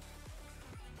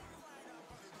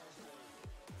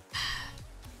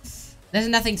 There's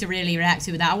nothing to really react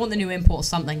to with that. I want the new import or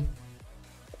something.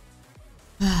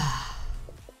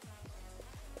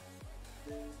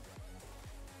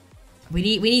 We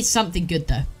need something good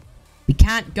though. We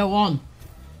can't go on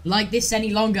like this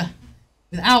any longer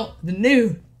without the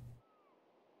new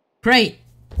crate.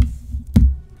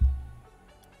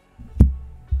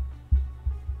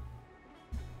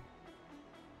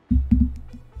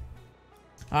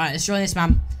 Alright, let's join this,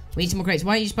 man. We need some more crates.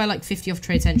 Why don't you just buy like 50 off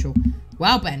Trade Central?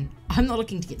 Well, Ben, I'm not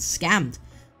looking to get scammed.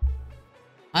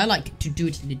 I like to do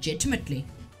it legitimately.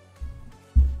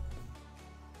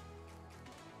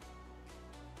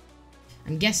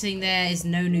 I'm guessing there is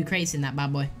no new crates in that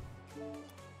bad boy.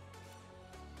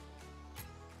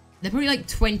 They're probably like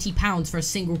 £20 for a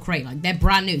single crate. Like, they're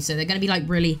brand new, so they're going to be like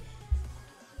really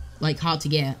like hard to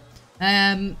get.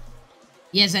 Yeah,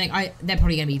 Zenik, they're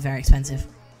probably going to be very expensive.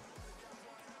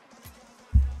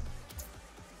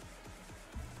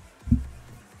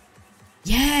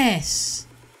 Yes!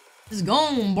 It's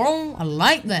gone, bro. I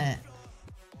like that.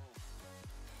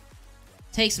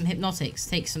 Take some hypnotics.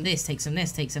 Take some this. Take some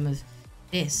this. Take some of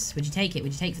this. Would you take it?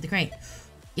 Would you take it for the crate?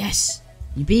 Yes!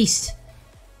 You beast.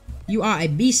 You are a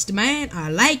beast, man.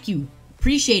 I like you.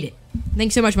 Appreciate it.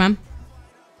 Thanks so much, man.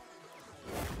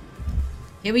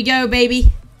 Here we go,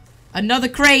 baby. Another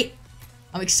crate.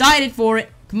 I'm excited for it.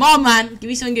 Come on, man. Give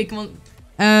me something good. Come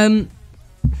on.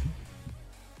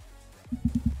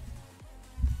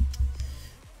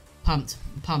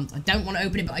 Pumped. I don't want to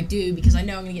open it, but I do because I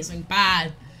know I'm going to get something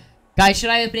bad. Guys, should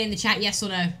I open it in the chat? Yes or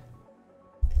no?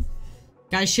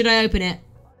 Guys, should I open it?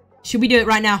 Should we do it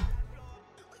right now?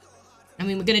 I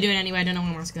mean, we're going to do it anyway. I don't know why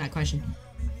I'm asking that question.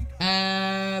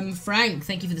 Frank,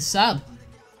 thank you for the sub.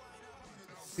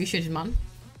 Appreciate it, man.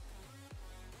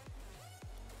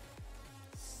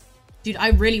 Dude, I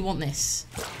really want this.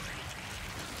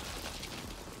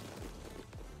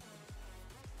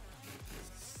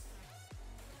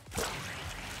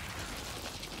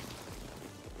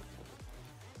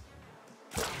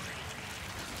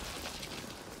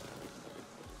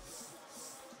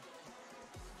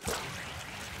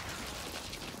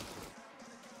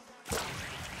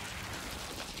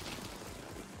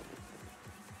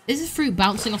 Is this fruit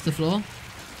bouncing off the floor?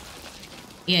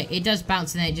 Yeah, it does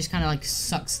bounce and then it just kind of like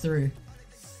sucks through.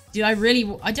 Dude, I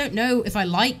don't know if I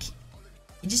like...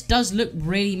 It just does look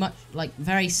really much like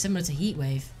very similar to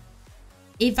Heatwave.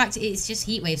 In fact, it's just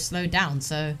Heatwave slowed down,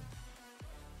 so...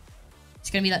 It's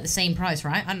going to be like the same price,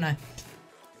 right? I don't know.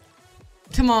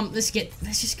 Come on, let's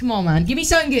just, come on, man. Give me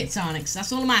something good, Sonics.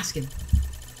 That's all I'm asking.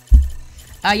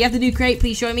 You have the new crate,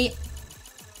 please show me.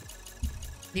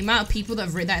 The amount of people that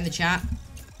have written that in the chat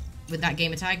with that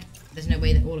gamer tag, there's no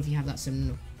way that all of you have that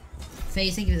sim.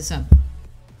 FaZe, thank you for the sub.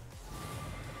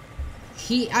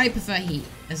 Heat, I prefer Heat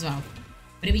as well.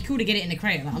 But it'd be cool to get it in the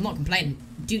crate. Like, I'm not complaining.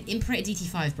 Dude, imprinted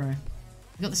DT5, bro.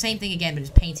 We got the same thing again, but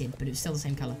it's painted, but it's still the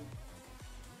same color.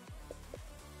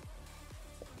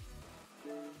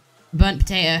 Burnt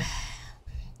potato.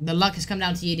 The luck has come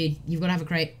down to you, dude. You've got to have a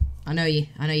crate. I know you.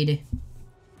 I know you do.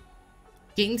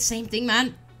 Getting the same thing,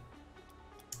 man.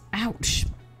 Ouch.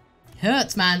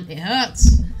 Hurts, man. It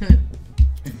hurts.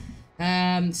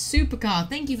 Supercar.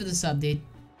 Thank you for the sub, dude.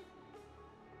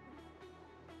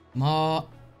 More.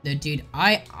 No, dude.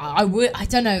 I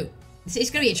don't know. It's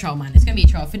gonna be a troll, man. It's gonna be a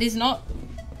troll. If it is not,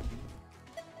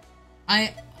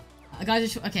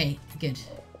 guys. Okay, good.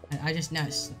 I just know.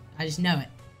 I just know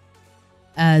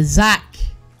it. Zach.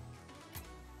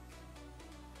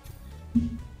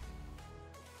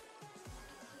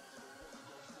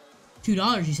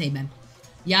 $2, you say, Ben?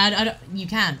 Yeah, I don't, you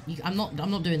can. I'm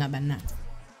not doing that, Ben. No,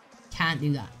 can't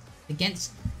do that.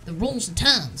 Against the rules and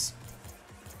terms.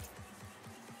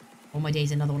 All my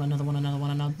days, another one, another one, another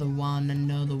one, another one,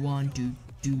 another one.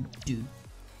 Do.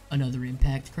 Another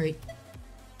impact crate.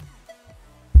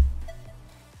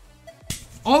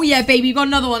 Oh yeah, baby, you got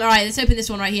another one. All right, let's open this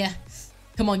one right here.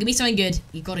 Come on, give me something good.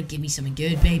 You gotta give me something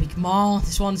good, baby. Come on,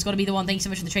 this one's gotta be the one. Thank you so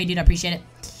much for the trade, dude. I appreciate it.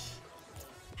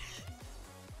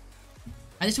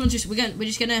 And this one's just we're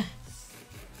just gonna.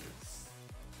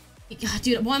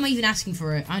 Dude, why am I even asking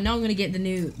for it? I know I'm gonna get a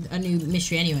new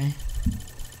mystery anyway.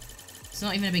 It's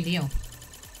not even a big deal.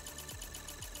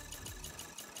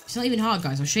 It's not even hard,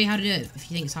 guys. I'll show you how to do it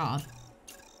if you think it's hard.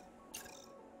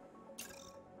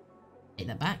 Take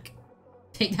that back.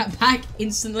 Take that back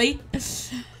instantly.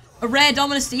 A rare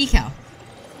Dominus decal.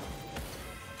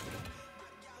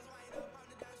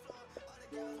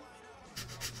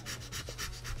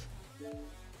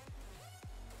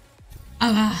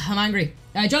 Oh, I'm angry.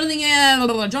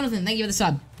 Jonathan, thank you for the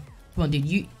sub. Come on,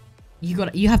 dude.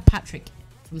 You have Patrick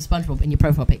from SpongeBob in your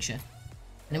profile picture,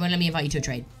 and it won't let me invite you to a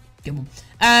trade. Good one.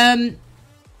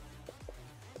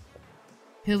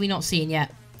 Who are we not seeing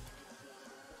yet?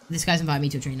 This guy's invited me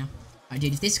to a trade now. Alright,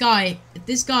 dude. If this guy,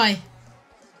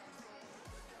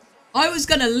 I was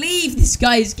gonna leave this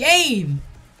guy's game.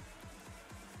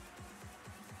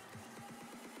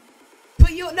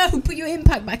 Put your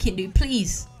impact back in, dude.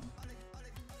 Please.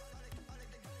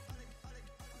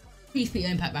 Please put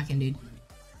your impact back in, dude.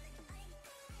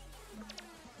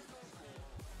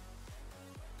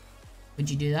 Would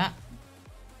you do that?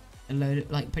 A load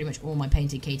of, like, pretty much all my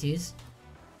painted K2s.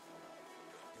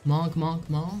 Come on, come on,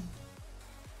 come on.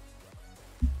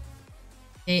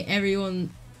 Hey, everyone.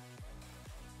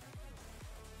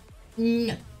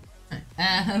 No.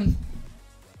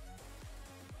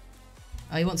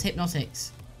 Oh, he wants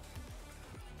hypnotics.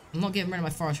 I'm not getting rid of my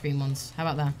forest green ones. How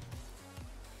about that?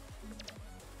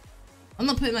 I'm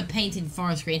not putting my painted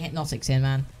forest green hypnotics in,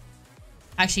 man.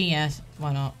 Actually, yes.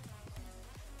 Why not?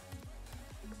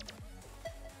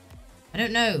 I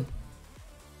don't know.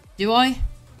 Do I?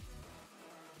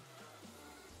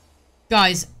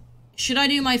 Guys, should I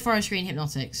do my forest green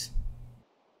hypnotics?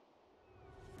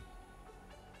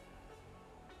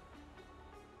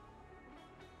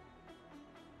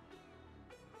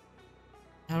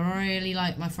 I really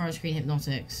like my forest green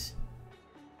hypnotics.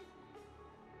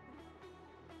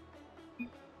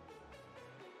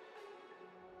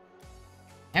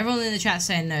 Everyone in the chat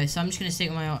saying no, so I'm just gonna stick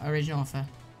with my original offer.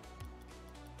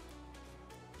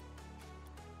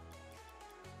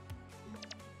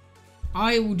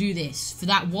 I will do this for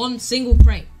that one single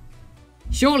crate.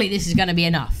 Surely this is gonna be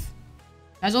enough.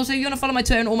 Guys, also, you wanna follow my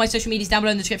Twitter and all my social medias down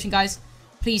below in the description, guys?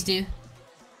 Please do.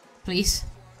 Please.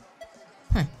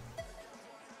 Huh.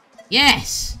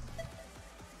 Yes!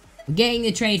 We're getting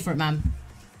the trade for it, man.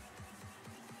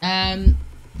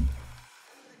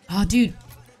 Oh, dude.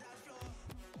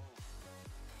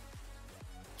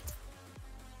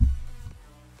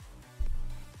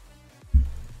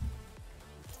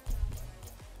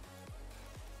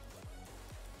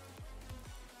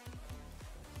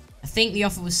 I think the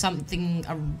offer was something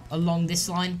along this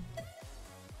line.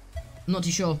 I'm not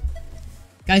too sure.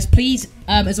 Guys, please,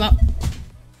 as well.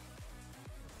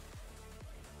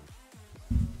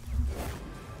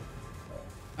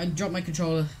 I dropped my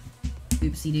controller.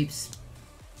 Oopsie doops.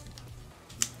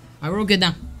 Alright, we're all good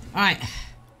now. Alright.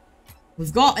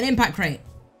 We've got an impact crate.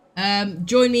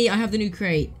 Join me. I have the new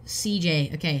crate.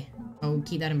 CJ. Okay. I'll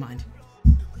keep that in mind.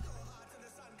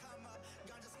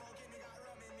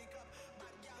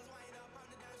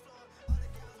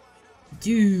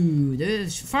 Dude,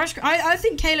 I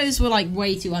think Kalos were like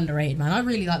way too underrated, man. I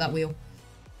really like that wheel.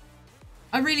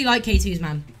 I really like K2s,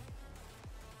 man.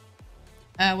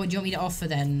 What do you want me to offer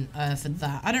then? For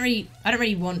that, I don't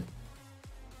really want.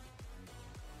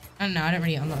 I don't know.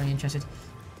 I'm not really interested.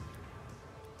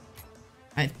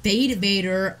 Alright, Fade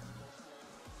Vader.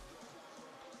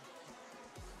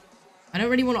 I don't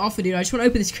really want to offer, dude. I just want to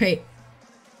open this crate.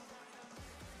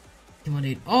 Come on,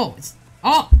 dude. Oh,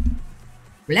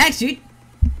 relax, dude.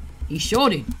 Are you sure,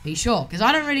 dude? Are you sure? Because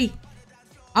I don't really.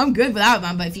 I'm good without it,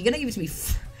 man. But if you're gonna give it to me,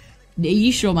 are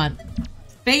you sure, man?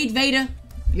 Fade Vader,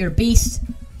 you're a beast.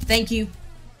 Thank you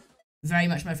very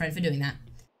much, my friend, for doing that.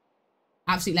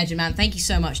 Absolute legend, man. Thank you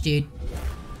so much, dude.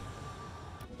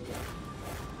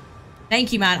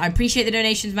 Thank you, man. I appreciate the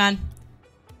donations, man.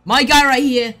 My guy right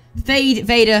here, Fade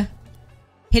Vader.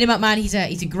 Hit him up, man. He's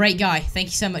a great guy. Thank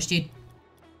you so much, dude.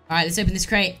 All right, let's open this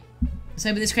crate. Let's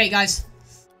open this crate, guys.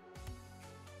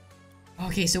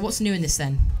 Okay, so what's new in this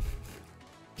then?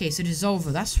 Okay, so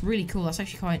Dissolver. That's really cool. That's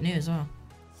actually quite new as well.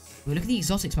 Ooh, look at the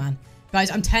exotics, man.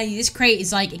 Guys, I'm telling you, this crate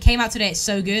is like, it came out today. It's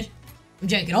so good. I'm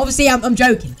joking. Obviously, I'm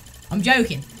joking. I'm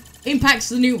joking. Impact's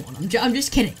the new one. I'm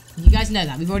just kidding. You guys know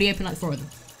that. We've already opened like 4 of them.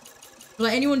 But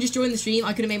like anyone just joined the stream,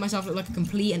 I could have made myself look like a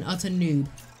complete and utter noob.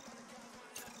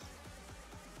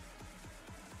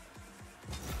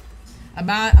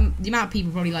 About the amount of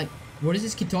people probably like, what is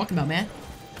this kid talking about, man?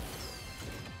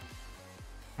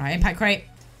 Alright, impact crate.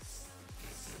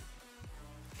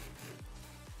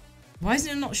 Why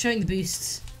isn't it not showing the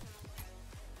boosts?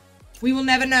 We will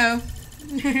never know.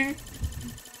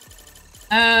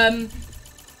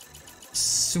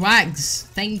 Swags,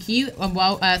 thank you.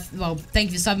 Well,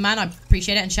 thank you for sub, man. I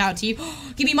appreciate it, and shout out to you.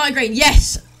 Give me migraine,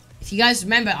 yes. If you guys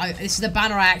remember, this is the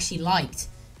banner I actually liked.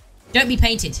 Don't be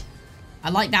painted. I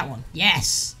like that one.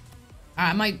 Yes.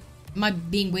 Alright, am I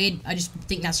being weird? I just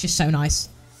think that's just so nice.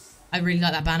 I really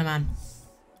like that banner, man.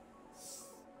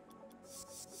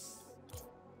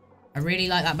 I really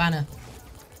like that banner.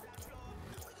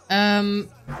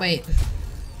 Wait.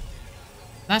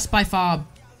 That's by far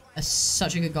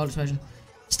such a good gold explosion.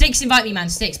 Sticks, invite me, man.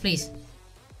 Sticks, please.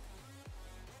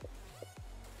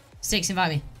 Sticks, invite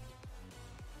me.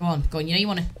 Go on, go on. You know you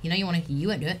wanna. You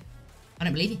won't do it. I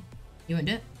don't believe you. You won't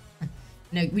do it.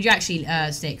 No, would you actually,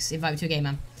 Sticks, invite me to a game,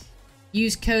 man?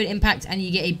 Use code impact and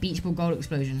you get a beach ball gold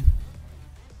explosion.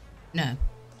 No.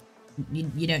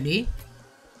 You don't, do you?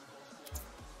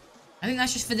 I think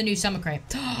that's just for the new summer crate.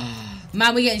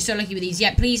 Man, we're getting so lucky with these.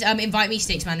 Yeah, please, invite me,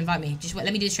 Sticks, man. Invite me. Just wait,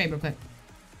 let me do this trade real quick.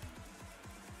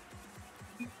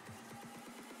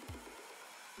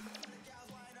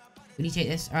 Will you take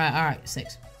this? Alright,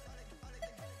 Sticks.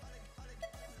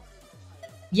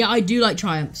 Yeah, I do like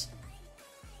triumphs.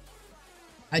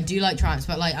 I do like triumphs,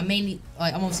 but like I'm mainly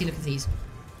like I'm obviously looking for these.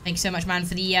 Thank you so much, man,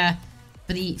 for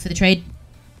the trade.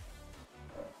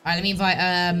 Alright, let me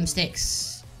invite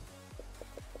Sticks.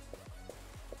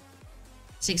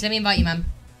 Sticks, let me invite you, man.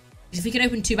 Because if we could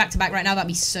open 2 back to back right now, that'd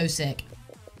be so sick.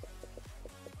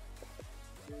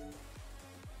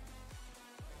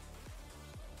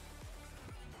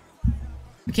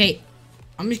 Okay,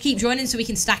 I'm gonna keep joining so we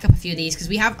can stack up a few of these because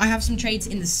I have some trades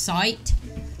in the site,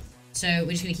 so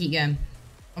we're just gonna keep going.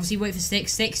 Obviously, wait for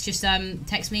Sticks. Sticks, just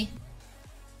text me.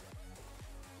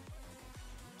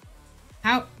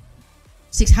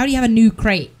 Sticks, how do you have a new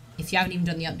crate if you haven't even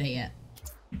done the update yet?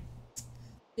 I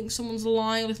think someone's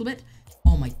lying a little bit.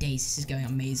 Oh my days, this is going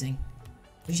amazing.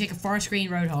 Would you take a forest green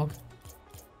roadhog?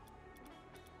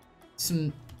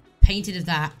 Some painted of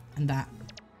that and that.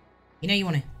 You know you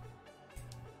want it.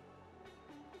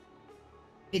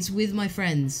 It's with my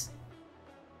friends.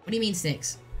 What do you mean,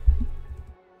 Sticks?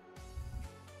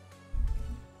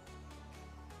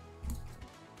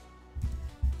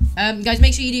 Guys,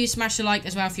 make sure you do smash the like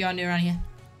as well if you are new around here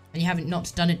and you haven't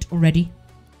not done it already.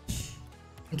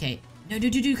 Okay. No,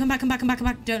 dude, come back.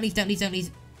 Don't leave.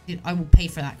 Dude, I will pay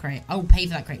for that crate. I will pay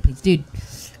for that crate, please. Dude,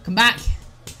 come back.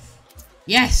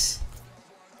 Yes.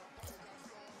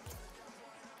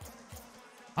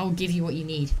 I will give you what you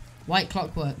need. White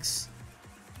clockworks.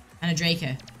 And a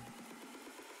Draco.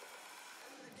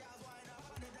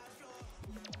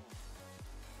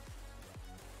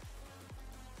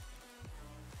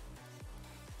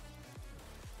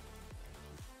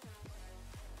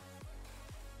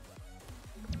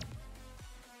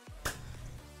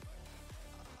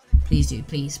 Please, dude.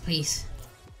 Please.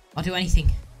 I'll do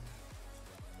anything.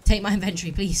 Take my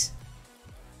inventory, please.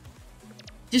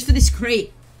 Just for this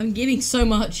crate. I'm giving so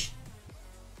much.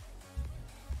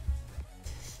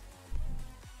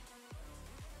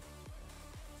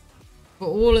 For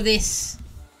all of this.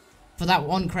 For that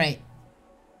one crate.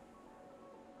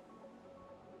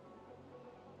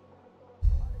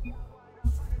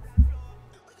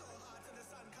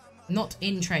 Not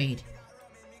in trade.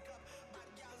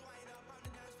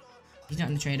 He's not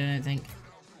in the trade, I don't think.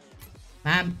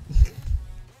 Man.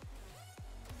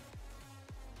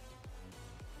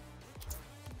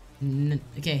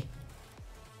 Okay.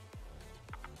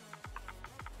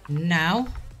 Now.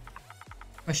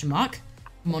 Question mark.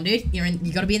 Come on, dude.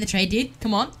 You gotta be in the trade, dude.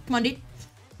 Come on. Come on, dude.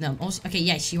 No. Also, okay,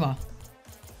 yes, you are.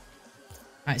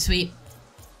 Alright, sweet.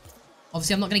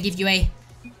 Obviously, I'm not gonna give you a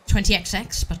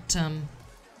 20XX, but,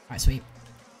 alright, sweet.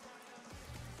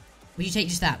 Would you take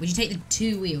just that? Would you take the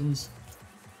 2 wheels?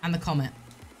 And the Comet?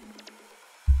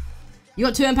 You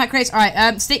got 2 impact crates?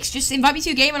 Alright, Sticks, just invite me to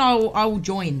a game and I will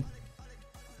join.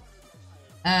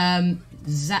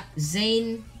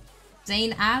 Zane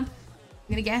Ab? I'm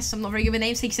gonna guess. I'm not very good with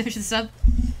names. Thank you so much for the sub.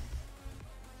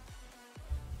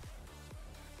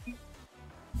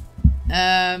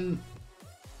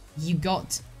 You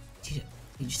got. Dude,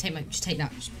 just take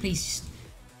that. Please. Just,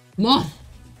 come on.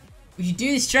 Would you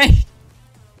do this trade?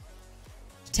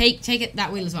 Take it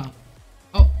that wheel as well.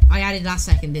 Oh, I added last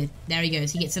second, dude. There he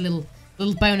goes. He gets a little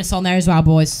bonus on there as well,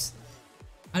 boys.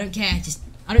 I don't care.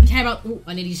 I don't care about. Oh,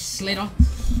 I nearly just slid off.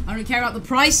 I don't care about the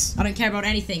price. I don't care about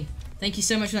anything. Thank you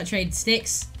so much for that trade,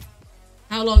 Sticks.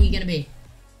 How long are you gonna be?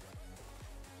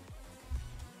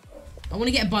 I want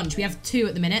to get a bunch. We have 2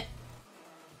 at the minute.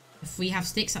 If we have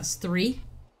Sticks, that's 3.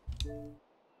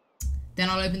 Then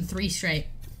I'll open 3 straight.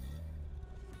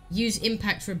 Use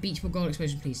impact for a beach ball gold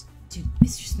explosion, please. Dude,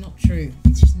 it's just not true.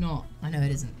 It's just not. I know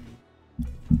it isn't.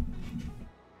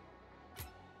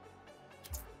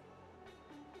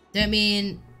 Don't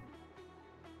mean...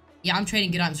 Yeah, I'm trading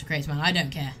good items for crates, man. I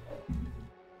don't care.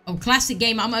 Oh, classic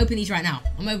game. I'm opening these right now.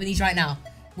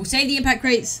 We'll save the impact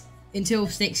crates until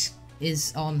Sticks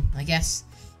is on, I guess.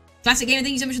 Classic game.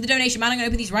 Thank you so much for the donation, man. I'm going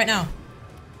to open these right now.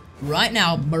 Right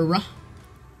now, bruh.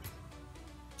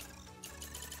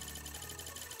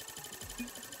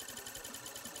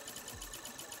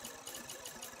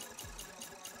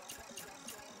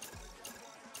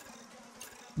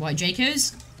 White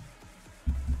Dracos.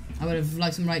 I would have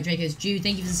liked some White Dracos. Jude,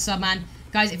 thank you for the sub, man.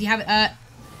 Guys, if you have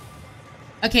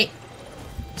okay.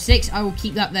 6, I will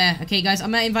keep that there. Okay, guys,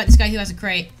 I'm gonna invite this guy who has a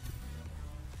crate.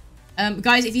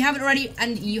 Guys, if you haven't already,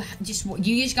 and you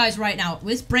guys right now,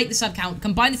 let's break the sub count.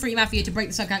 Combine the Free Mafia to break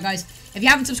the sub count, guys. If you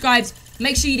haven't subscribed,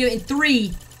 make sure you do it in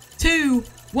 3, 2,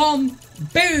 1,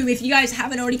 boom! If you guys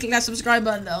haven't already clicked that subscribe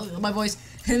button, oh, my voice,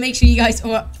 make sure you guys,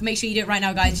 or make sure you do it right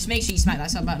now, guys. Just make sure you smack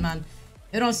that sub button, man.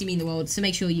 It would honestly mean the world, so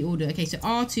make sure you order. Okay, so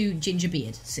R2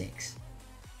 Gingerbeard, 6.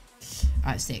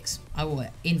 Alright, 6. I will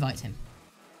invite him.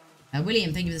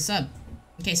 William, thank you for the sub.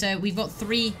 Okay, so we've got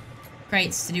 3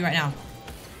 crates to do right now.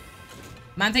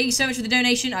 Man, thank you so much for the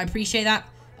donation. I appreciate that.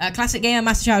 Classic Gamer,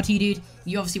 massive shout out to you, dude.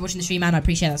 You obviously watching the stream, man. I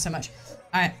appreciate that so much.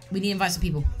 Alright, we need to invite some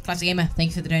people. Classic Gamer,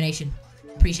 thank you for the donation.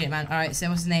 Appreciate it, man. Alright, so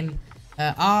what's his name?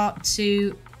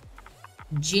 R2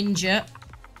 Ginger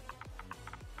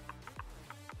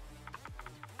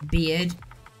Beard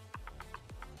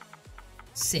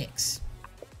 6.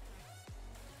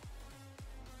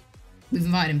 We've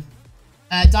invited him.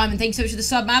 Diamond, thank you so much for the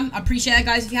sub, man. I appreciate it,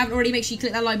 guys. If you haven't already, make sure you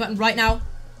click that like button right now.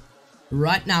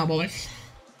 Right now, boys.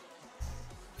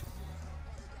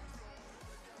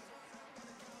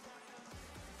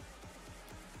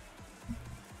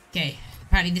 Okay,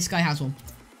 apparently this guy has one.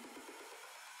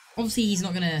 Obviously, he's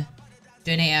not gonna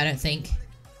donate it, I don't think.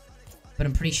 But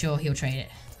I'm pretty sure he'll trade it.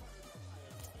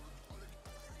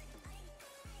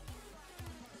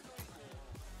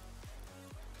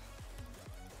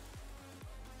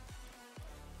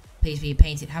 Please be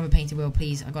painted. Have a painted wheel,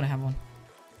 please. I gotta have one.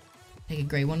 Take a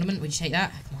grey wonderment. Would you take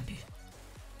that? Come on,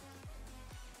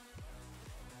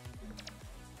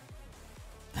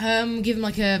 dude. Give him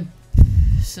like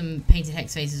some painted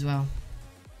hex face as well.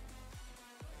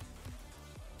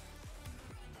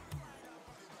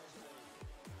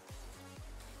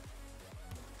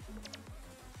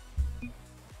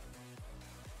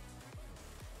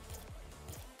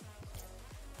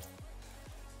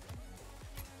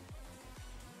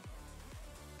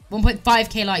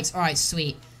 $1.5k likes. Alright,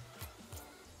 sweet.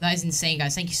 That is insane,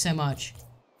 guys. Thank you so much.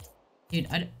 Dude,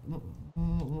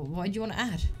 what do you want to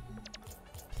add?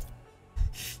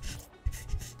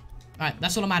 Alright,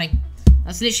 that's all I'm adding.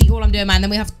 That's literally all I'm doing, man. Then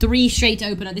we have 3 straight to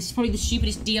open. This is probably the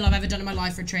stupidest deal I've ever done in my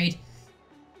life for a trade.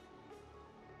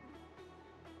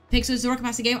 Pixels, the Rocket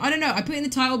Master game? I don't know. I put it in the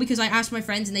title because I asked my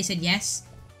friends and they said yes.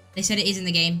 They said it is in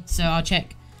the game, so I'll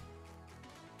check.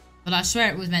 But I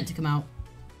swear it was meant to come out.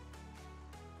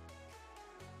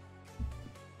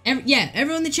 Yeah,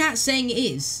 everyone in the chat's saying it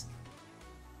is.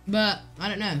 But, I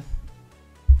don't know.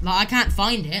 Like, I can't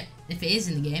find it, if it is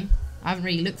in the game. I haven't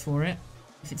really looked for it.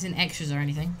 If it's in extras or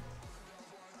anything.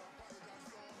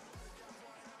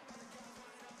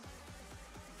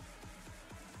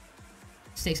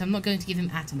 Sticks, I'm not going to give him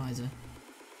atomizer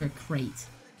for a crate.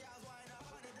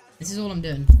 This is all I'm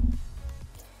doing.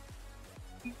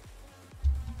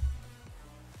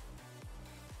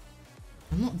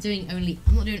 I'm not doing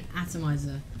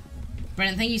atomizer.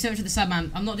 Brennan, thank you so much for the sub,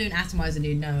 man. I'm not doing atomizer,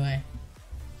 dude. No way.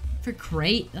 For a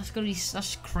crate? That's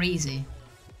crazy.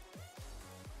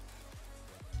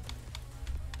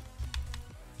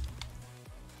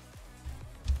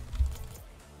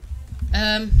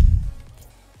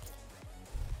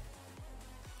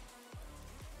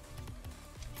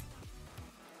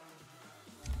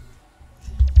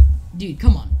 Dude,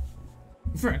 come on.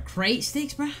 For a crate,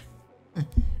 Sticks, bruh?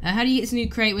 How do you get this new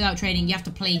crate without trading? You have to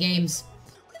play games.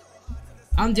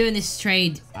 I'm doing this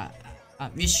trade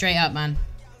just straight up, man.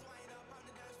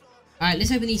 Alright,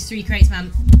 let's open these 3 crates,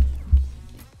 man.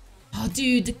 Oh,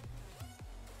 dude.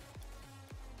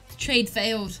 The trade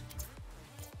failed.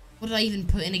 What did I even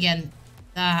put in again?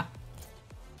 That.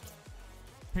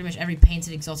 Pretty much every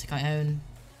painted exotic I own.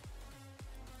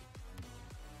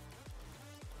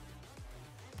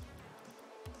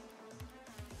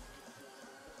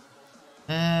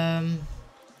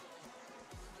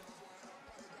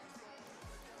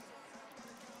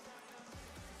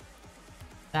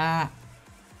 That.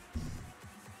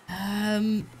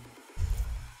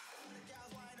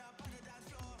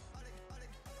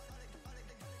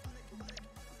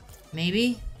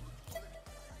 Maybe?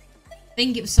 I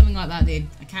think it was something like that, dude.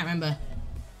 I can't remember.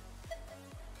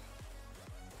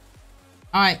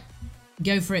 Alright.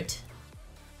 Go for it.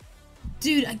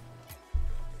 Dude, I'm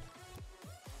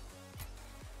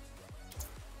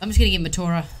just gonna give him a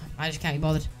Torah. I just can't be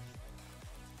bothered.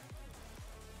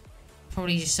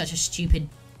 Probably just such a stupid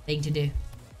thing to do.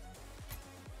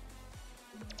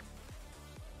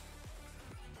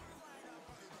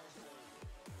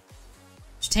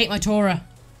 Just take my Torah.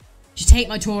 Just take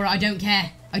my Torah. I don't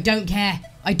care. I don't care.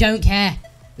 I don't care.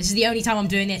 This is the only time I'm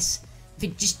doing this. If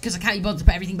it, just because I can't be bothered to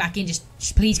put everything back in, just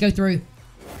please go through.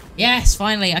 Yes,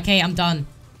 finally. Okay, I'm done.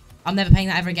 I'm never paying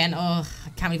that ever again. Oh, I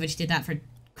can't believe I just did that for a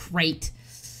crate.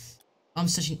 I'm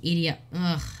such an idiot.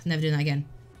 Ugh, never doing that again.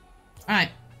 Alright,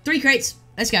 3 crates.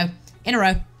 Let's go. In a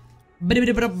row. Bit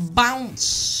of a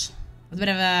bounce. With a bit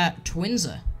of a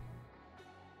twinser.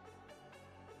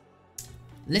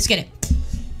 Let's get it.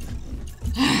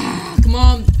 Come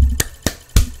on.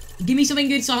 Give me something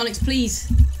good, Silix, please.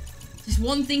 Just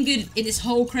one thing good in this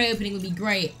whole crate opening would be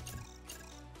great.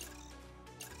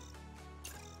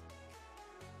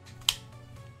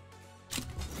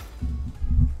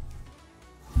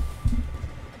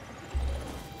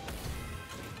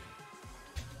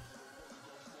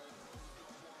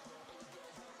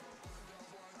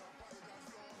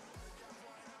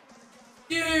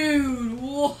 Dude,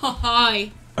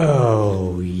 why?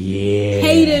 Oh, yeah.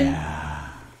 Hayden.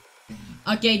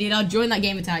 Okay, dude, I'll join that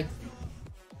gamer tag.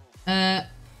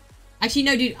 Actually,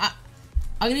 no, dude,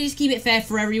 I'm gonna just keep it fair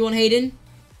for everyone, Hayden.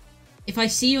 If I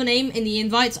see your name in the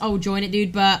invites, I will join it,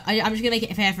 dude, but I'm just gonna make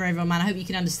it fair for everyone, man. I hope you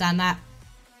can understand that.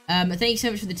 Thank you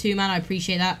so much for the 2, man. I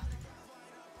appreciate that.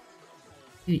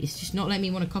 Dude, it's just not letting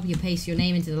me want to copy and paste your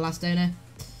name into the last donor.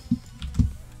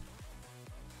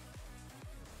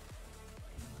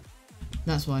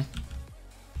 That's why.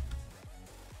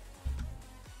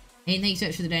 Hayden, thank you so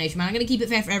much for the donation, man. I'm going to keep it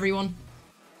fair for everyone.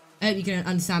 I hope you can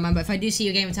understand, man. But if I do see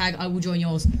your gamer tag, I will join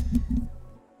yours.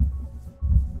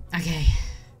 Okay.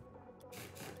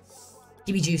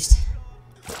 Give me juiced.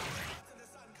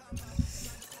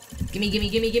 Gimme. Give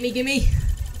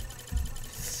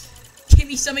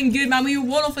me something good, man. We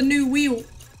won off a new wheel.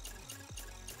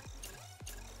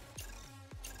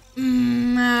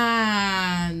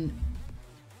 Man.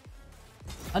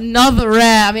 Another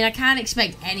rare. I mean, I can't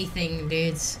expect anything,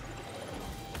 dudes.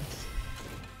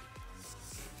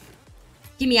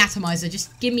 Give me atomizer.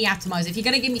 Just give me atomizer. If you're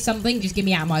gonna give me something, just give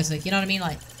me atomizer. You know what I mean?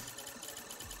 Like.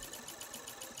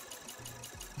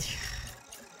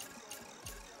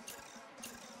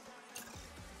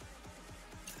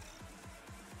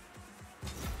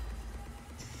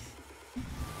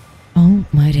 Oh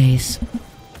my days.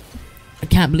 I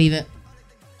can't believe it.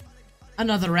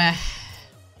 Another rare.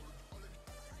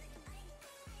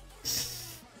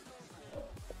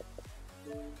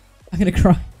 I'm gonna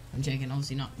cry. I'm joking,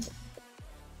 obviously not.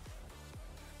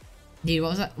 Dude, what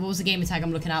was that? What was the gamer tag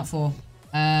I'm looking out for?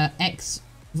 X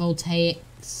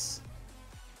Voltaics.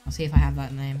 I'll see if I have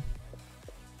that name.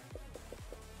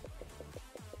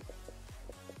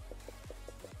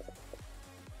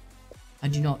 I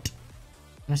do not.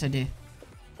 Unless I do.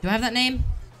 Do I have that name?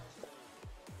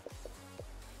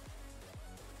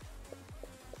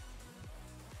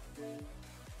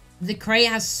 The crate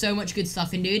has so much good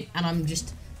stuff in, dude, and I'm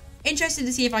just interested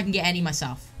to see if I can get any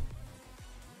myself.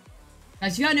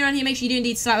 Guys, if you are new around here, make sure you do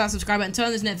indeed slap that subscribe button, turn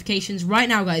on those notifications right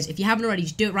now, guys. If you haven't already,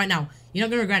 just do it right now. You're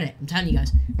not going to regret it. I'm telling you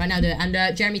guys. Right now, do it.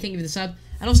 And Jeremy, thank you for the sub.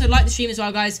 And also, like the stream as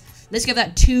well, guys. Let's get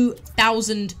that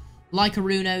 2,000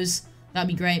 like-a-runos. That'd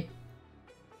be great.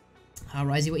 Oh,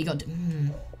 Risey, what you got?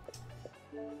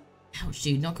 Ouch,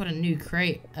 dude. Not got a new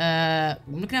crate. I'm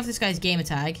looking after this guy's gamer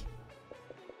tag.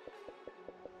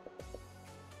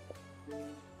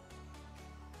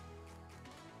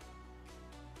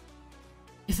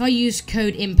 If I use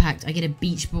code IMPACT, I get a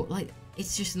beach ball. Like,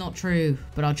 it's just not true.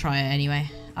 But I'll try it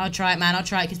anyway. I'll try it, man. I'll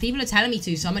try it. Because people are telling me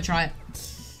to, so I'm going to try it.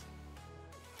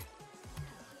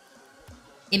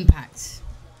 Impact.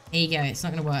 Here you go. It's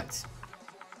not going to work.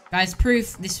 Guys,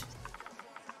 proof. This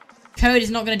code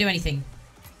is not going to do anything.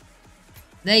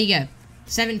 There you go.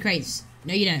 7 crates.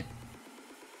 No, you don't.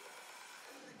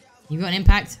 You got an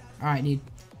impact? Alright, dude.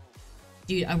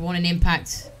 Dude, I want an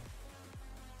impact.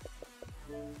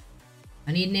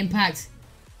 I need an impact.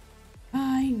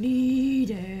 I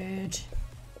need it.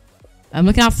 I'm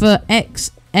looking out for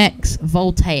XX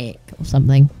Voltaic or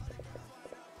something.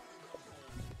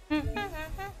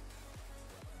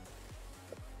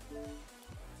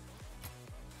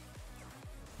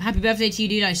 Happy birthday to you,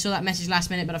 dude. I saw that message last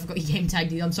minute, but I forgot your game tag,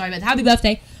 dude. I'm sorry, but happy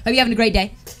birthday. Hope you're having a great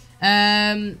day.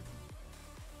 I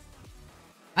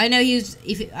know he was.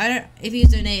 If he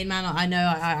was donating, man, I know.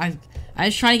 I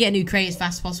was trying to get a new crate as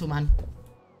fast as possible, man.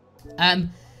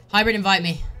 Hybrid, invite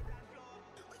me.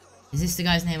 Is this the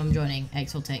guy's name I'm joining?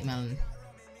 X will take Melon.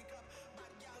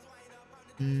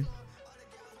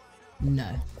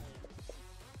 No.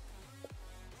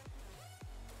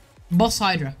 Boss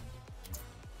Hydra.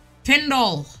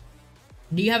 Tyndall,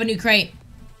 do you have a new crate?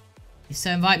 If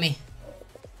so, invite me.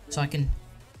 So I can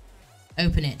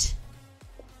open it.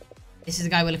 This is the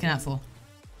guy we're looking out for.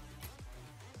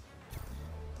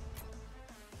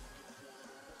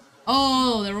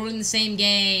 Oh, they're all in the same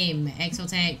game.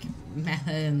 Exotech.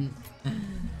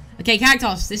 Okay,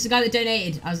 Cactus. This is the guy that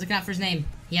donated. I was looking out for his name.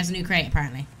 He has a new crate,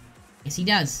 apparently. Yes, he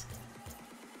does.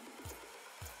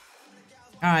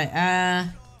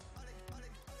 Alright,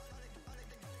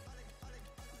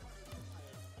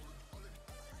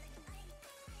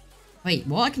 wait,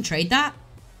 what? I can trade that?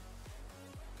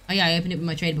 Oh yeah, I opened it with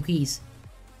my tradable keys.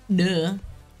 Duh.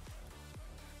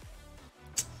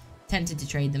 Tempted to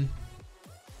trade them.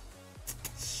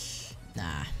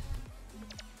 Nah.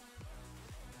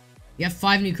 You have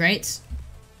 5 new crates.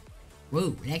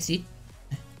 Whoa, next dude.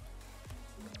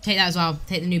 Take that as well.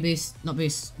 Take the new boost. Not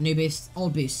boost. New boost.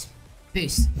 Old boost.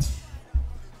 Boost.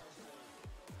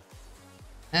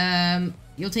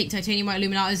 You'll take titanium white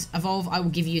illuminatas. Evolve. I'll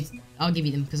give you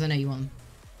them because I know you want them.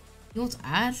 You want to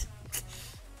add?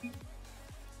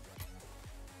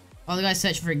 Oh, the guy's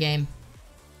searching for a game.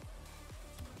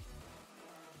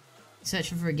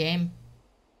 Searching for a game.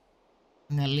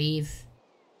 I'm gonna leave.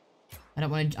 I don't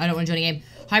want to join a game.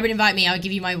 Hybrid, invite me. I'll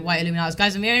give you my white illuminatas,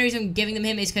 guys. And the only reason I'm giving them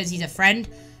him is because he's a friend,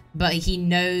 but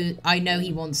I know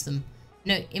he wants them.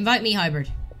 No, invite me, Hybrid.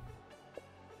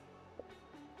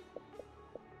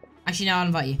 Actually, no, I'll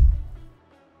invite you.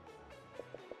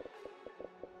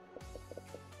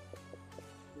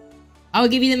 I will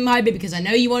give you them, Hybrid, because I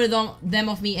know you wanted them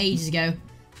off me ages ago.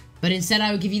 But instead,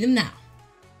 I will give you them now.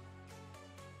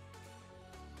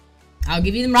 I'll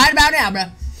give you them right about now, bro.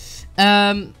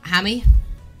 Hammy.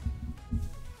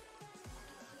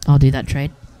 I'll do that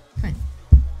trade.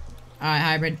 Alright,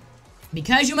 Hybrid.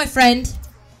 Because you're my friend,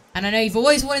 and I know you've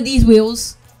always wanted these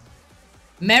wheels,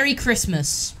 Merry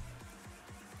Christmas.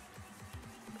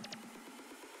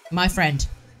 My friend.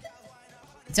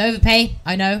 It's overpay,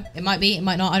 I know. It might be, it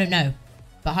might not, I don't know.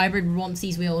 But Hybrid wants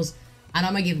these wheels, and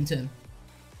I'm gonna give them to him.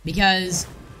 Because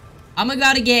I'm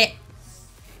about to get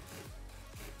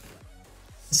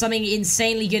something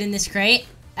insanely good in this crate.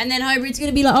 And then Hybrid's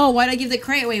gonna be like, oh, why'd I give the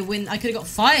crate away when I could've got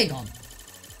Fire Gone?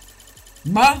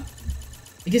 Bruh.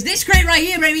 Because this crate right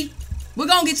here, baby, we're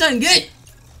gonna get something good.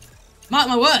 Mark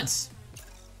my words.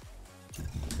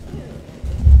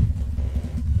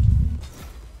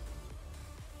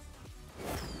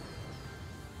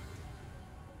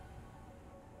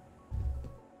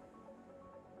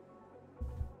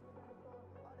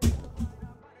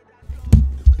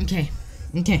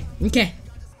 Okay.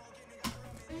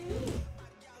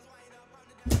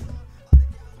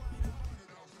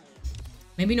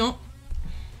 Maybe not.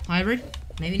 Hybrid?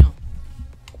 Maybe not.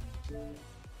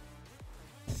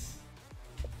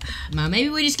 Man, maybe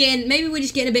we're just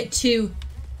getting a bit too...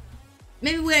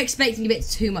 Maybe we're expecting a bit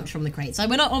too much from the crates. Like,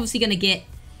 we're not obviously gonna get,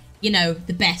 you know,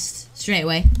 the best straight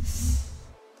away.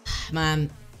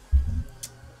 Man.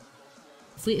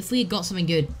 If we had got something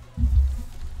good.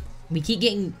 We keep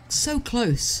getting so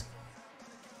close.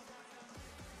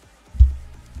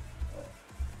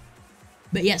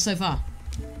 but yet so far.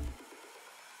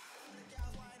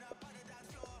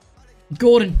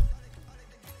 Gordon.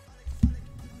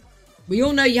 We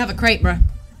all know you have a crate, bro.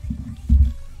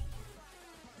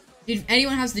 Dude, if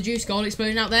anyone has the juice gold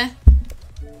explosion out there,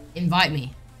 invite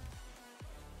me.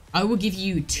 I will give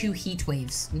you 2 heat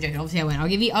waves. I'm joking, obviously I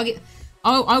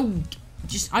won't.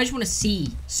 I just want to see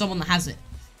someone that has it.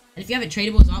 And if you have it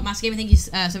tradable as well, Mass Gamer, thank you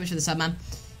so much for the sub, man.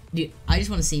 Dude, I just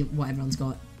want to see what everyone's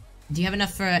got. Do you have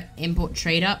enough for import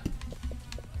trade up?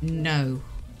 No.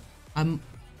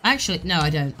 Actually, no, I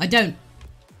don't. I don't.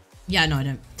 Yeah, no, I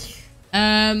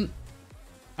don't.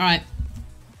 Alright.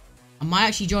 I might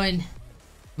actually join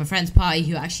my friend's party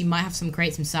who actually might have some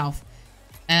crates himself.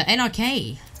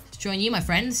 NRK. Let's join you, my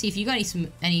friend. See if you got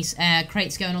any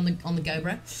crates going on the go,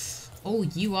 bro. Oh,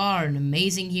 you are an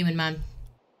amazing human, man.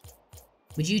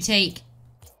 Would you take...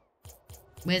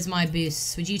 Where's my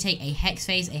boosts? Would you take a hex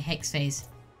phase,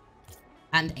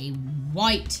 and a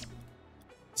white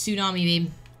tsunami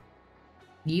beam?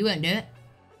 You won't do it.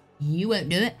 You won't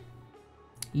do it.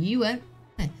 You won't.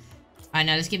 Alright,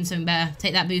 now let's give him something better.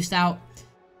 Take that boost out.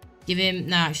 Give him...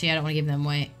 No, actually, I don't want to give them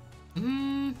away.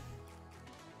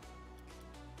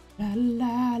 La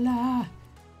la la.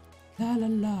 La la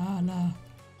la la.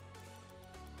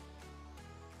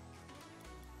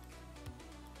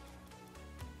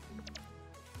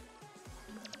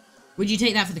 Would you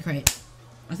take that for the crate?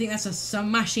 I think that's a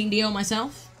smashing deal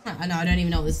myself. I know, I don't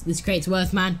even know what this crate's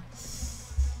worth, man.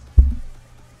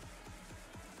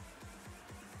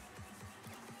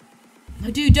 No,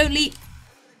 dude, don't leave.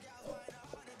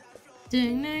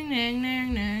 Ding, ding, ding,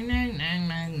 ding, ding, ding,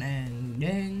 ding, ding,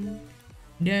 ding,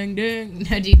 ding, ding.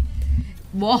 No, dude.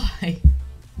 Why?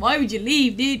 Why would you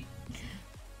leave, dude?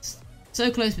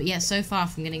 So close, but yet so far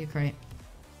from getting a crate.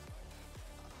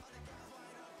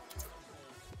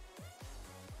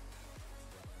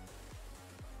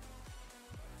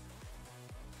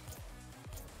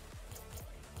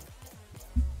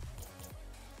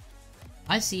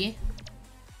 I see you.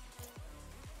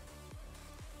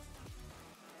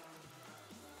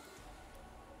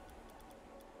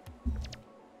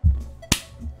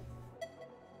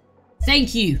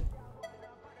 Thank you.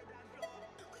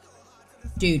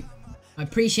 Dude, I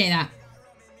appreciate that.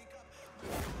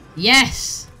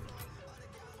 Yes.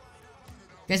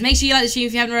 Guys, make sure you like the stream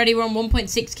if you haven't already. We're on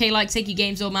 1.6k likes. Thank you,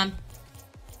 Games Old Man.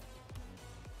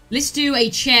 Let's do a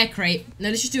chair crate. No,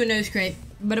 let's just do a nose crate.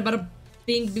 Bada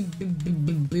bing,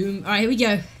 boom. Alright, here we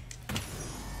go.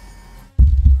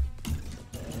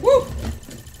 Woo!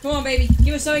 Come on, baby.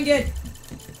 Give us something good.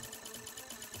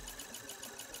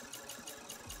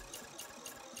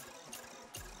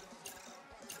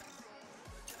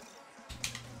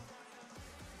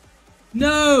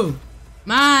 No!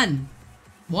 Man!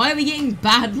 Why are we getting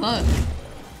bad luck?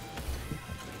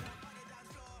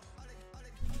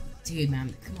 Dude,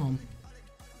 man, come on.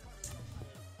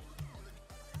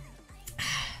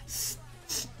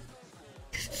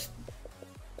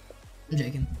 I'm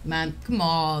joking. Man, come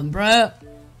on, bro.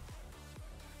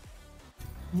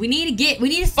 We need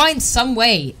to find some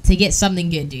way to get something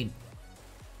good, dude.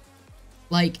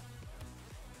 Like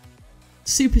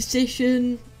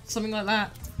superstition, something like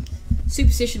that.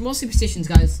 Superstition, what superstitions,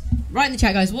 guys? Write in the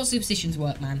chat, guys, what superstitions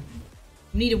work, man?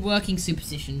 We need a working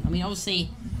superstition. I mean, obviously,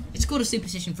 it's called a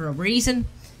superstition for a reason,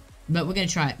 but we're gonna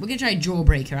try it. We're gonna try a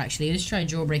jawbreaker, actually. Let's try a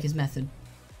jawbreaker's method.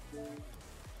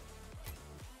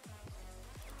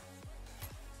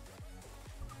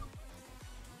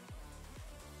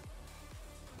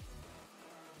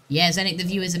 Yeah, Zenik, the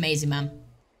view is amazing, man.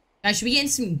 Guys, should we get in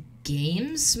some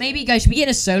games? Maybe, guys, should we get in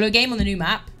a solo game on the new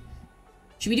map?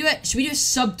 Should we do a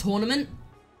sub-tournament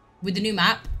with the new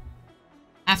map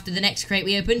after the next crate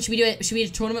we open? Should we do a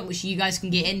tournament which you guys can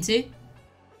get into?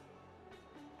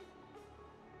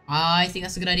 I think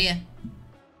that's a good idea.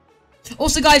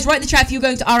 Also, guys, write in the chat if you're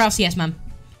going to RLCS, man.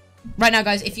 Right now,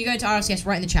 guys, if you're going to RLCS,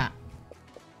 write in the chat.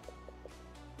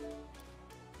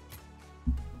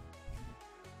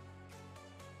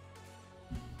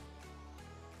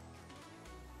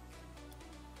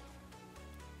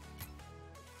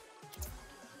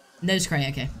 Nose crate,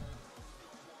 okay.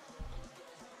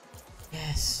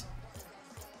 Yes.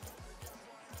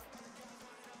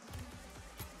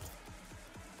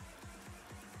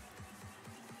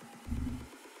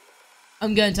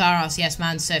 I'm going to RLCS,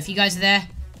 man, so if you guys are there,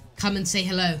 come and say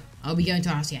hello. I'll be going to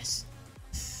RLCS.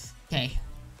 Okay.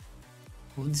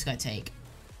 What will this guy take?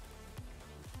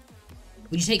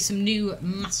 Would you take some new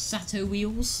Masato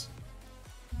wheels?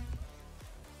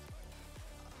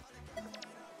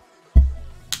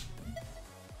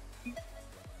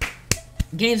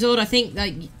 Games Old, I think,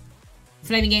 like,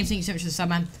 Flaming Games, thank you so much for the sub,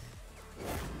 man.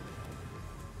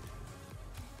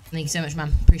 Thank you so much,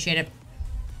 man. Appreciate it.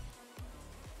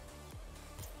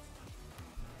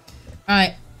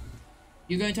 Alright.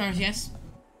 You're going to RCS?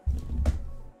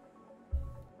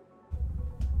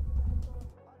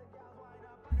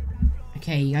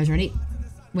 Okay, you guys ready?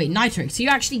 Wait, Nitrix, are you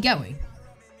actually going?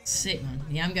 Sick, man.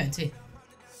 Yeah, I'm going too.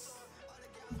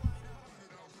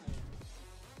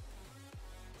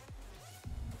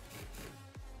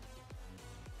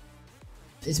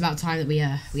 It's about time that we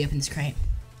open this crate.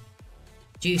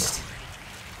 Juiced.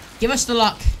 Give us the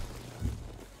luck.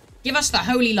 Give us the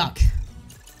holy luck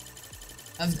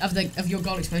of your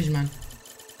gold explosion, man.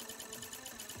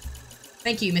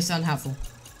 Thank you, Mr. Unhelpful.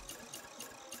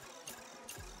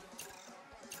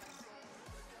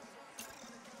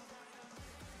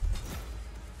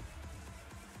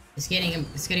 It's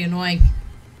getting annoying.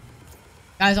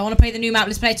 Guys, I want to play the new map.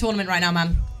 Let's play a tournament right now,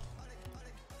 man.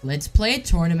 Let's play a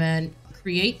tournament.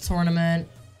 Create tournament.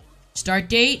 Start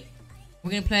date.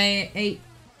 We're gonna play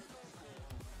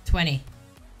 8/20.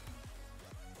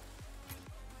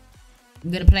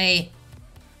 I'm gonna play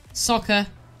soccer.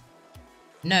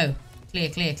 No.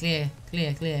 Clear.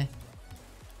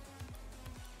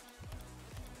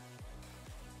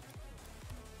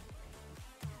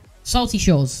 Salty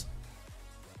Shores.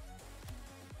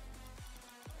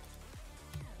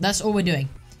 That's all we're doing.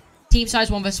 Team size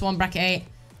 1 vs 1, bracket 8.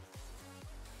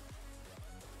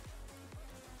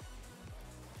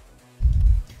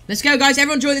 Let's go, guys.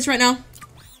 Everyone join this right now.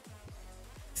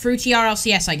 Fruity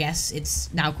RLCS, I guess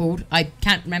it's now called. I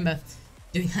can't remember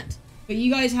doing that. But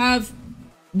you guys have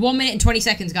 1 minute and 20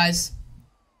 seconds, guys.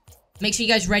 Make sure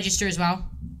you guys register as well.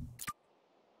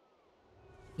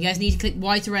 You guys need to click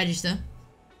Y to register.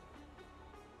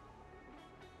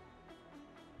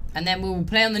 And then we'll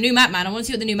play on the new map, man. I want to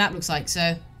see what the new map looks like.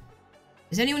 So,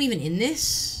 is anyone even in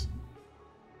this?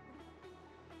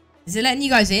 Is it letting you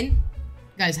guys in?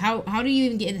 Guys, how do you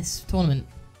even get in this tournament?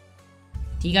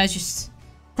 Do you guys just...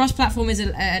 Cross-platform is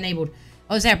enabled.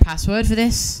 Oh, is there a password for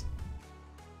this?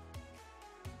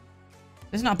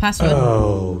 There's not a password.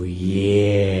 Oh,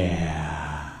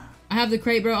 yeah. I have the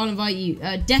crate, bro. I'll invite you.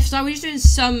 Death Star, we're just doing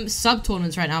some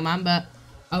sub-tournaments right now, man. But,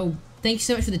 oh, thank you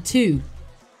so much for the 2.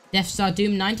 Death Star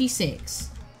Doom 96.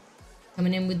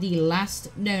 Coming in with the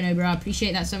last... No, bro. I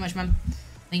appreciate that so much, man.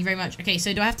 Thank you very much. Okay,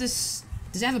 so do I have to... Does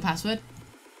it have a password?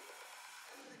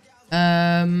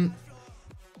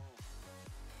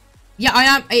 Yeah, I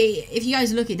am. If you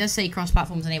guys look, it does say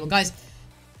cross-platforms enabled. Guys,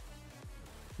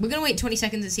 we're going to wait 20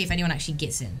 seconds and see if anyone actually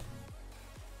gets in.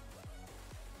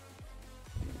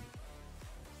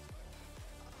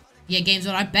 Yeah, Games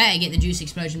On, I better get the juice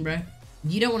explosion, bro.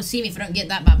 You don't want to see me if I don't get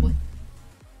that bad boy.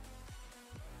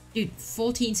 Dude,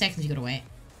 14 seconds you gotta wait.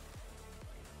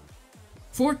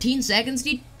 14 seconds,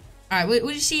 dude? Alright,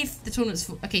 we'll just see if the tournament's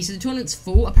full. Okay, so the tournament's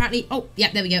full. Apparently, oh,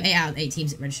 yeah, there we go. 8 out of 8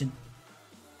 teams registered.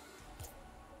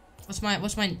 What's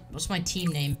my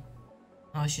team name?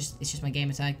 Oh, it's just my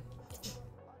gamer tag.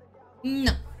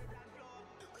 No.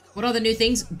 What are the new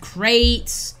things?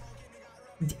 Crates.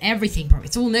 Everything, bro.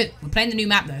 It's all new. We're playing the new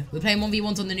map, though. We're playing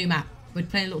 1v1s on the new map. We're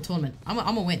playing a little tournament. I'm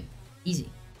gonna win. Easy.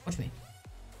 Watch me.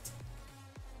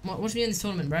 Watch me in this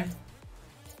tournament, bro.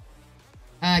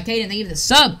 Kaden, thank you for the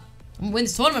sub. I'm gonna win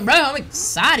this tournament, bro. I'm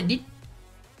excited, dude.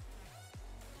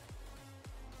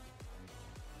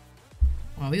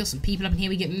 Oh, we got some people up in here.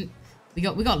 We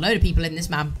got a load of people in this,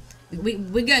 man.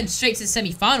 We're going straight to the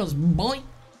semi-finals, boy.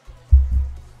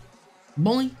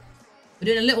 We're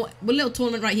doing a little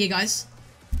tournament right here, guys.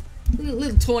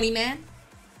 Little tourney, man.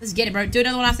 Let's get it, bro. Do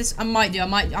another one after this. I might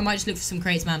just look for some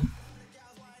crates, man.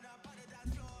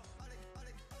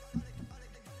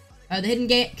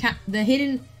 The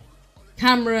hidden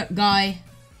camera guy.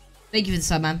 Thank you for the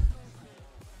sub, man.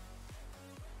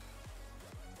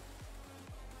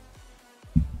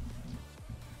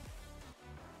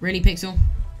 Really, Pixel?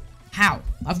 How?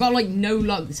 I've got like no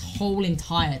luck this whole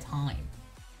entire time.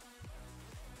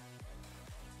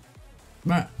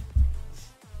 Bruh.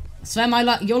 I swear my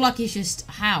luck, your luck is just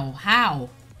how?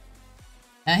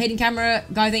 Hidden camera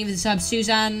guy, thank you for the sub.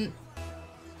 Suzanne,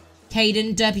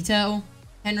 Caden, Derpy Turtle,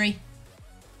 Henry.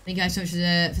 Thank you guys so much for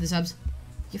the subs.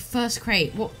 Your first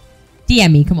crate. What?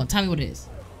 DM me. Come on, tell me what it is.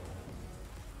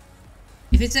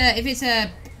 If it's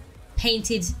a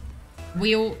painted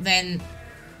wheel, then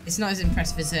it's not as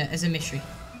impressive as a mystery.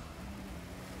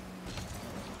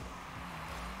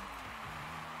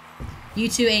 You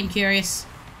two aim curious.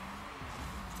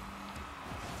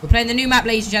 We're playing the new map,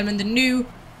 ladies and gentlemen. The new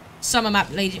summer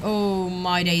map, ladies. Oh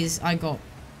my days! I got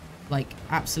like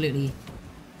absolutely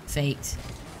faked.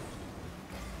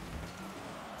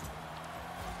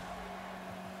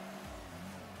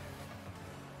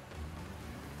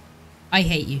 I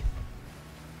hate you.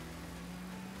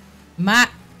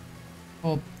 Matt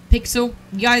or Pixel,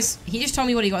 you guys, he just told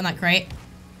me what he got in that crate.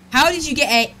 How did you get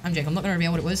a... I'm joking, I'm not going to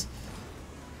reveal what it was.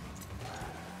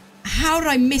 How did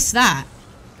I miss that?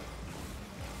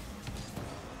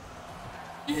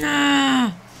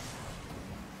 Nah.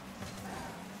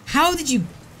 How did you...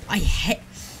 I hate...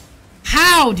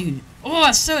 How, dude? Oh,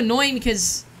 it's so annoying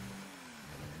because...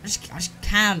 I just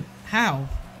can't... How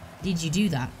did you do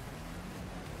that?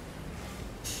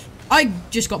 I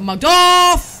just got mugged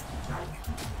off!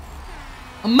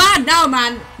 I'm mad now,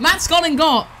 man. Matt's gone and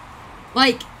got,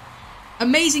 like,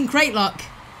 amazing crate luck.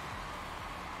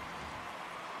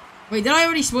 Wait, did I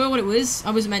already spoil what it was?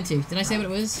 I wasn't meant to. Did I say what it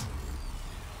was?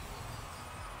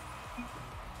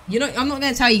 You know, I'm not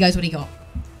going to tell you guys what he got.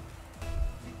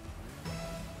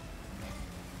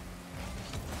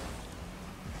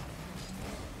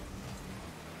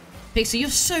 Pixel, you're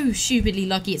so stupidly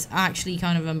lucky, it's actually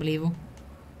kind of unbelievable.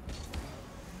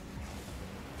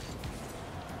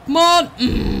 Come on!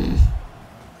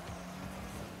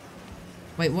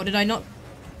 Wait, what did I not...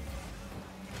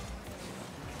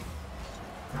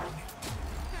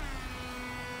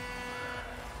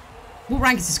 What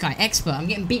rank is this guy? Expert. I'm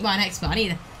getting beat by an expert. I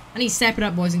need to step it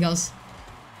up, boys and girls.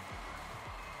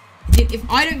 If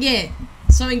I don't get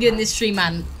something good in this stream,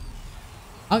 man,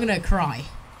 I'm gonna cry.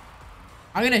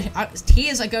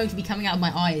 Tears are going to be coming out of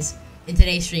my eyes in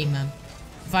today's stream, man.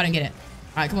 If I don't get it.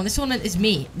 Alright, come on. This tournament is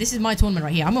me. This is my tournament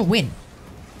right here. I'm gonna win.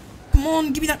 Come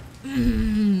on, give me that.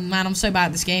 Man, I'm so bad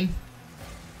at this game.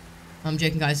 I'm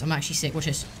joking, guys. I'm actually sick. Watch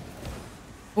this.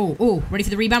 Oh, oh. Ready for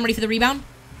the rebound? Ready for the rebound?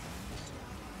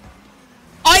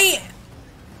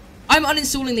 I'm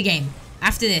uninstalling the game.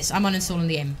 After this, I'm uninstalling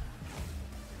the game.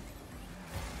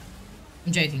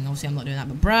 I'm joking. Obviously, I'm not doing that,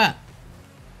 but bruh.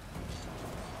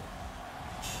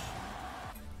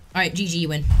 Alright, GG, you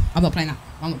win. I'm not playing that.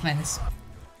 I'm not playing this.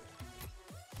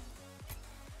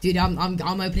 Dude, I'm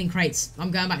opening crates. I'm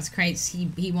going back to crates.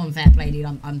 He won fair play, dude.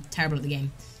 I'm terrible at the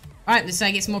game. Alright, let's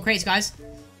get some more crates, guys.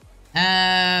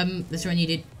 Let's run you,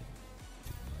 dude.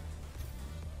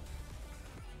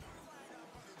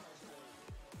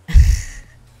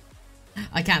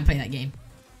 I can't play that game.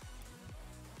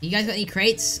 You guys got any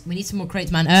crates? We need some more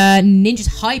crates, man. Ninja's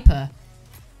hyper.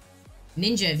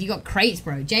 Ninja, have you got crates,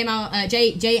 bro?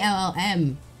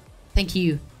 JLLM. Thank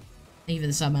you. Thank you for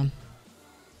the sub, man.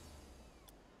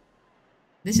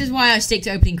 This is why I stick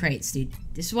to opening crates, dude.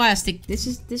 This is why I stick. This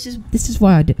is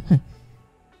why I do.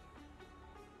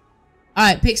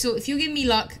 Alright, Pixel, if you give me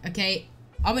luck, okay,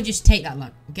 I'm gonna just take that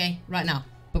luck, okay, right now.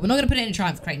 But we're not gonna put it in a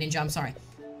triumph crate, Ninja. I'm sorry.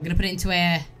 We're gonna put it into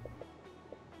a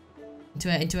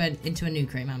new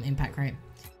crate, man. Impact crate.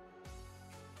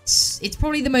 It's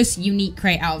probably the most unique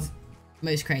crate out of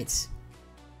most crates,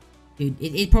 dude.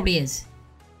 It probably is.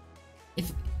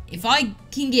 If I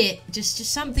can get just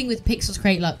something with Pixel's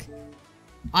crate luck,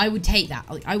 I would take that.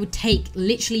 I would take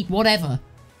literally whatever.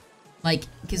 Like,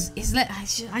 because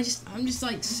I'm just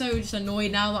like so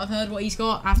annoyed now that I've heard what he's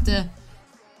got after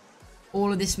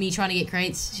all of this me trying to get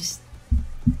crates.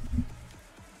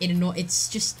 It's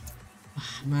just,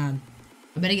 man.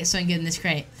 I better get something good in this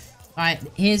crate. Alright,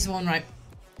 here's one, right?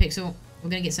 Pixel, we're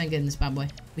gonna get something good in this bad boy.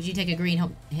 Would you take a green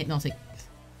hypnotic?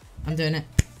 I'm doing it.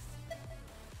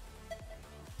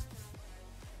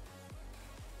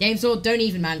 Game sword, don't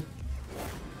even, man.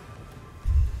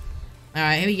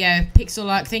 Alright, here we go. Pixel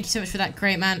luck. Thank you so much for that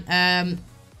crate, man.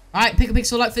 Alright, pick a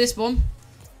pixel luck for this one.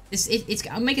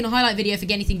 I'm making a highlight video if I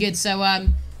get anything good. So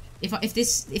if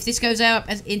this goes out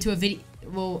into a video,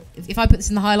 well, if I put this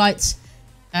in the highlights,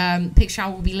 picture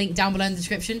will be linked down below in the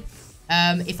description.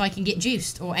 If I can get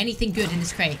juiced or anything good in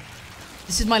this crate,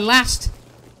 this is my last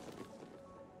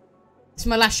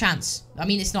chance. I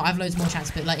mean, it's not. I have loads more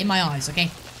chances, but like in my eyes,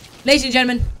 okay. Ladies and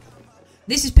gentlemen,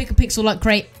 this is pick a pixel luck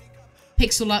crate.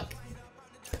 Pixel luck.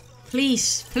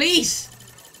 Please, please,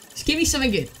 just give me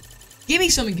something good. Give me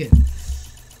something good.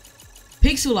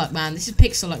 Pixel luck, man. This is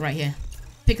pixel luck right here.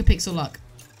 Pick a pixel luck.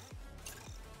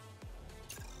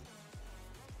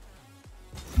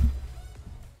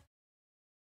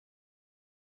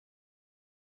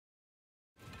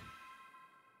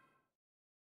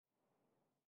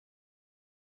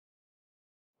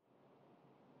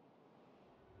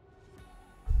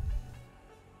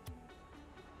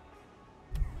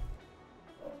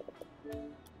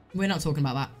 We're not talking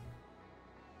about that.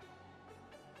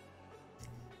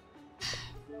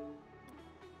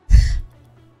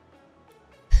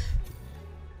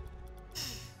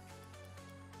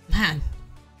 Man,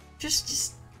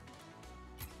 just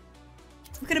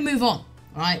we're gonna move on,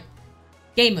 alright?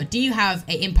 Gamer, do you have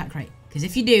a impact crate? Because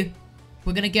if you do,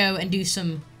 we're gonna go and do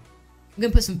some. We're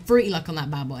gonna put some fruity luck on that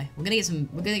bad boy. We're gonna get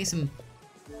some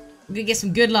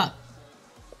good luck.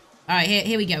 All right,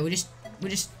 here we go. We'll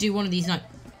just do one of these. I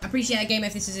appreciate that, game.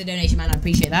 If this is a donation, man, I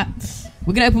appreciate that.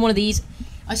 We're gonna open one of these.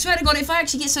 I swear to God, if I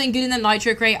actually get something good in that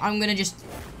nitro crate, I'm gonna just.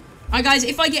 Alright, guys,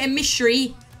 if I get a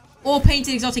mystery or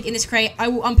painted exotic in this crate, I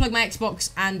will unplug my Xbox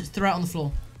and throw it on the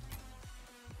floor.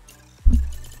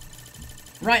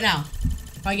 Right now,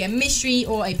 if I get a mystery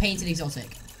or a painted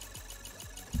exotic.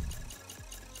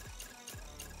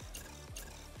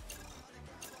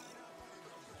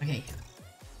 Okay.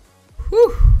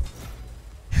 Whew.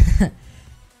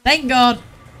 Thank God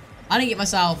I didn't get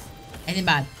myself anything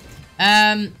bad.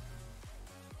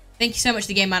 Thank you so much to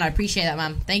the game, man. I appreciate that,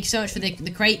 man. Thank you so much for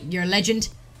the crate. You're a legend.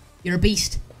 You're a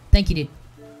beast. Thank you, dude.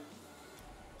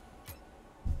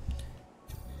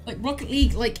 Like, Rocket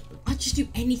League, like, I'd just do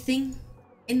anything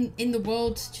in the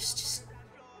world. Just...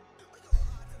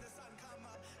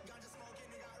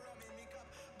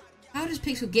 How does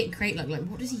Pixel get crate luck? Like,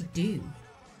 what does he do?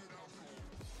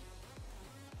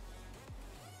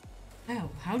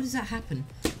 How does that happen?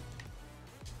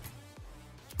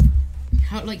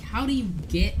 How do you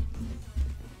get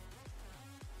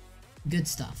good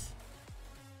stuff?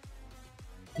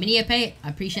 Mini pay, I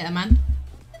appreciate that, man.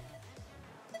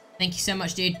 Thank you so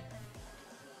much, dude.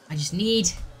 I just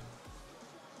need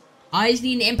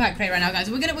an impact crate right now, guys.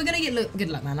 We're gonna get good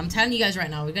luck, man. I'm telling you guys right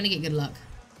now, we're gonna get good luck.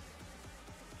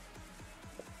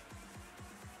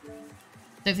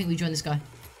 Don't think we joined this guy.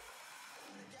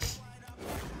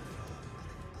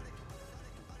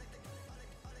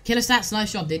 Killer stats,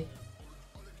 nice job, dude.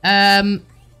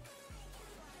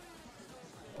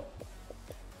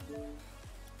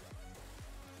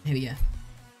 Here we go.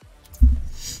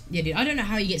 Yeah, dude, I don't know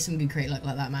how you get some good crate luck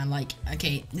like that, man. Like,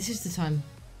 okay, this is the time.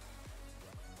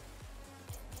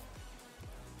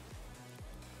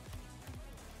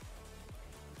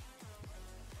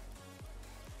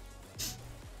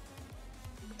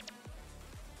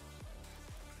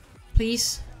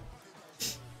 Please.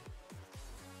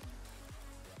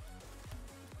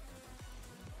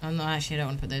 I'm not actually, I don't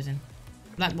want to put those in.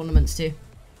 Black ornaments too.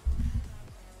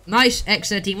 Nice,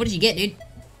 X13. What did you get, dude?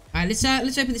 Alright, let's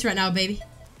open this right now, baby.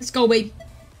 Let's go, baby.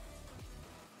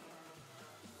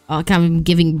 Oh, I can't be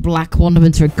giving black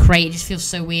ornaments for a crate. It just feels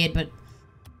so weird, but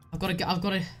I've got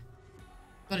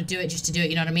to do it just to do it.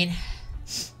 You know what I mean?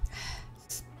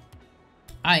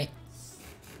 Alright.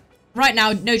 Right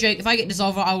now, no joke. If I get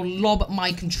Dissolver, I will lob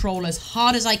my controller as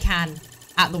hard as I can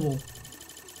at the wall.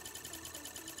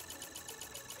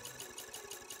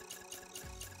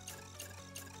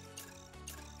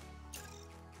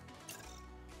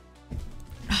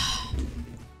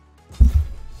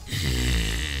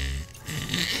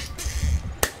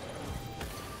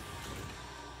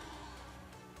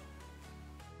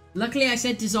 Luckily, I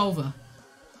said Dissolver.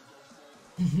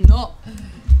 Not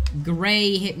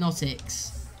Grey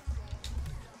Hypnotics.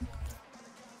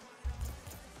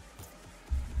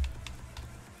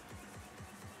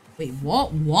 Wait,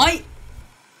 what? White?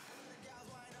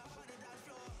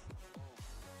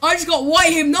 I just got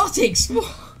White Hypnotics!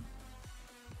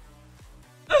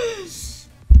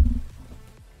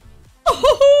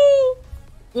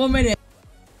 1 minute.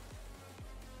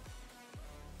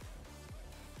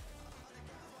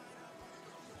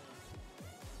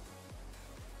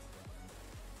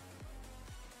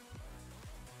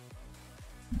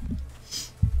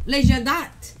 Leisure,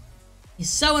 that is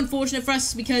so unfortunate for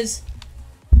us because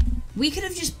we could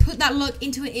have just put that luck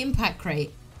into an impact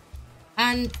crate.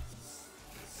 And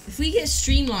if we get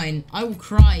Streamline, I will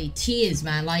cry tears,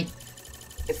 man. Like,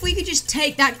 if we could just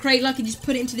take that crate luck and just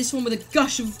put it into this one with a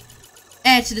gush of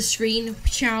air to the screen.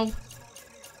 Ciao.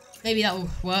 Maybe that will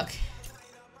work.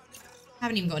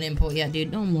 Haven't even got an import yet,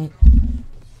 dude. No, I'm not.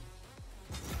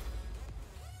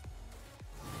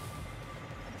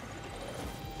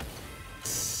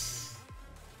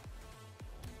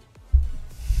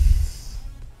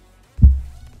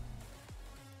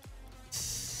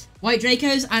 White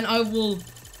Dracos, and I will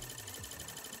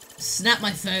snap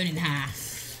my phone in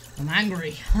half. I'm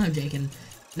angry. I'm joking.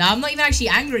 No, I'm not even actually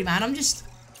angry, man. I'm just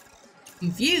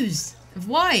confused of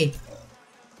why.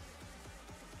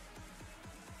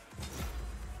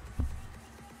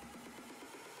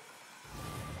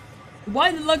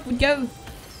 Why the luck would go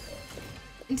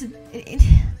into...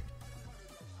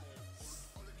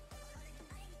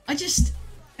 I just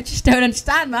don't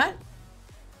understand, man.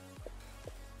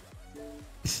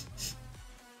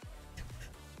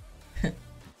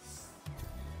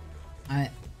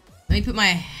 Alright, let me put my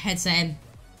headset in.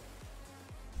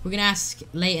 We're gonna ask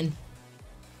Leighton.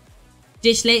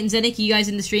 Dish, Leighton, Zenik, you guys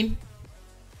in the stream?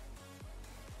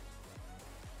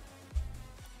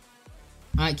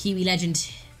 Alright, Kiwi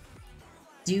Legend.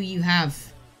 Do you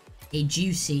have a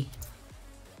juicy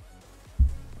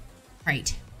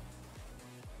crate.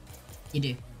 You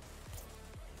do.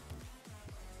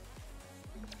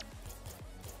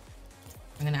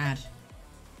 I'm gonna add.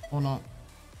 Or not.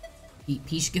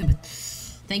 Peace good.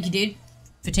 Thank you, dude,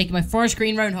 for taking my forest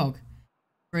green roadhog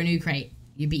for a new crate.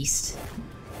 You beast.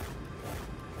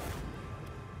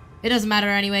 It doesn't matter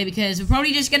anyway because we're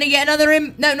probably just gonna get another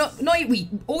no, not we.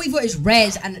 All we've got is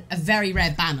rares and a very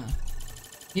rare banner.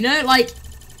 You know, like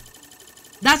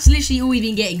that's literally all we've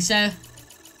been getting. So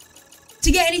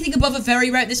to get anything above a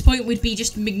very rare at this point would be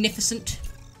just magnificent.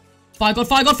 Fire god,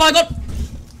 fire god, fire god.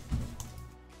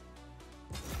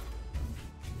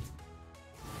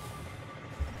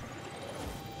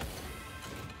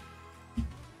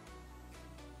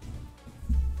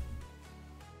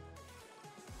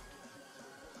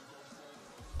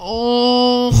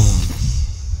 Oh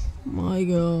my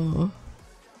god.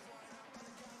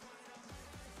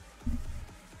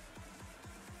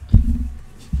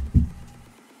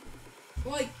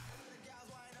 Like,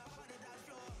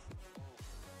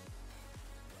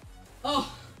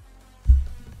 oh.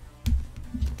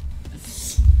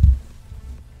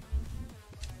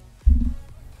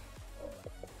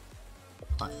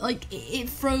 Like, it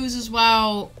froze as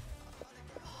well.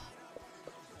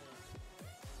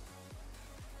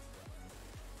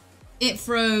 It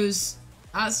froze.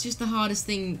 That's just the hardest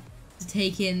thing to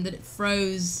take in, that it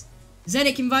froze.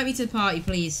 Zenic, invite me to the party,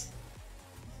 please.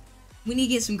 We need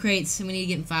to get some crates, and we need to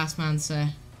get them fast, man, so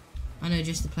I know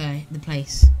just the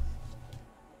place.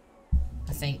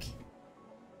 I think.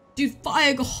 Dude,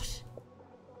 Fire God!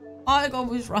 Fire God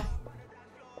was right.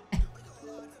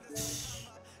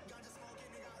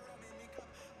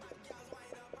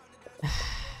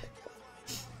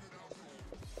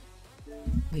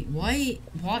 Wait, why?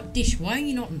 What? Dish, why are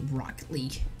you not in Rocket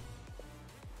League?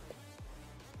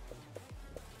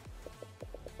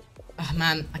 Oh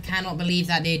man, I cannot believe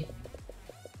that, dude.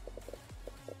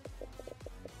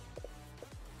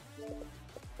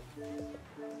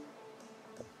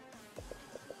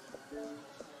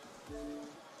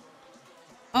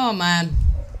 Oh man.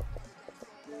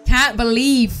 Can't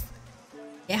believe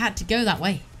it had to go that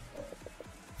way.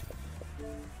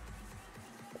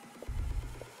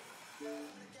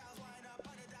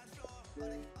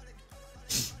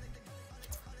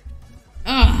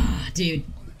 Ah, oh, dude.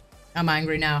 I'm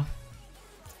angry now.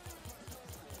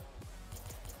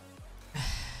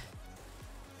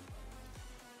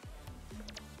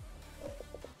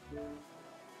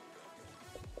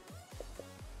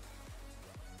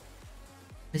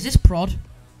 Is this prod?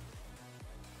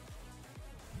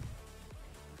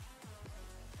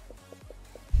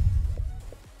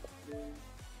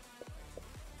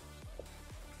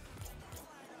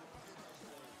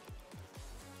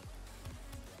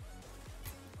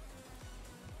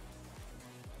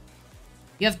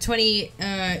 You have 20,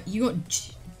 you got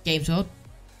game sword?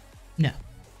 No,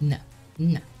 no,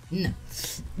 no, no.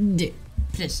 Dude,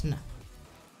 please, no.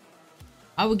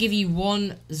 I will give you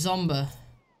one Zomba.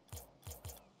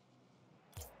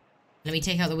 Let me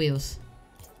take out the wheels.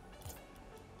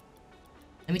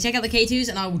 Let me take out the K2s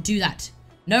and I will do that.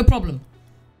 No problem.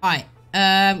 Alright,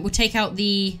 we'll take out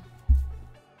the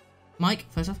mic,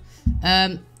 first off.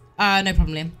 No problem,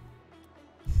 Liam.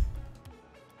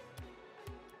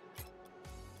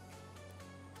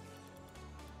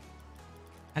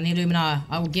 And the Illuminati,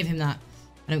 I will give him that.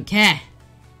 I don't care.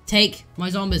 Take my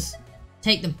zombies.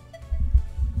 Take them.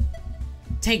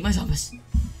 Take my zombies.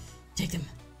 Take them.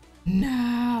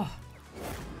 No.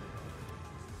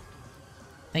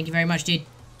 Thank you very much, dude.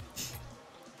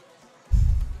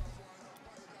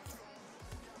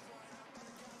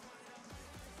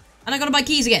 And I gotta buy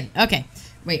keys again. Okay.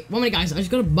 Wait, 1 minute, guys. I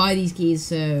just gotta buy these keys,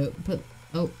 so put...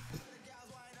 Oh.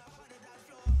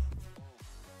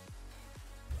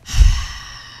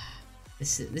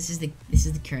 This is the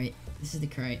crate. This is the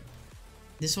crate.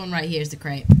 This one right here is the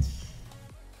crate.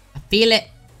 I feel it.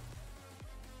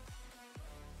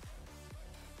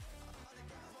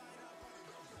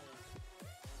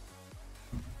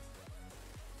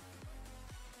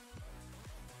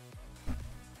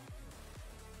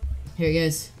 Here he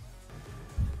goes.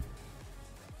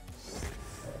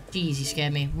 Jeez, you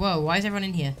scared me. Whoa, why is everyone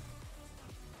in here?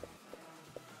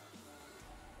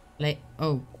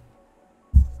 Oh.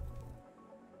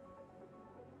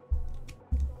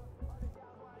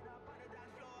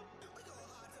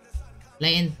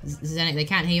 Leighton, Zenic, they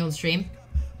can't hear you on stream,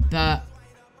 but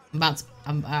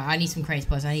I need some crates,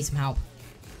 boys. I need some help.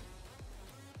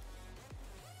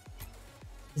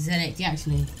 Zenic, yeah,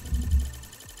 actually.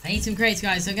 I need some crates,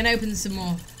 guys, so I'm gonna open some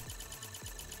more.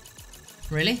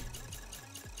 Really?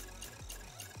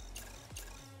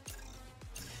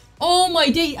 Oh my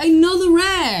day, another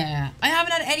rare. I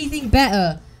haven't had anything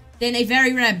better than a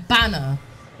very rare banner.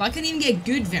 But I couldn't even get a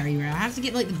good very rare. I have to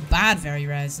get like the bad very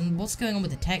rares. And what's going on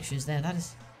with the textures there? That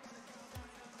is...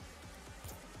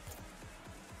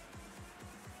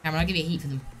 Cameron, I'll give you a heat for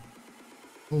them.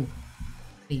 Oh,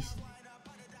 please.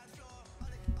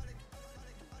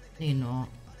 No, you're not.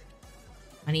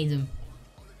 I need them.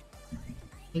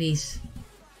 Please.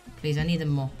 Please, I need them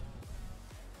more.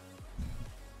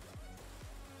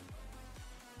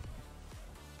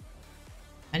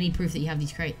 I need proof that you have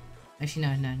these crates. Actually,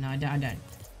 no, I don't.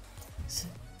 So,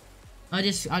 I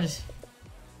just...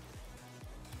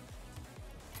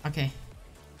 Okay.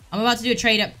 I'm about to do a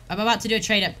trade up. A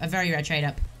very rare trade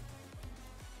up.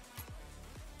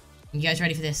 You guys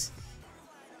ready for this?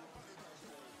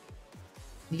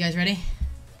 You guys ready?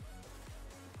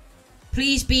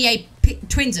 Please be a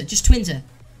twinser. Just twinser.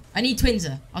 I need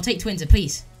twinser. I'll take twinser,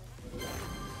 please.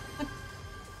 For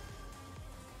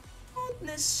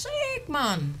goodness sake,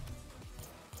 man.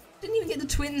 Didn't even get the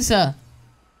twinser.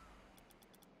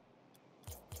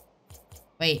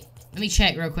 Wait. Let me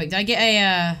check real quick. Did I get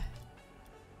a,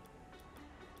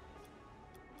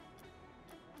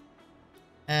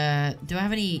 do I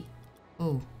have any...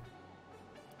 Oh.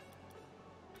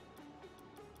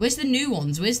 Where's the new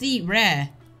ones? Where's the rare?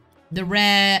 The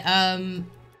rare,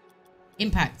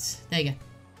 impact. There you go.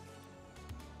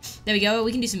 There we go.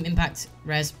 We can do some impact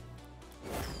rares.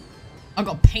 I've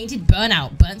got painted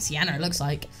burnout. Burnt sienna, it looks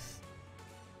like.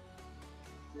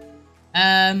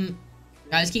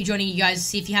 Guys, keep joining you guys.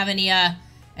 See if you have any of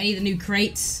the new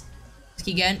crates. Let's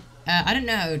keep going. I don't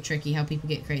know how tricky how people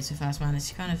get crates so fast, man.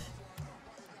 It's kind of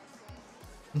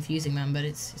confusing, man, but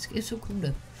it's so cool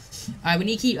though. Alright, we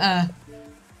need to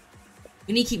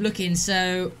keep looking.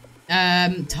 So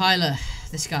Tyler,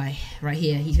 this guy right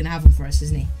here, he's gonna have them for us,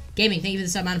 isn't he? Gaming, thank you for the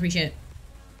sub, man, appreciate it.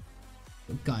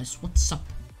 Oh, guys, what's up?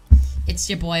 It's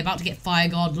your boy, about to get Fire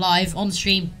God live on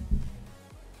stream.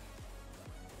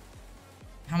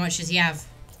 How much does he have?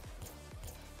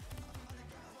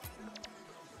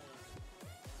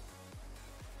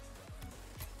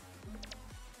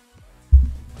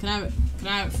 Can I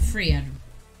have it for free, Adam?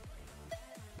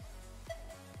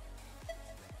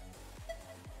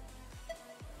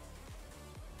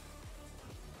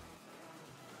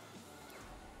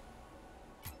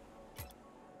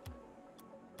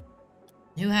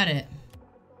 Who had it?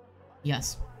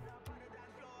 Yes.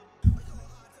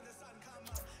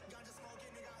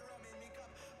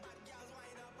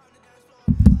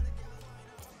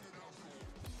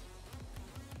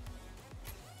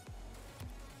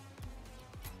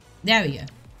 There we go.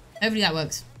 Hopefully that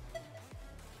works.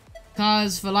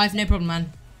 Cars for life, no problem,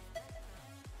 man.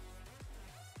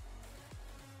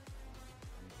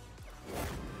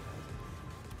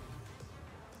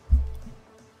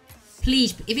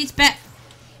 Please, if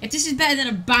this is better than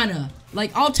a banner,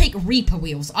 like, I'll take Reaper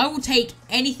wheels. I will take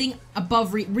anything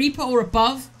above Reaper or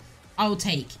above. I will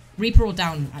take Reaper or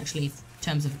down, actually, in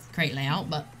terms of crate layout.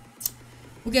 But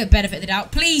we'll get a benefit of the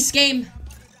doubt. Please, game.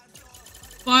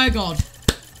 Fire God.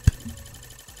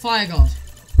 Fire God.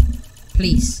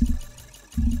 Please.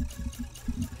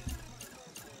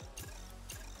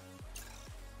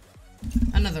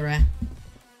 Another rare.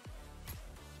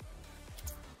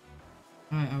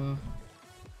 Alright, I will.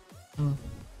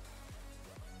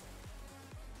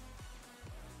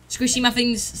 Squishy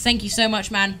Muffins, thank you so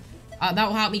much, man. That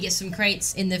will help me get some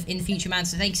crates in the future, man.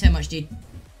 So thank you so much, dude.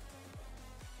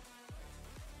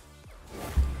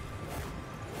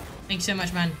 Thank you so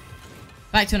much, man.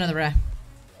 Back to another rare.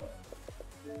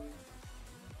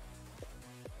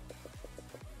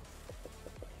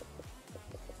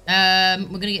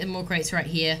 We're gonna get more crates right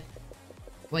here.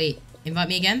 Wait, invite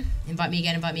me again? Invite me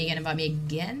again, invite me again, invite me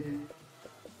again.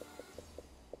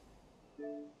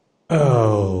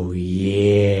 Oh,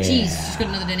 yeah. Jeez, just got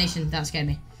another donation. That scared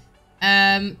me.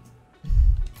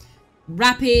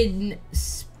 Rapid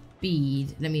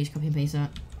speed. Let me just copy and paste that.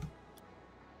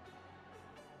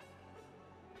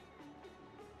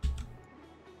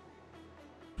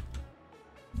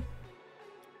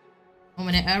 One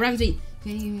minute. Ramsey.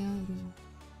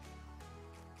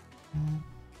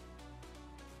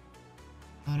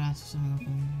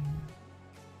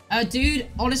 Dude,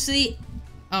 honestly.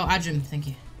 Oh, Adrian, thank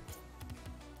you.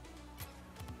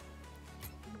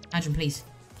 Adrian, please.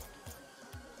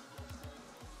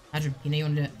 Adrian, you know you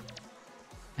want to do it.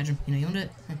 Adrian, you know you want to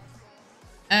do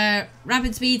it.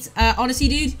 Rapid speeds. Honestly,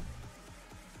 dude.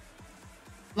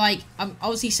 Like, I'm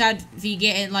obviously sad for you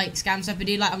getting, like, scam stuff, but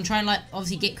dude, like, I'm trying to, like,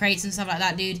 obviously get crates and stuff like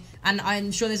that, dude. And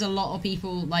I'm sure there's a lot of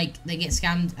people, like, they get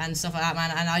scammed and stuff like that,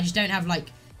 man. And I just don't have,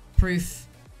 like, proof.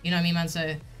 You know what I mean, man?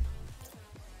 So,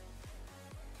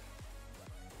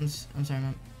 I'm sorry,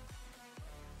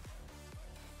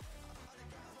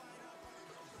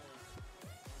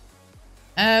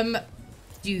 man.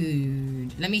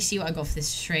 Dude, let me see what I got for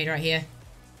this trade right here.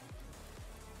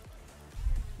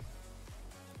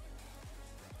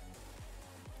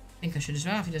 I think I should as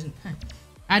well if he doesn't. Huh.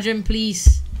 Adrian,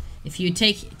 please, if you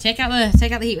take out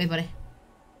the heat wave, buddy.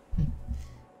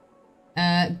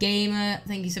 Gamer,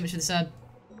 thank you so much for the sub.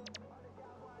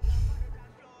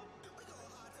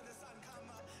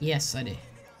 Yes, I do.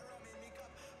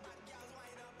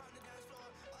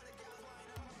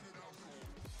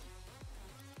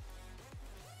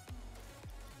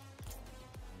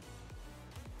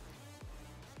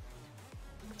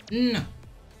 No.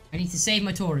 I need to save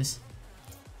my Taurus.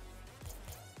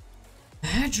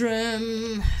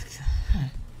 Adram.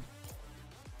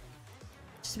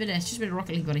 Just a bit of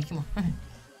Rocket League, buddy. Come on.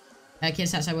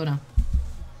 Kids outside will now.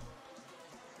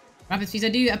 Rapid speeds, I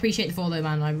do appreciate the fall though,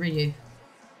 man. I really do.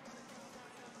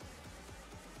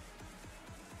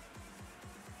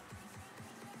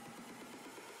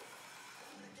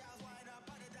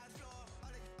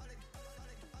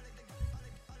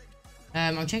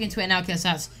 I'm checking Twitter now, Killer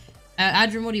Stats.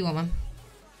 Adrian, what do you want, man?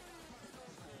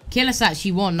 Killer Stats,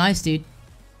 you won. Nice, dude.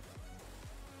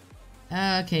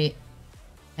 Okay.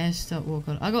 Stop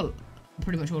walkout. I got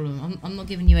pretty much all of them. I'm not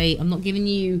giving you a. I'm not giving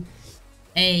you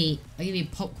a. I'll give you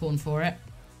popcorn for it.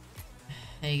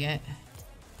 There you go.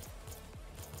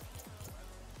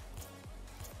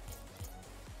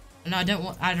 No, I don't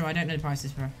want. I don't know the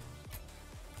prices, bro.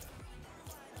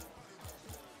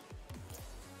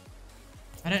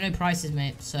 I don't know prices,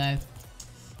 mate, so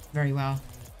very well.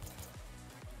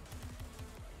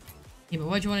 Yeah, but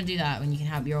why do you want to do that when you can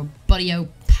help your buddy old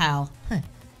pal? Huh.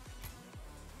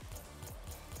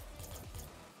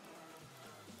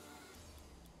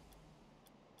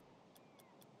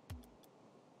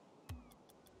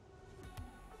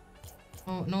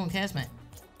 Oh, no one cares, mate.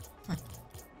 Huh.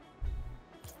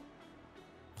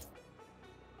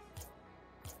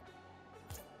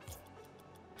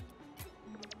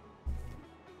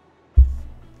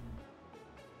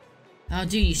 Oh,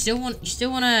 dude, you still want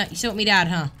me to add,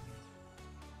 huh?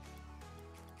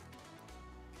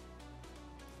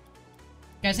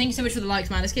 Guys, thank you so much for the likes,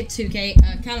 man. Let's get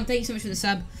 2K. Callum, thank you so much for the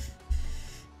sub.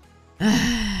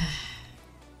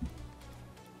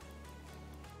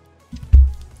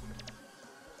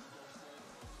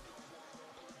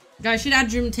 Guys, should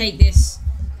Adrian take this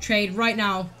trade right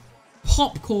now?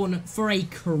 Popcorn for a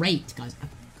crate, guys.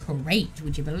 A crate,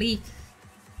 would you believe?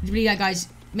 Would you believe that, guys?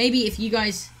 Maybe if you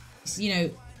guys, you know,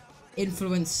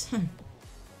 influence.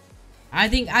 I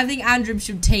think Andrew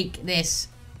should take this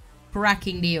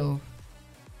cracking deal.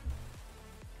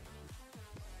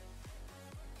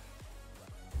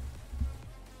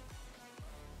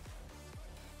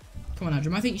 Come on,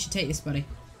 Andrew. I think you should take this, buddy.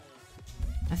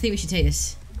 I think we should take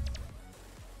this.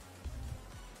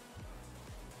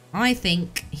 I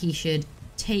think he should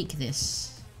take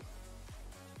this.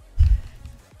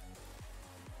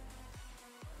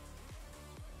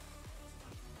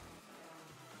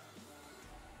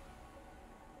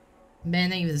 Ben,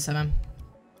 thank you for the sub, man.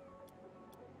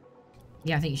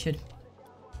 Yeah, I think you should.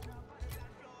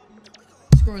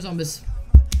 Score zombies.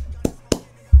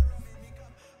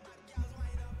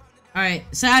 Alright,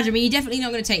 so Adrian, you're definitely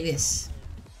not going to take this.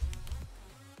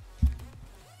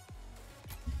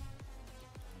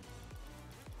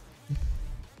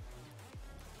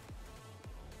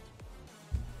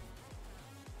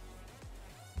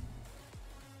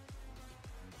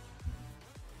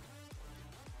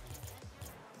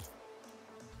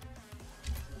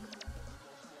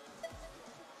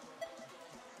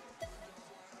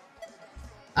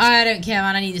 I don't care,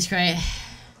 man. I need this crate.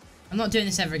 I'm not doing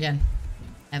this ever again.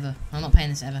 Ever. I'm not paying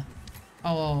this ever.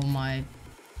 Oh my.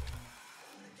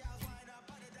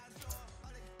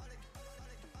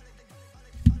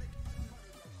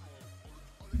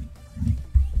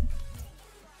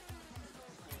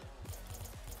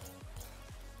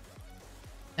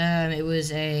 It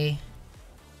was a.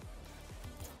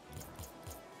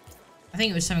 I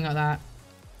think it was something like that.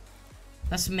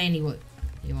 That's mainly what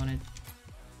you wanted.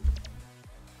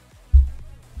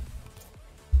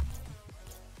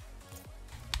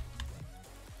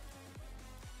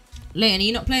 Leighton, are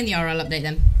you not playing the RL update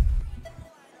then?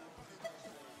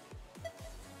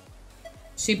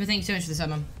 Super, thank you so much for the sub,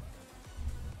 man.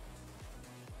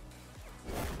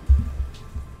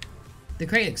 The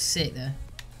crate looks sick though.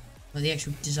 Like the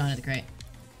actual design of the crate.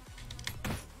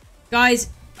 Guys,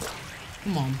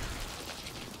 come on.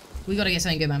 We gotta get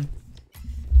something good, man.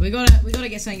 We gotta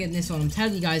get something good in this one. I'm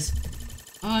telling you guys.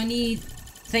 I need.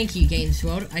 Thank you, Games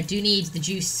World. I do need the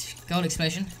juice gold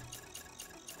explosion.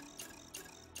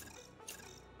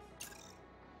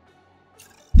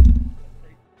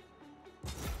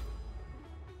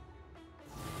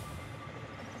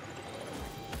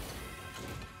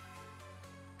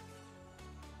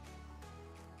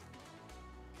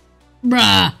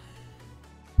 Bruh.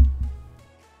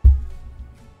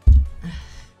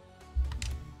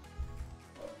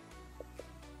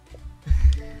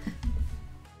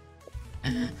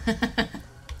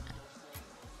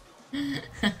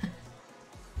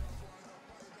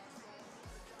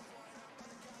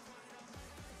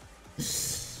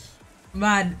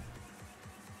 Man.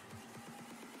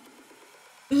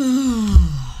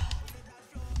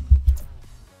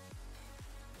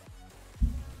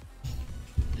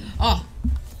 Oh.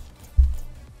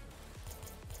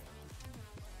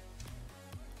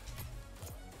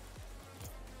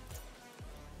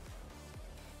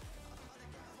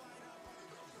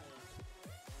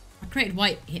 I created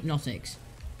white hypnotics.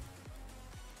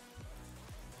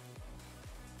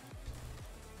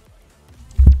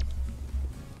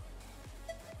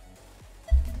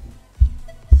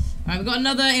 Alright, we've got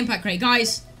another impact crate.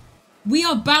 Guys, we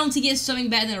are bound to get something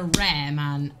better than a rare,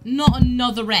 man. Not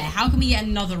another rare. How can we get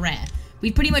another rare?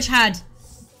 We've pretty much had,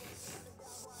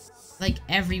 like,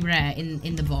 every rare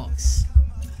in the box.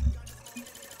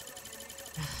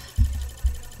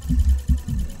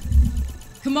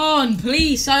 Come on,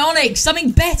 please, Psionic.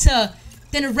 Something better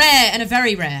than a rare and a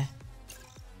very rare.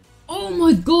 Oh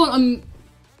my god, I'm...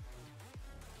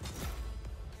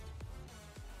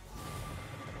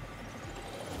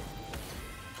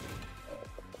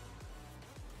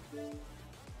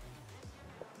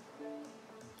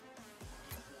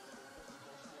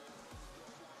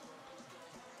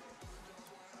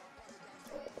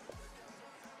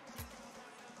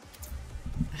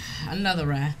 Another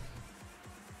rare.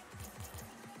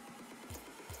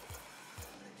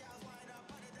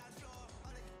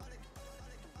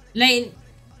 Leighton.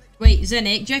 Wait,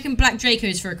 Zenik, do you reckon Black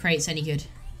Dracos for a crate's any good?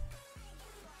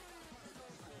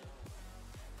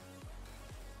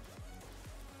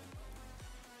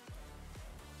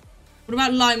 What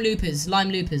about Lime Loopers?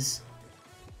 Lime Loopers.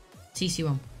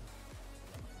 TC1.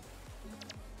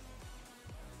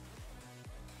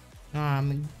 I'm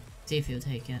gonna see if he'll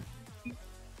take it.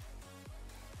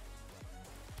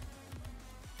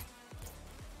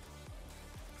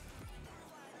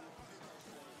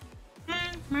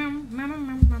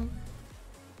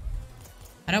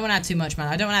 I don't want to add too much, man.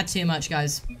 I don't want to add too much,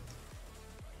 guys.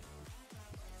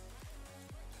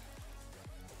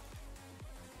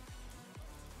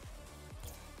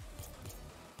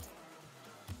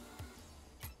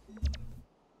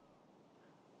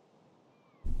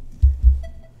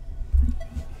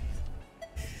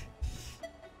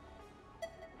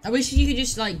 I wish you could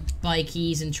just, like, buy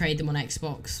keys and trade them on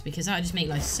Xbox, because that would just make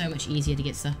life so much easier to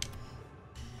get stuff.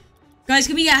 Guys,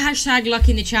 can we get hashtag luck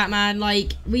in the chat, man?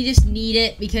 Like, we just need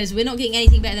it, because we're not getting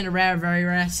anything better than a rare or very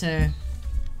rare, so...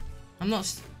 I'm not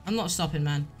stopping,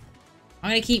 man. I'm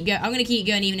gonna keep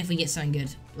going even if we get something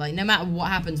good. Like, no matter what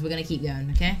happens, we're gonna keep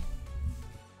going, okay?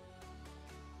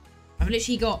 I've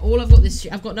literally got,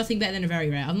 I've got nothing better than a very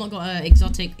rare. I've not got an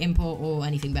exotic, import, or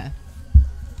anything better.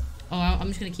 Oh, I'm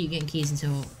just gonna keep getting keys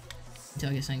until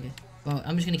I get something good. Well,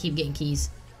 I'm just gonna keep getting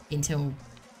keys until...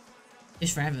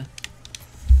 just forever.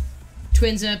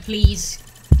 Twinser, please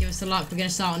give us the luck. We're gonna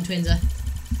start on Twinser.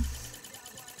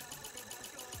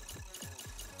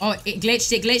 Oh, it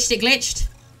glitched, it glitched, it glitched.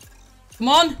 Come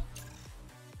on.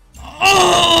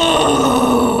 Oh!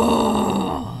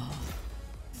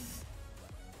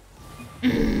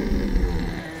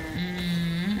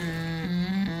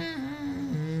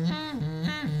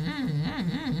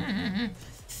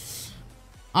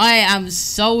 I am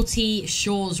salty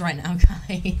shores right now,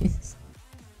 guys.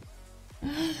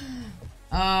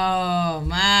 Oh,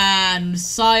 man.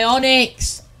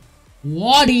 Psionics.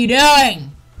 What are you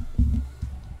doing?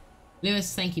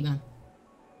 Lewis, thank you, man.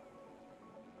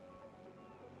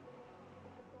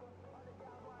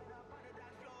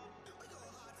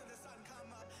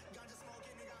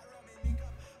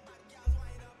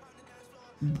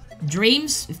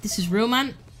 Dreams, if this is real,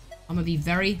 man, I'm gonna be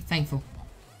very thankful.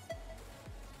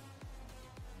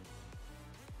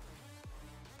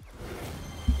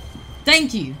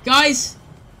 Thank you, guys.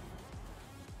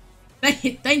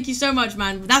 Thank you so much,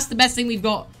 man. That's the best thing we've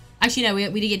got. Actually, no,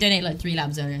 we did get donated like 3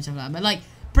 labs earlier and stuff like that. But like,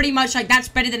 pretty much like that's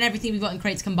better than everything we've got in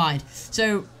crates combined.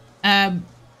 So,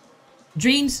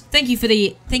 Dreams, thank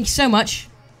you so much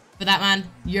for that, man.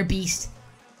 You're a beast.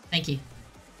 Thank you.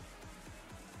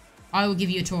 I will give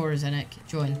you a tour, Zenek.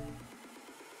 Join.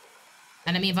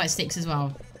 And let me invite Sticks as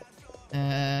well.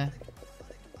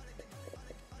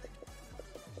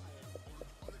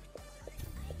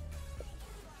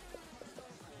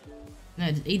 No,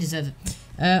 he deserves it.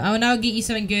 I will now get you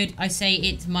something good. I say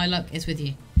it's my luck is with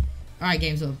you. Alright,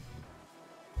 Games World.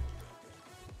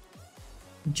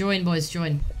 Join, boys,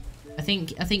 join. I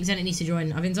think Zenit needs to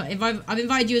join. I've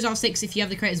invited you as R6 if you have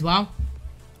the crate as well.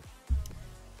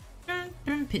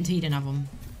 Pinto, you don't have one.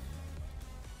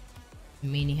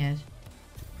 Meanie head.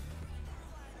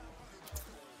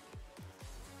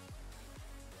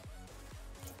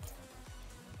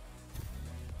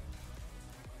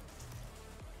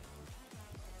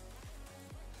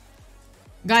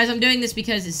 Guys, I'm doing this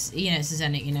because it's, you know, it's a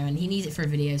Zenit, you know, and he needs it for a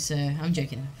video, so I'm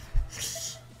joking.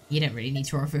 You don't really need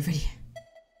to roll for a video.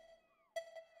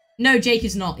 No, Jake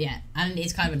is not yet, and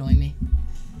it's kind of annoying me.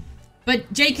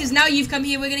 But Jake, is now you've come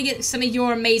here, we're gonna get some of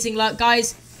your amazing luck,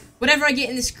 guys. Whatever I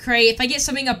get in this crate, if I get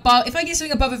something above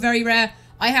a very rare,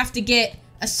 I have to get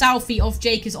a selfie of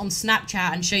Jakers on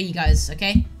Snapchat and show you guys,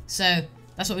 okay? So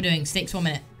that's what we're doing. It takes 1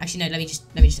 minute. Actually, no, let me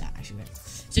just actually wait.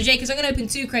 So Jakers, I'm gonna open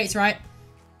 2 crates, right?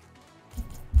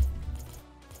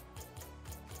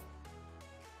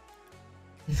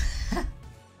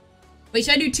 Wait,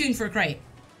 should I do tune for a crate?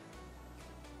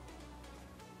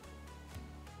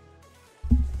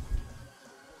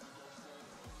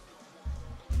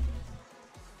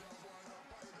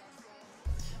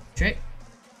 Trick.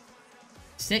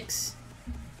 6.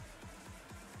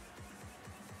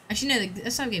 Actually, no,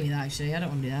 the sub gave me that, actually. I don't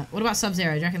want to do that. What about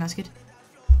Sub-Zero? Do you reckon that's good?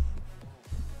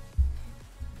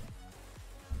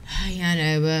 Yeah, I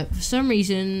know, but for some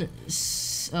reason...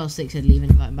 Oh, 6 said leave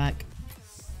and invite him back.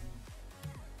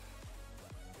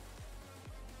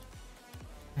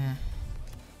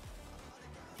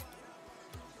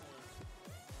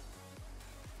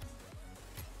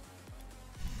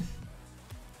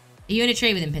 Are you in a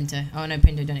trade with him, Pinto? Oh no,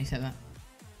 Pinto, don't accept that.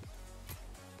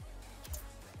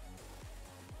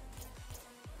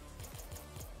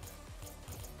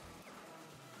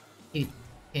 Dude,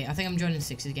 okay, I think I'm joining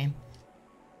 6's game.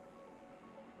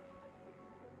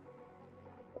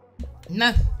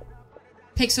 No.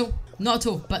 Pixel, not at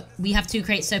all, but we have 2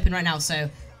 crates open right now, so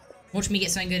watch me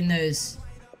get something good in those.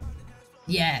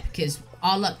 Yeah, because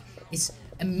our luck is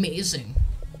amazing.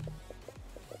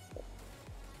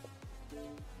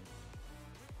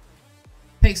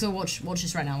 Pixel, watch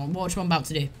this right now. Watch what I'm about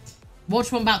to do.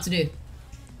 Watch what I'm about to do.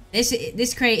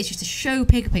 This crate is just a show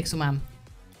Pixel, man.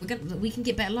 We can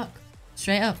get better luck.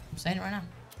 Straight up. I'm saying it right now.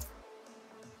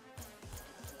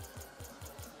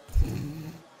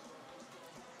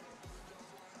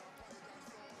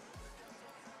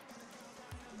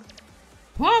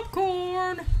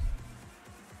 Popcorn.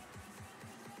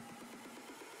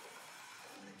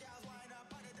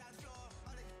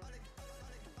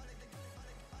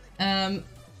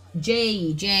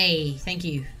 J, thank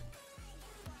you.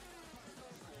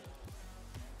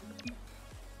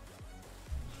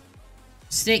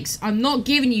 Six, I'm not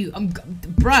giving you,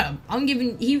 bro, I'm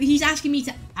giving, he's asking me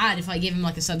to add if I give him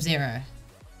like a Sub-Zero.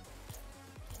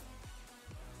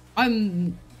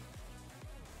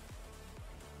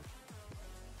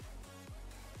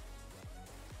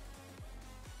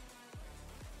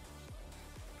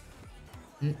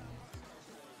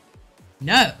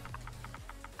 No.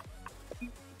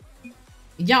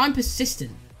 Yeah, I'm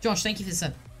persistent. Josh, thank you for the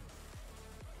sub.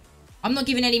 I'm not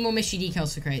giving any more mystery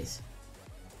decals for crates.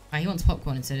 He wants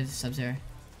popcorn instead of Sub-Zero.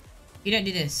 You don't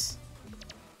do this.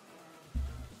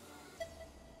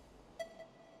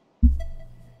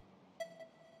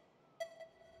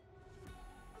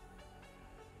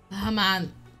 Oh,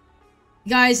 man.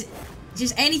 Guys,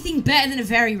 just anything better than a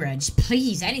very rare. Just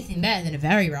please, anything better than a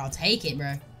very rare. I'll take it,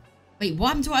 bro. Wait, what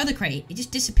happened to our other crate? It just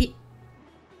disappeared.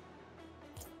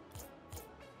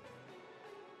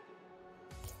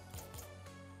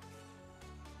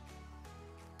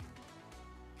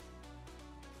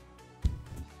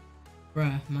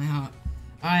 Bruh, my heart.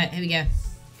 Alright, here we go.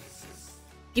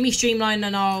 Give me Streamline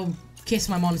and I'll kiss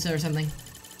my monitor or something.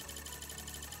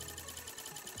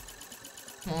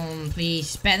 Come on,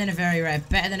 please. Better than a very rare.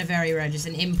 Better than a very rare. Just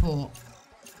an import.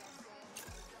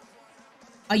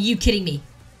 Are you kidding me?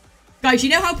 Guys, you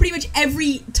know how pretty much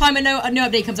every time a new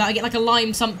update comes out, I get like a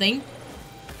lime something?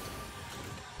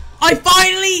 I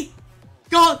finally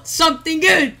got something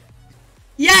good!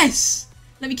 Yes!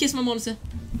 Let me kiss my monitor.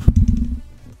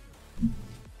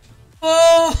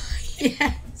 Oh,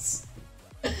 yes!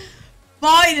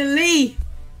 Finally!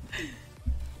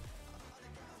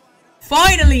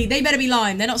 Finally! They better be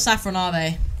lime. They're not saffron, are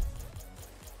they?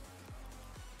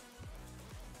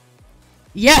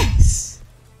 Yes!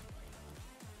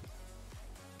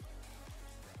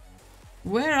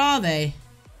 Where are they?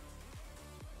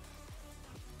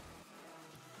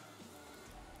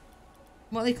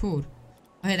 What are they called?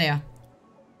 Oh, here they are.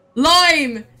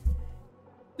 Lime!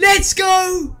 Let's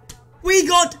go! We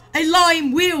got a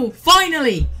lime wheel,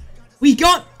 finally!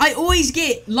 I always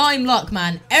get lime luck,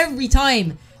 man, every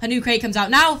time a new crate comes out.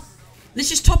 Now, Let's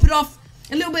just top it off.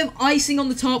 A little bit of icing on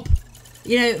the top.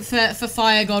 You know, for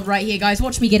Fire God right here, guys.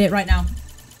 Watch me get it right now.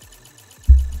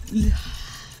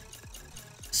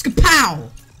 Skapow!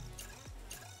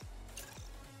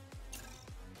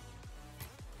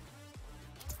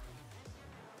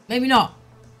 Maybe not.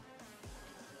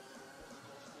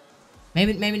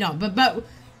 Maybe not. But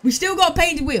we still got a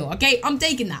painted wheel. Okay, I'm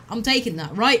taking that. I'm taking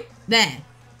that. Right there.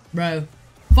 Bro.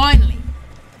 Finally.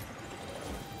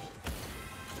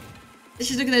 Let's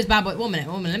just look at those bad boys. 1 minute.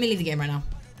 Let me leave the game right now.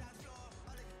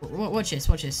 Watch this.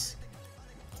 Watch this.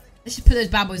 Let's just put those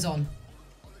bad boys on.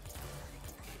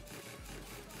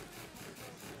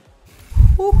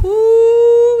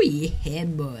 Woohoo! Yeah,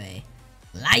 boy.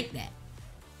 Like that.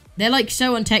 They're like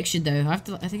so untextured though. I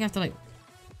think I have to like.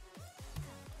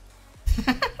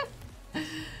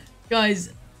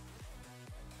 Guys,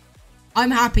 I'm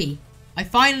happy. I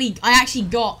actually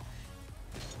got.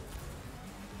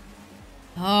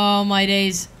 Oh my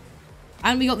days.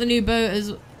 And we got the new boat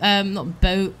as not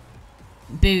boat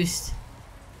boost.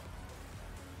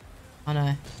 I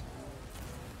know.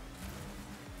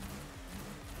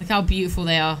 Look how beautiful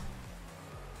they are.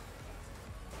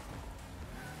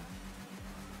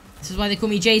 This is why they call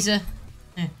me Jaser.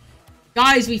 Yeah.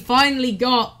 Guys, we finally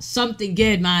got something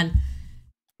good, man.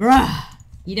 Bruh.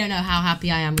 You don't know how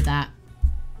happy I am with that.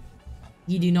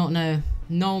 You do not know.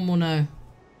 No one will know.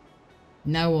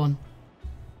 No one.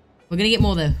 We're gonna get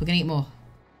more though. We're gonna get more.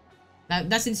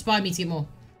 That's inspired me to get more.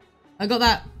 I got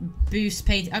that boost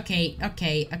paint. Okay.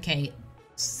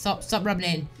 Stop rubbing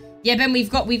it in. Yeah, Ben, we've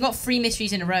got 3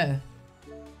 mysteries in a row.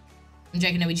 I'm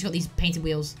joking, no, we just got these painted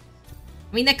wheels.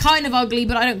 I mean, they're kind of ugly,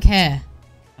 but I don't care.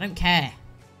 I don't care.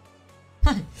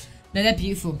 No, they're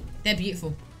beautiful. They're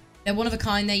beautiful. They're one of a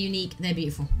kind, they're unique, they're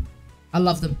beautiful. I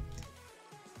love them.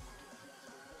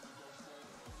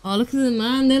 Oh, look at them,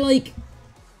 man. They're like...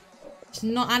 It's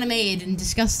not animated and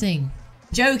disgusting.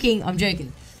 Joking, I'm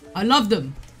joking. I love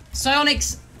them.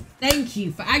 Psionics, thank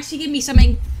you for actually giving me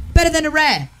something better than a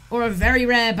rare. Or a very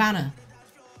rare banner.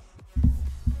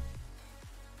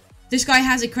 This guy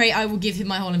has a crate. I will give him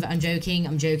my whole I'm joking.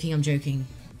 I'm joking.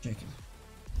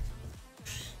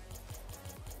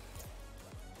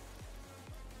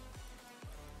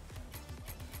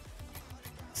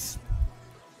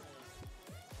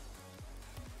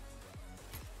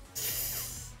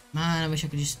 Man, I wish I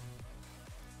could just...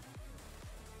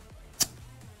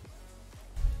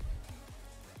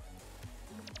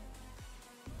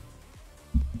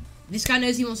 This guy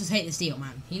knows he wants to take the steal,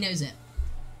 man. He knows it.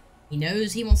 He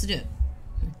knows he wants to do it.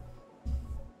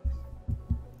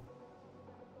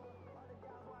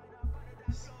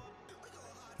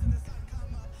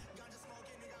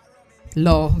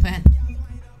 Lord, man.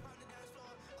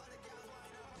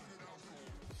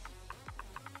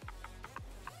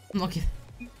 I'm not giving...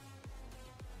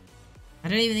 I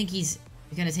don't even think he's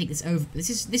gonna take this over. This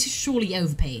is surely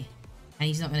overpay. And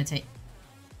he's not gonna take...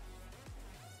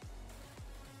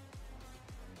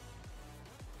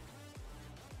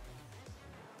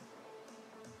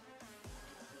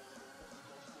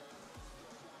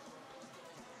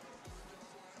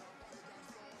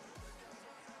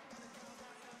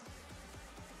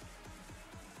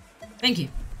 Thank you.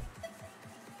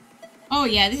 Oh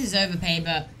yeah, this is overpay,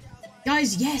 but...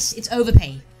 Guys, yes, it's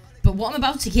overpay. But what I'm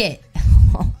about to get...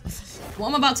 what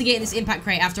I'm about to get in this impact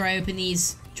crate after I open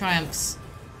these triumphs...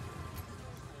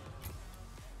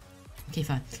 Okay,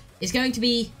 fine. It's going to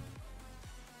be...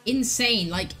 insane.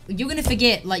 Like, you're gonna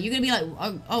forget. Like, you're gonna be like,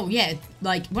 oh yeah.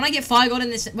 Like, when I get Fire God in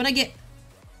this... When I get...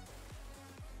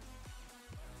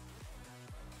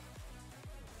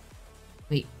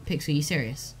 Wait, Pixel, are you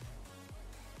serious?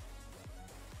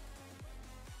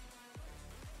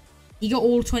 He got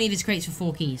all 20 of his crates for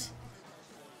 4 keys.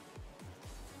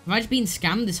 Have I just been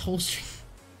scammed this whole stream?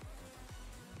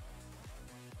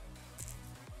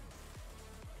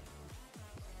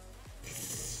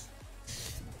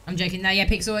 I'm joking. No, yeah,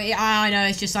 Pixel. I know.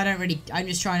 It's just I don't really. I'm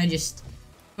just trying to just.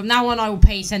 From now on, I will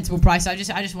pay sensible price. I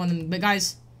just want them. But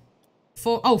guys,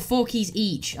 4 keys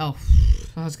each. Oh,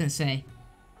 I was gonna say.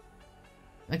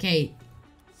 Okay.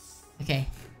 Okay.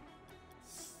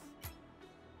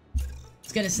 I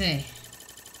was gonna say.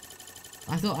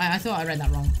 I thought I read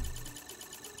that wrong.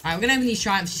 Alright, we're gonna open these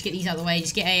triumphs, just get these out of the way,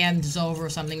 just get a dissolver or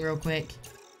something real quick.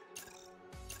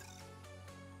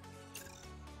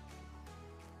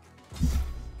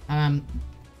 Come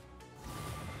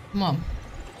on.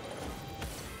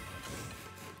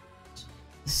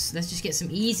 Let's just get some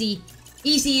easy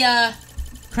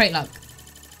crate luck.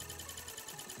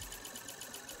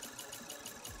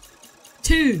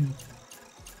 Tune.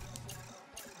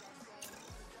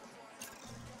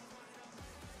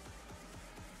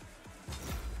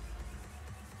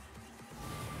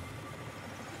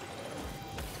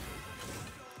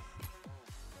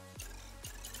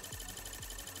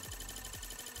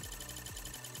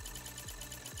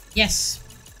 Yes.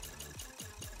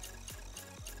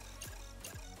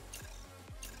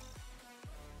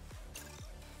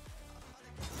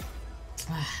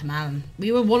 Man,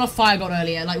 we were one off Fire God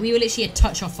earlier. Like, we were literally a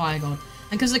touch off Fire God.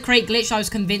 And because of the crate glitch, I was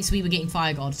convinced we were getting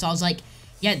Fire God. So I was like,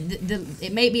 yeah,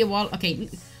 it may be a while. Okay,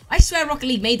 I swear Rocket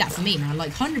League made that for me, man.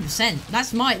 Like, 100%.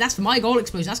 That's my goal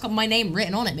explosion. That's got my name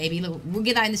written on it, baby. Look, we'll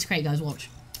get that in this crate, guys. Watch.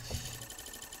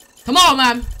 Come on,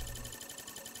 man.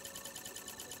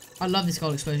 I love this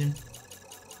goal explosion.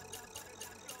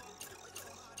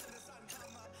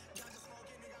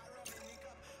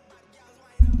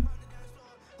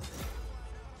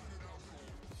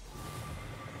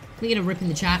 Can we get a rip in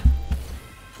the chat?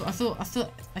 I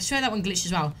swear that one glitched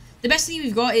as well. The best thing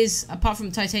we've got is, apart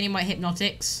from titanium white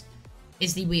hypnotics,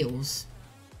 is the wheels.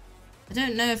 I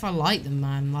don't know if I like them,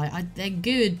 man. Like, they're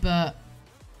good, but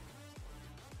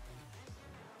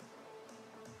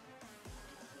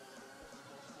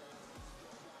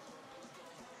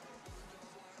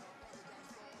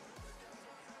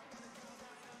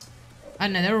I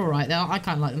don't know. They're all right. I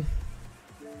kind of like them.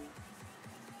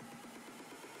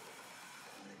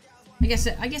 I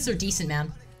guess they're decent,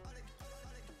 man.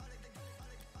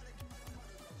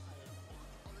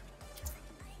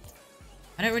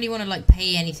 I don't really want to like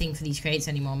pay anything for these crates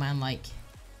anymore, man. Like,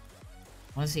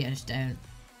 honestly, I just don't.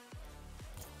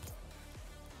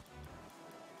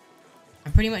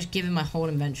 I'm pretty much giving my whole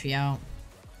inventory out.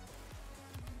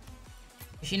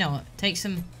 But you know what? Take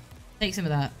some of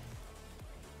that.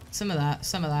 Some of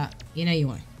that. You know you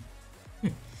want.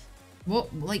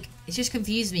 What? Like, it just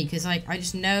confused me because like I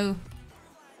just know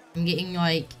I'm getting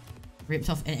like ripped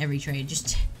off in every trade.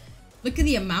 Just look at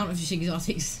the amount of just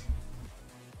exotics.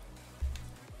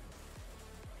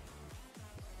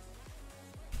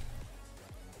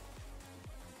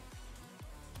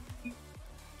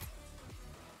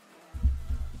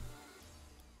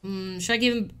 Should I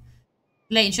give him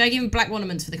Leighton, should I give him black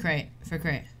ornaments for the crate? For a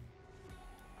crate?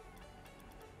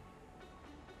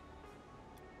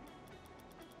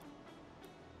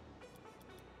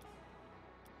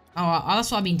 Oh,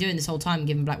 that's what I've been doing this whole time,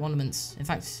 giving black ornaments. In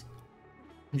fact,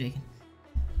 I'm joking.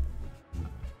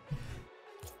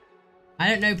 I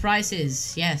don't know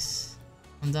prices. Yes.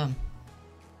 I'm done.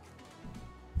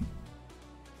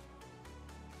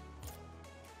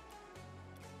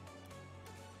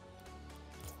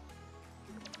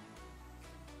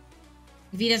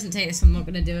 If he doesn't take this, I'm not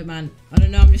gonna do it, man. I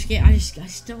don't know. I'm just getting. I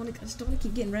just don't want to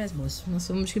keep getting res, boys. I'm just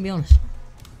gonna be honest.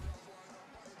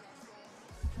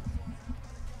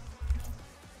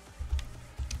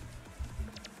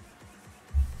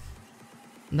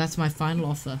 And that's my final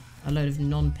offer. A load of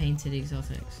non-painted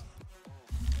exotics.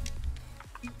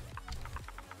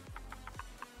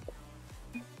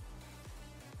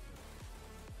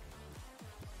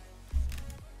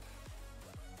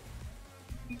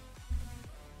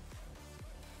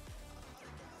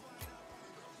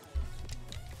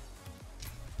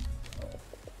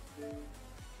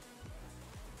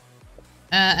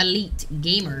 Elite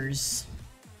Gamers.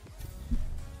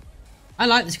 I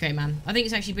like this crate, man. I think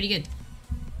it's actually pretty good.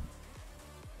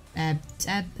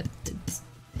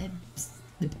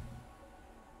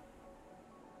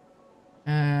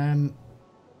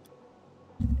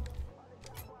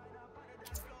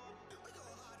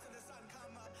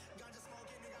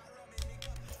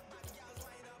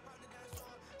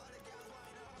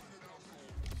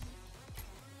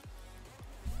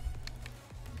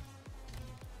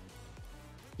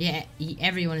 Yeah,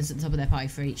 everyone is at the top of their party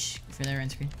for their own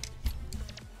screen.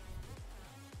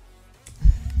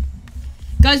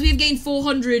 Guys, we've gained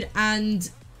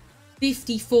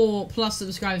 454 plus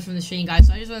subscribers from the stream, guys.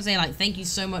 So I just want to say, like, thank you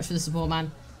so much for the support,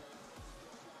 man.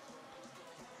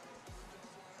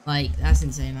 Like, that's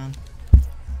insane, man.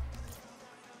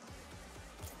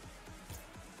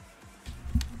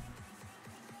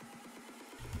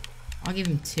 I'll give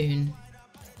him Toon.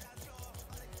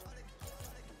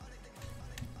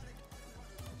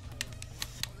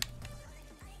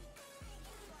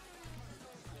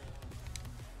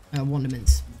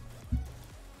 Wonderments.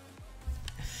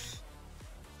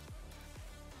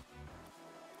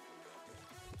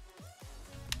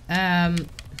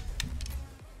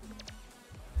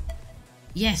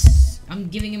 Yes, I'm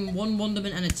giving him 1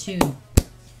 wonderment and a Toon.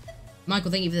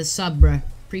 Michael, thank you for the sub, bro.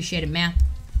 Appreciate it, man.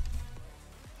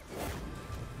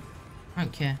 I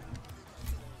don't care.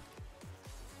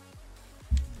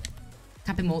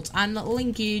 Happy Malt and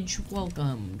Linkage,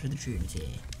 welcome to the Trinity.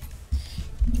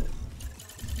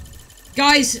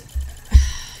 Guys,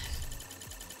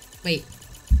 wait.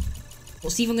 Well,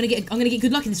 Steve, I'm gonna get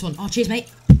good luck in this one. Oh, cheers, mate.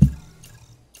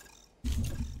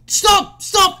 Stop!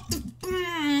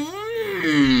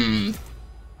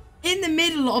 In the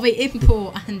middle lot of a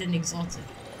import and an exotic.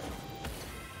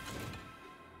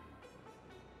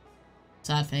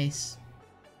 Sad face.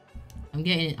 I'm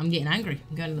getting angry.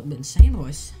 I'm going a little bit insane,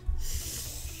 boys.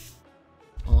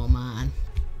 Oh man.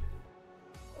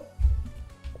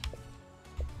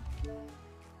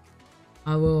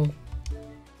 I will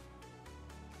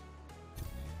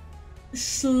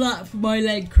slap my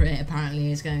leg crit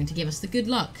apparently is going to give us the good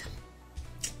luck.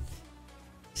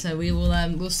 So we will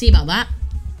we'll see about that.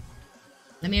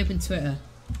 Let me open Twitter.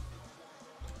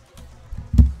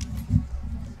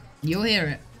 You'll hear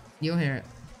it. You'll hear it.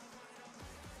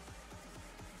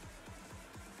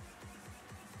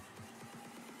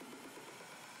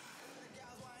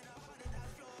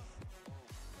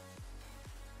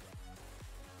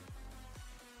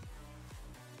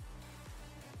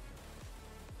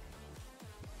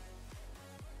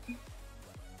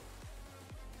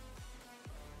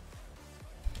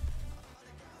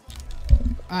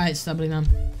 Alright, Stubbly man.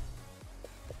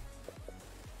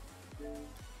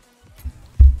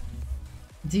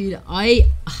 Dude, I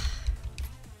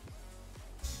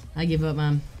give up,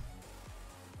 man.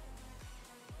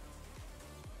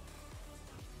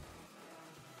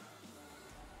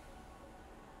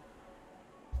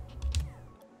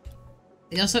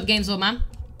 What's up, Games World, man?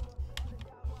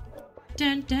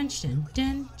 Dun, dun, dun,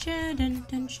 dun, dun, dun,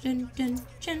 dun, dun, dun,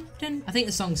 dun, dun. I think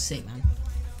the song's sick, man.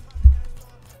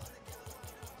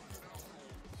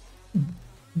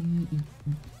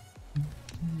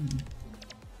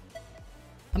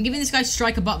 I'm giving this guy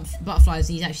striker butterflies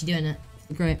and he's actually doing it.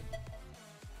 Great.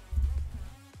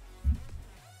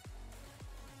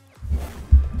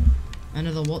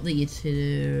 Another what that you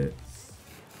to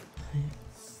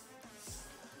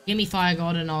give me fire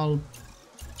god and I'll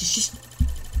just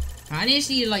I just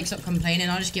need to like stop complaining.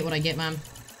 I'll just get what I get, man.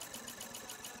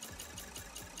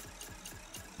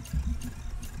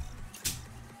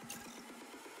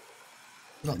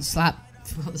 Forgot the slap.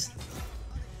 Forgot the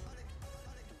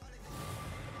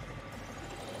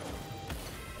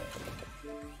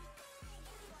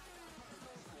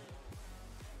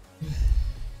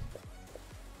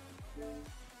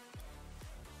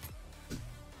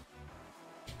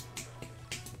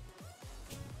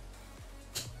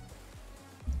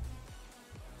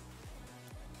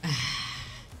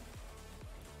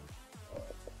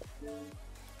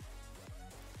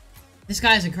This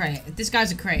guy's a crate. If this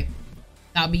guy's a crate,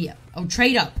 that'll be. Oh,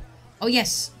 trade up. Oh,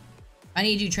 yes. I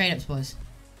need to do trade ups, boys.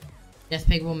 Death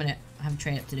Pig, 1 minute. I have a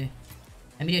trade up to do.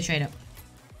 Let me do a trade up.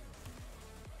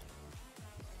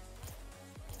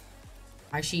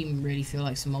 I actually really feel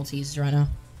like some Maltesers right now.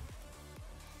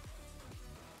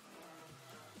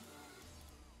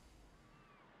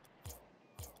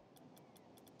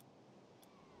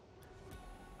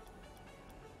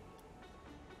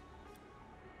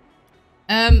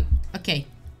 Okay,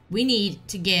 we need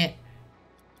to get.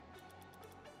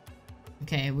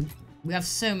 Okay, we have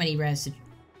so many rares.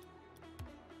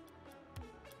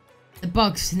 The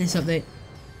bugs in this update.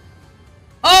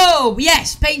 Oh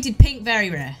yes, painted pink, very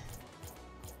rare.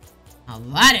 Now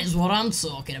that is what I'm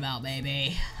talking about,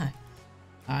 baby. All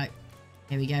right,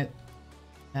 here we go.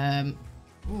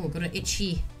 Oh, got an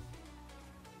itch.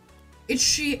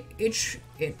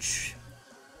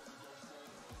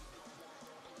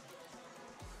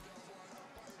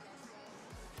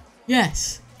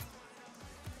 Yes.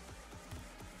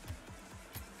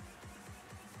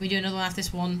 Can we do another one after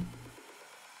this one?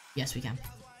 Yes, we can.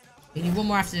 We need one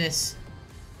more after this.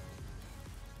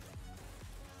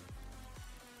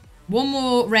 One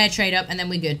more rare trade up and then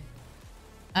we're good.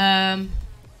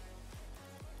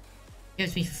 Give it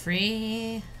to me for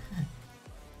free.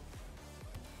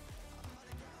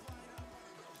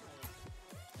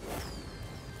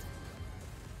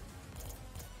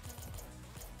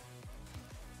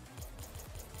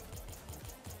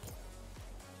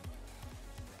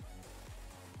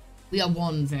 We are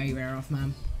one very rare off,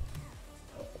 man.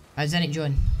 Alright, Zenit,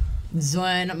 join.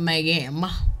 Join my game.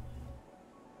 I'm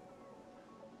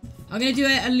gonna do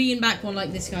a lean back one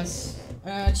like this, guys.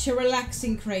 Just a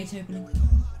relaxing crate opening.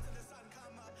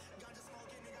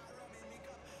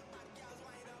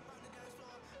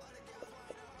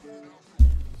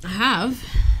 I have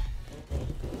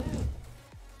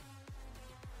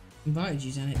invited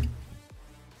you, Zenit.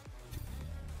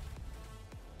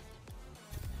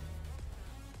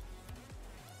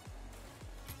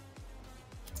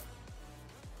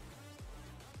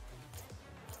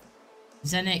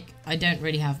 Zenik, I don't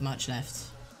really have much left.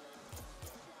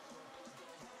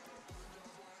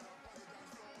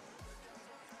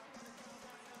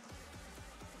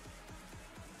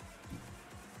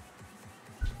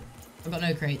 I've got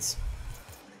no crates.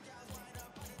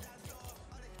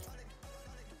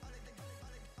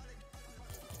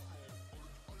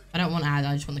 I don't want ads,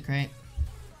 I just want the crate.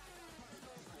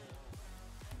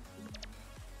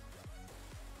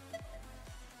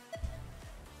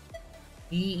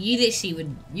 You literally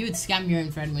would scam your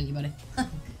own friend, wouldn't you, buddy?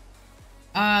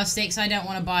 Sticks, I don't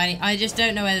want to buy. I just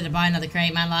don't know whether to buy another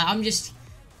crate, man. Like,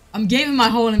 I'm giving my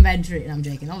whole inventory. No, I'm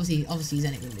joking. Obviously,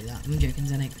 Zenik wouldn't do that. I'm joking,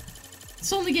 Zenik.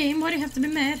 It's on the game. Why do you have to be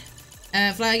mad?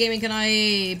 Fly Gaming, can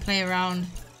I play around?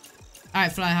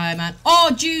 Alright, fly high, man.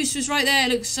 Oh, Juice was right there.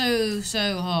 It looks so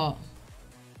hot.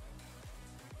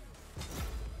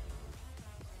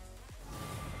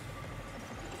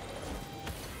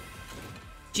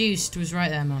 Juiced was right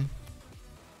there, man.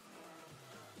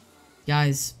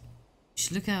 Guys,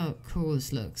 just look how cool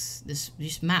this looks.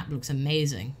 This map looks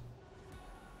amazing.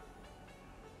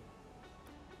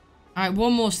 Alright,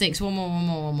 one more, Sticks. One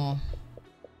more.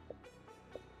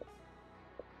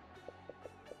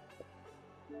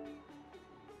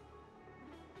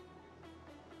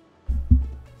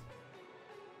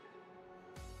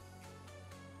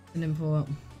 And import.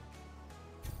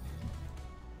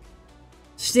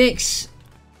 Sticks.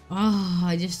 Oh,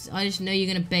 I just know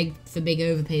you're gonna beg for big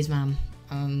overpays, man.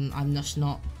 I'm not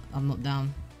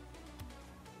down.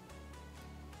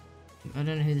 I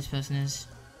don't know who this person is.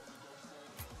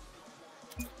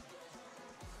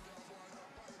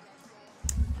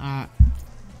 Alright.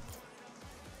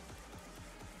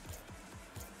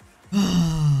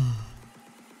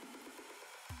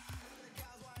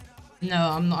 No,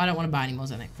 I'm not. I don't want to buy any more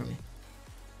Zenek from you.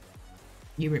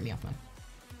 You rip me off, man.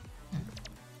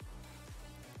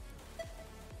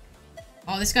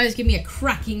 Oh, this guy's giving me a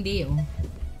cracking deal.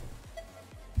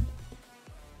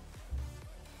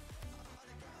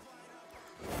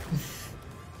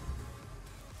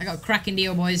 I got a cracking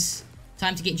deal, boys.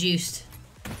 Time to get juiced.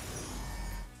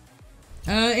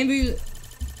 Inbu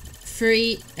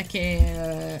free.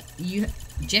 Okay, you,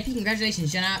 Jeppy,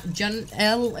 congratulations, John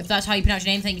L. If that's how you pronounce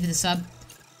your name, thank you for the sub.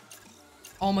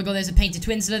 Oh my god, there's a painted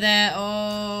twinsler there.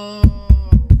 Oh.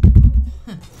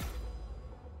 Huh.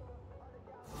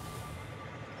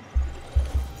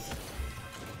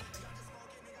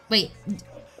 Wait,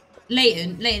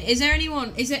 Leighton, is there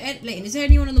anyone? Leighton, is there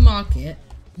anyone on the market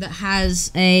that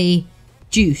has a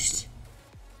juiced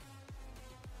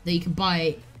that you can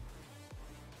buy?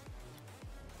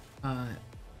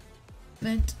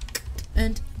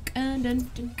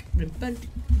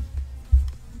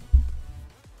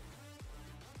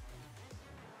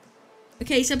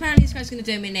 Okay, so apparently this guy's gonna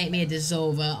donate me a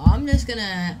dissolver. I'm just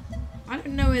gonna. I don't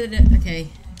know whether to. Okay,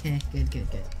 good.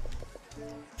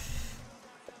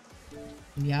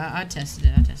 Yeah, I tested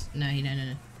it. No.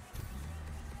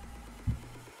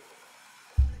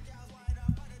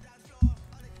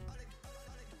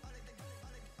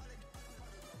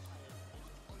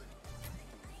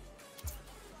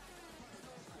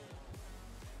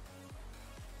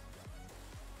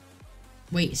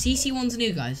 Wait, CC1's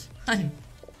new, guys. I'm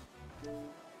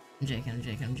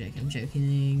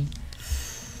joking.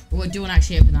 What, do you want to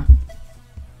actually open that?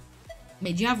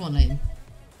 Wait, do you have one, Leighton?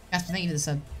 Casper, thank you for the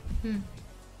sub.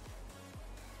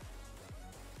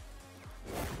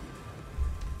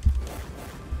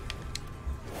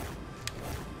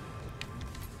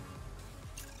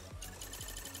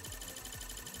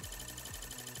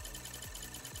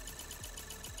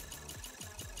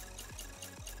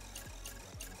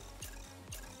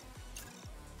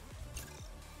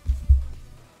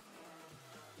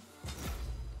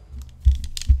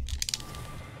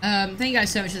 Thank you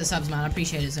guys so much for the subs, man. I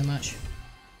appreciate it so much.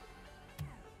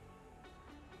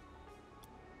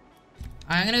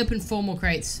 I'm gonna open 4 more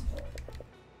crates.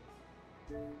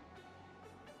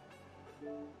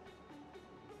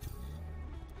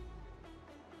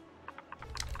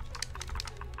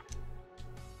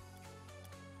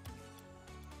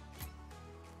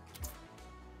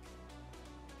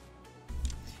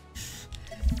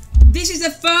 This is the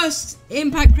first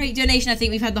impact crate donation I think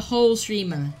we've had the whole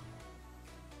streamer.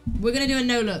 We're gonna do a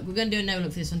no look. We're gonna do a no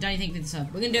look for this one. Danny, thank you for the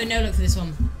sub. We're gonna do a no look for this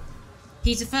one.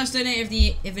 He's the first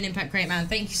donator of an impact crate, man.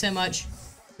 Thank you so much.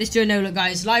 Let's do a no look,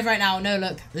 guys. Live right now, no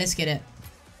look. Let's get it.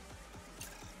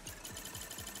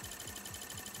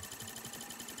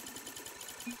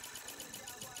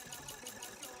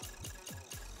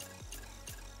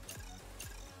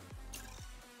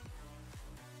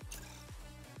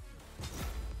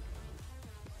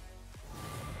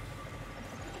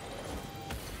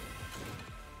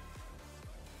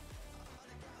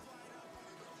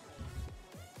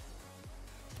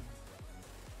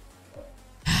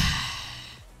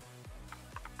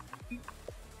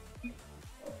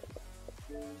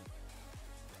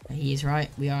 He is right.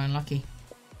 We are unlucky.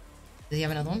 Does he have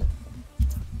another one?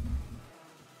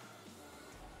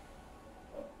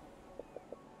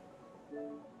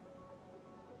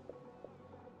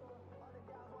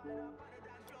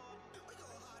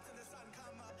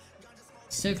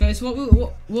 So close.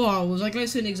 What was I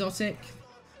close to an exotic?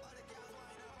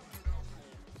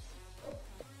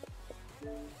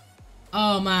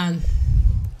 Oh man.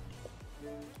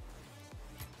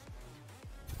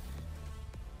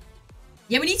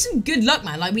 Yeah, we need some good luck,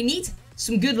 man. Like, we need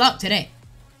some good luck today.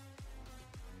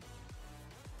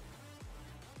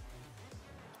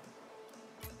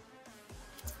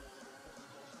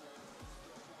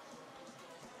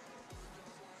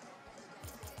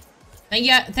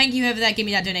 Thank you whoever that gave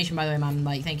me that donation, by the way, man.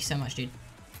 Like, thank you so much, dude.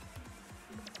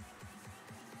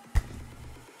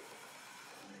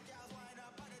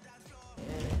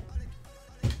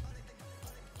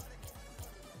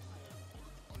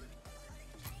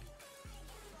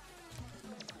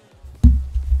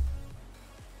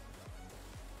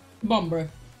 Bomb, bro.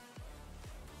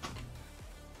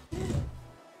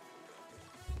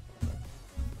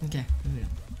 Okay, moving on.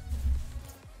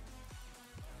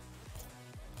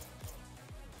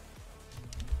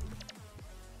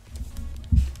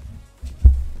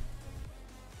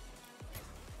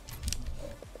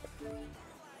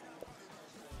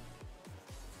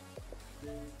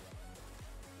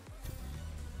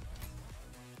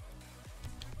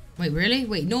 Wait, really?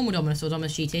 Wait, normal Dominus or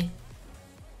Dominus GT?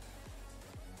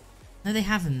 No, they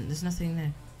haven't. There's nothing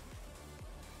there.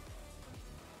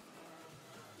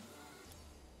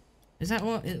 Is that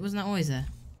what? Wasn't that always there?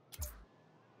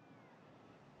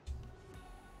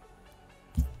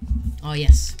 Oh,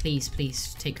 yes. Please,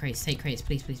 please. Take crates. Take crates.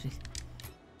 Please, please, please.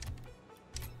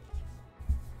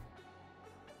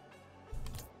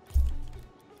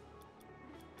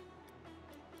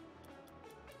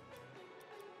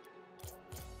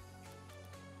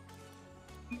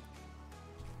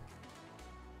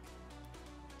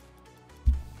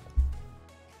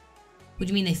 What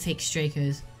do you mean they fixed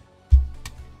Dracos?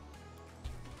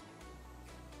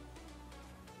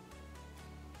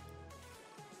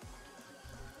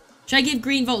 Should I give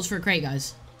green volts for a crate,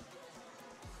 guys?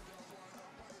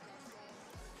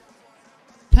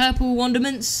 Purple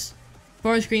wonderments.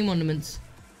 Forest green wonderments.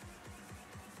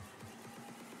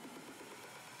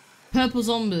 Purple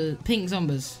zombie, pink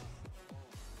zombies.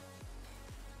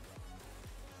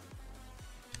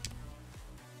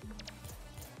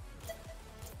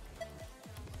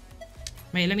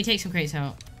 Wait, let me take some crates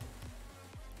out.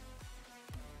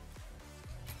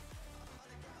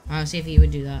 I'll see if he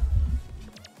would do that.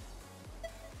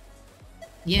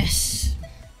 Yes.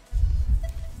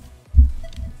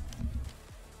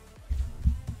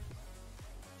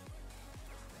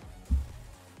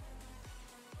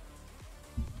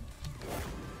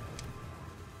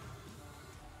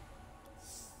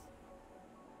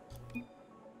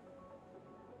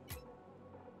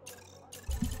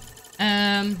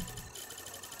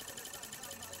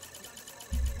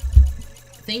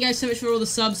 Thank you guys so much for all the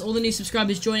subs, all the new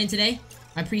subscribers joining today.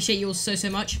 I appreciate you all so, so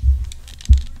much.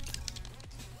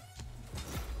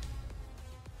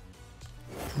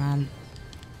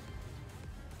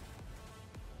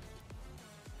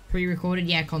 Pre-recorded?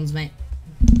 Yeah, cons, mate.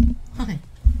 Hi.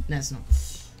 No, it's not.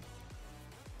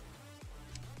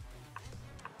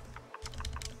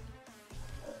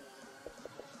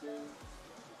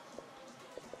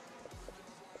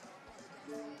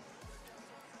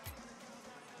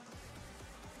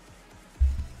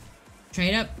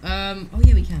 Trade up? Oh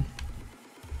yeah, we can.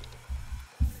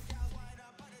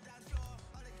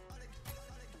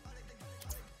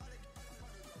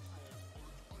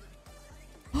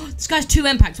 This guy's 2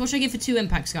 impacts. What should I give for 2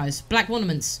 impacts, guys? Black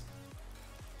ornaments.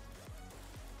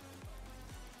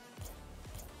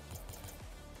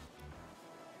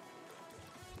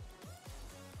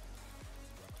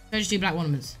 Should I just do black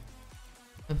ornaments?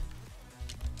 Oh.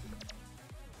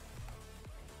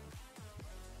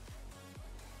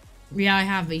 Yeah, I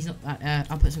have, but he's not that.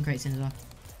 I'll put some crates in as well.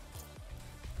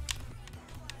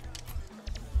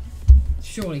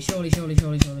 Surely. He's not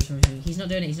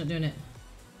doing it, he's not doing it.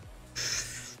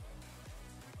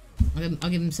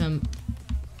 I'll give him some.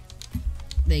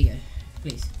 There you go.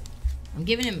 Please. I'm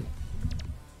giving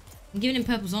him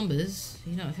purple zombies.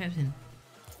 He's not accepting.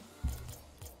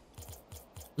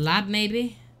 Lab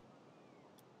maybe?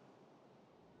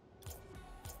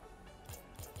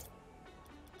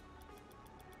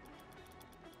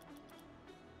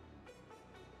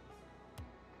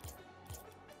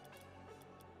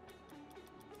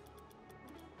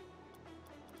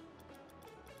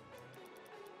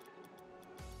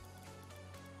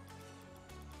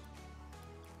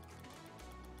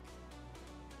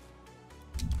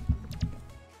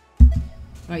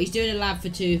 Alright, he's doing a lab for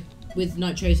 2 with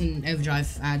nitros and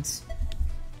overdrive ads.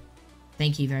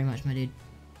 Thank you very much, my dude.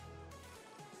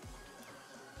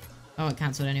 Oh, it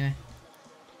cancelled anyway.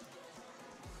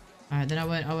 Alright, then I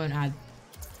won't add.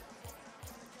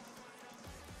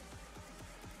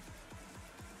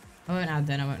 I won't add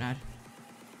then, I won't add.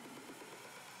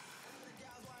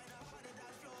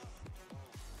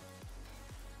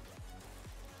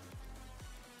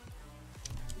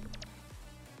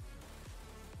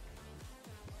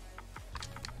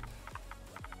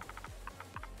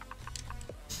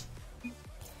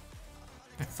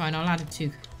 Right, fine, I'll add it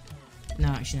too. No,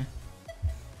 actually no.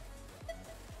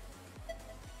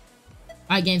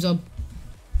 Alright, games on.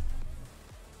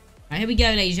 Alright, here we go,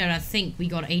 ladies and gentlemen. I think we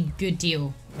got a good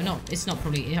deal. Well, not, it's not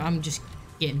probably, I'm just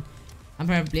kidding. I'm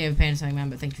probably overpaying something, man,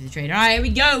 but thank you for the trade. Alright, here we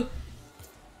go.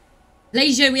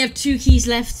 Ladies and gentlemen, we have 2 keys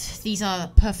left. These are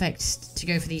perfect to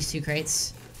go for these 2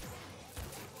 crates.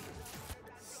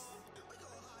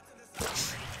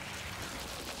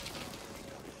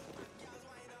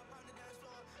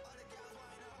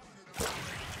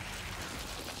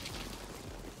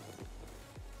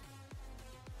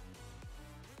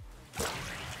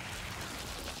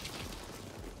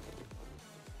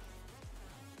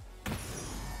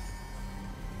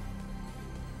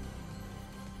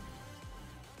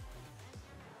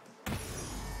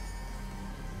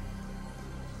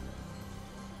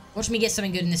 Watch me get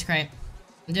something good in this crate.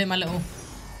 I'm doing a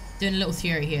little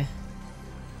theory here.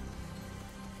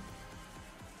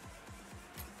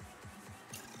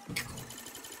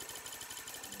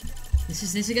 This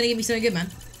is gonna give me something good, man.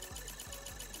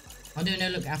 I'll do a no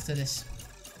look after this.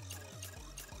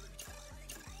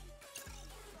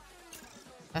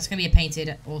 That's gonna be a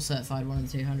painted or certified, one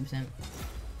of the two, 100%.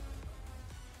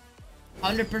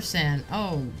 100%.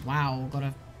 Oh wow, got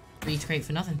a free crate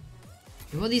for nothing.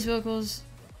 What are these vehicles?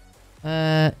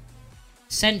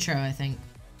 Centro, I think.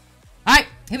 Alright,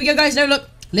 here we go, guys. No look.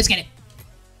 Let's get it.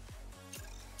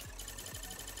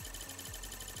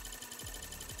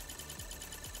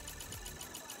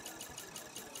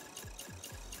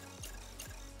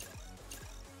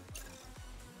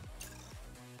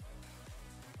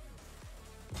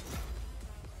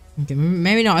 Okay,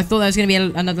 maybe not. I thought there was going to be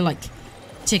another, like,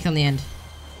 tick on the end.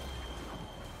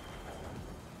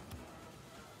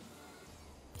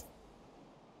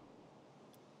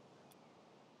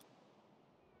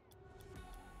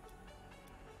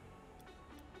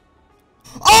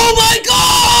 Oh my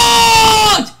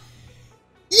god!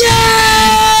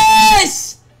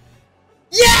 Yes!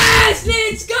 Yes!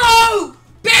 Let's go!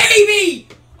 Baby!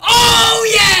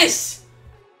 Oh yes!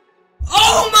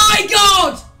 Oh my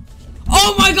god!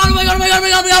 Oh my god, oh my god, oh my god, oh my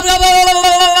god, oh my god,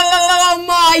 oh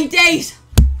my days!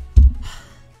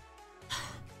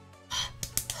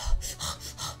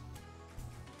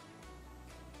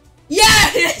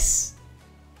 Yes!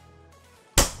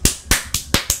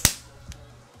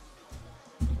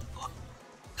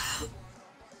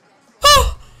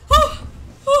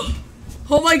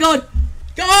 Oh my god!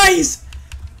 Guys!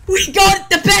 We got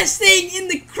the best thing in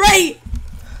the crate!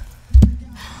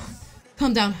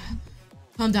 Calm down.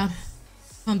 Calm down.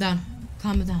 Calm down.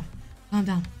 Calm down. Calm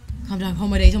down. Calm down. Oh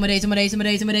my days, oh my days, oh my days, oh my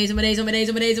days, oh my days, oh my days, oh my days,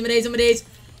 oh my days, oh my days, oh my days.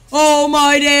 Oh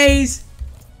my days!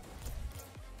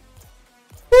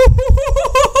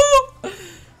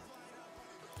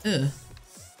 Ugh.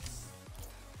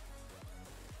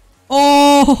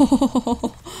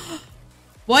 Oh!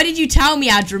 Why did you tell me,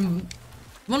 Adram?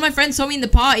 One of my friends saw me in the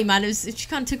party, man. It just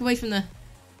kind of took away from the...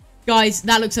 Guys,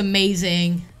 that looks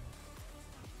amazing.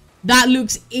 That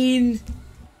looks insane.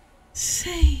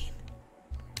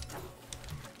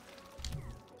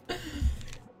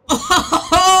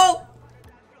 Oh!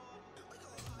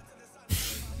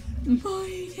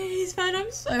 My days, man.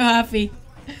 I'm so happy.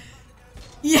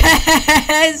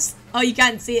 Yes! Oh, you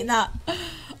can't see it now.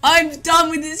 I'm done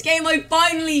with this game. I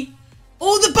finally...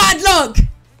 All the bad luck!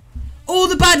 All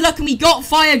the bad luck, and we got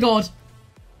Fire God.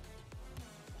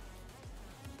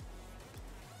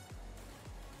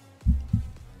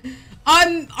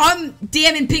 I'm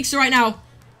DMing Pixel right now.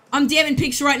 I'm DMing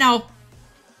Pixel right now.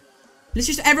 Let's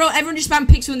just everyone just spam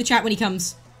Pixel in the chat when he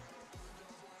comes.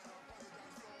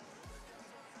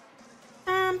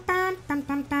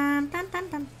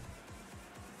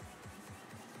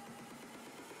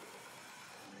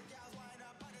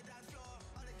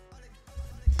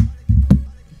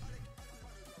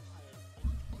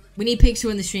 We need Pixel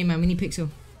in the stream, man. We need Pixel.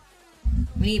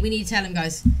 We need to tell him,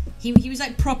 guys. He was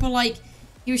like proper, like,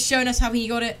 he was showing us how he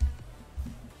got it.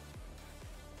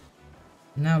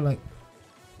 Now look.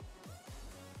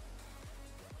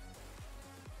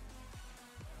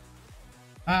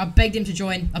 I begged him to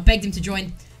join. I begged him to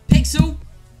join. Pixel,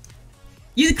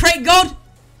 you the crate god?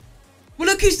 Well,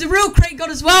 look who's the real crate god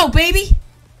as well, baby.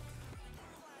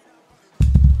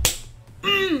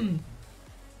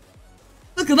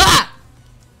 Look at that.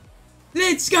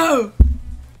 Let's go!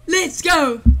 Let's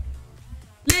go!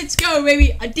 Let's go,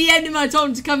 baby! I DM'd him and I told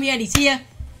him to come here and he's here.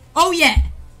 Oh yeah!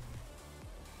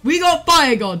 We got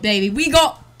Fire God, baby. We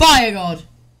got Fire God.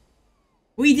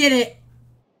 We did it.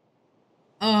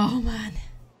 Oh, man.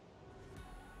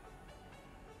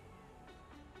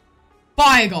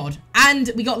 Fire God.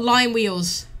 And we got Lion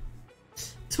Wheels.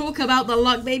 Talk about the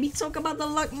luck, baby. Talk about the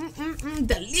luck.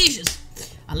 Delicious.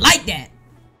 I like that.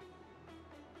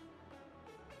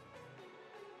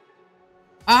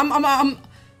 I'm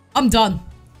done.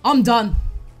 I'm done.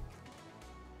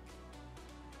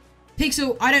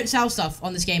 Pixel, I don't sell stuff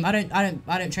on this game. I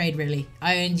don't trade really.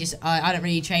 I don't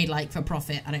really trade like for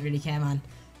profit. I don't really care, man.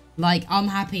 Like, I'm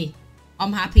happy.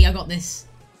 I'm happy I got this.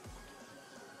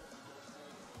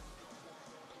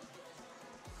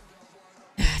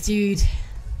 Dude.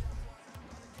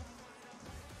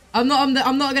 I'm not gonna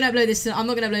upload this. I'm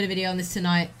not gonna upload a video on this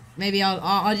tonight. Maybe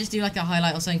I'll just do like a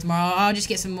highlight or something tomorrow. I'll just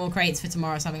get some more crates for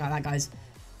tomorrow or something like that, guys.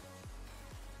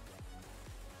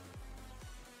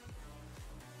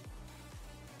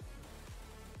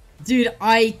 Dude,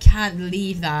 I can't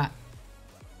believe that.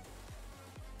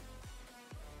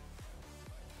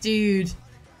 Dude,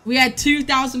 we had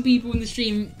 2,000 people in the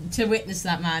stream to witness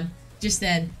that, man. Just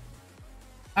then.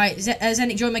 Alright,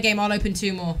 Zenik, join my game. I'll open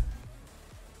 2 more.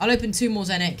 I'll open 2 more,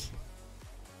 Zenik.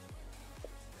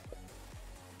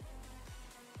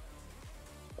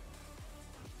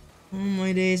 Oh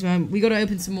my days, man. We gotta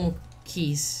open some more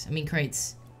keys. I mean,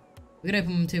 crates. We gotta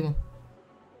open 2 more.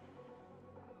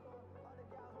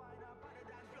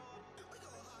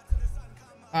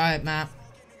 Alright, Matt.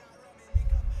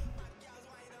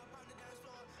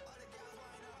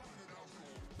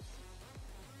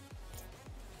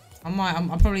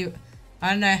 I'm probably,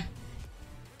 I don't know.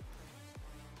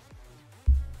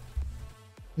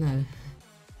 No. Right,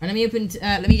 let me open,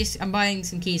 I'm buying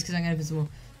some keys because I'm gonna open some more.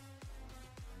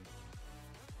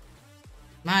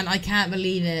 Man, I can't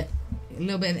believe it. A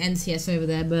little bit of NCS over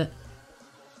there, but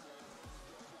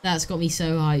that's got me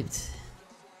so hyped.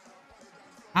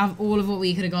 Have all of what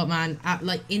we could have got, man.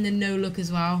 Like, in the no look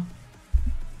as well.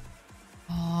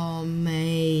 Oh,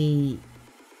 mate.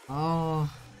 Oh.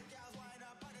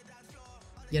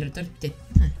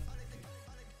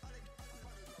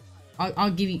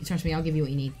 I'll give you, trust me, I'll give you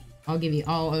what you need.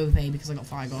 I'll overpay because I got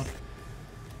Fire God.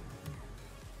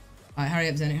 Alright, hurry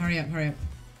up, Zenit. Hurry up, hurry up.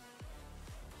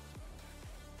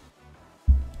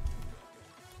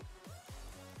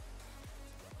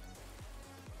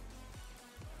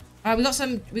 Alright,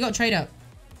 we got trade up.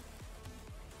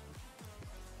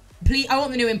 Please, I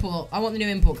want the new import. I want the new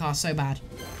import car so bad.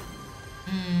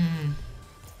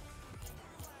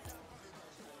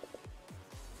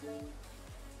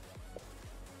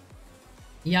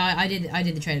 Yeah, I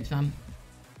did the trade up, man.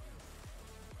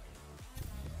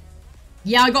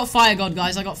 Yeah, I got Fire God,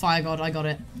 guys. I got Fire God. I got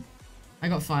it. I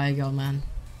got Fire God, man.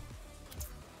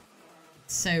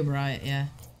 So bright, yeah.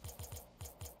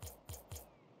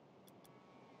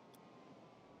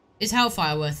 Is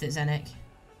Hellfire worth it, Zenik?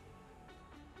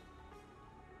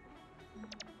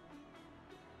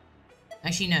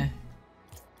 Actually, no.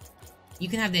 You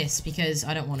can have this because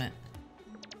I don't want it.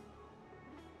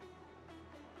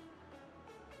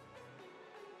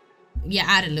 Yeah,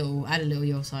 add a little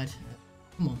your side.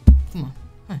 Come on, come on.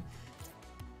 Huh.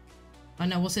 I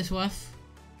know, what's this worth?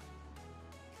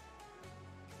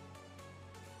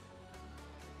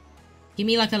 Give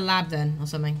me like a lab then, or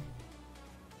something.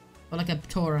 Or like a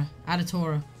Tora. Add a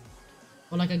Tora.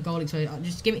 Or like a gold explode.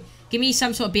 Just give me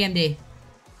some sort of BMD.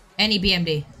 Any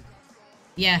BMD.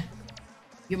 Yeah.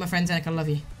 You're my friend, Zenik, I love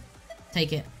you.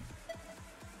 Take it.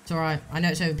 It's alright. I know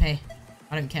it's overpay.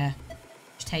 I don't care.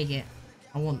 Just take it.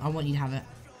 I want you to have it.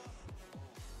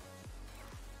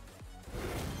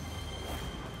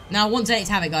 Now I want Zenik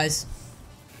to have it, guys.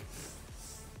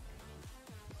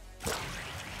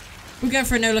 We're going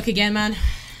for a no look again, man.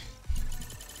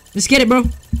 Let's get it, bro.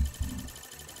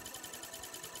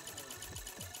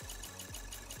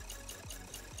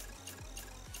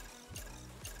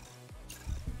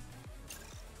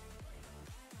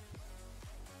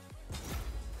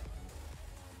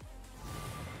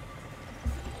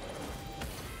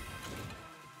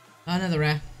 Another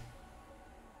rare.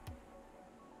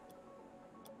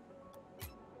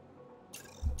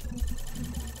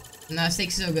 No,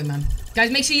 sticks is so good, man.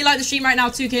 Guys, make sure you like the stream right now.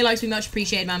 2K likes, we much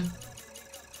appreciate, man.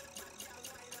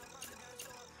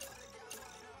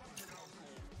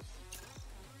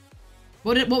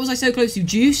 What was I so close to?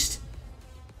 Juiced?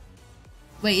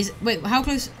 Wait, how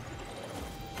close?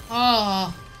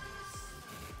 Oh.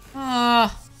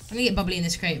 Ah. I'm gonna get bubbly in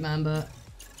this crate, man, but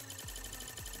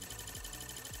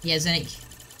yeah, Zenik,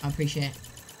 I appreciate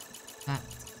that.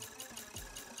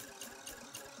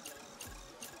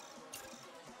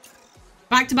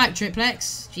 Back-to-back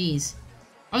triplex? Jeez.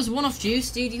 I was one off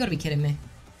juice, dude. You gotta be kidding me.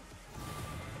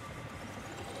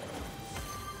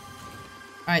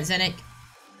 Alright, Zenik.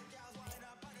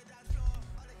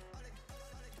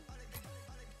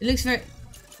 It looks very...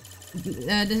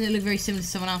 doesn't it look very similar to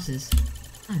someone else's?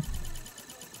 Oh. A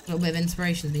little bit of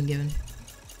inspiration has been given.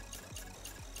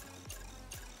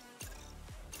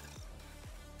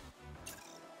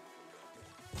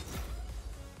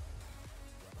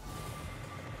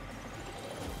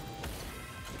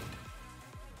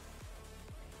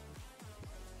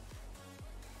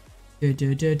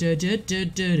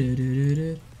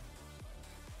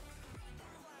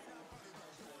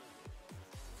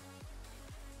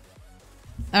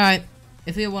 Alright,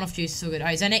 if we have one off juice, it's all good.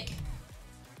 Alright, Zenik,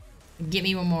 get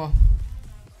me one more.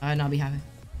 And I'll be happy.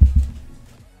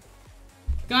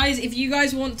 Guys, if you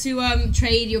guys want to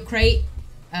trade your crate,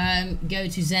 go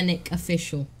to Zenik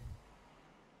Official.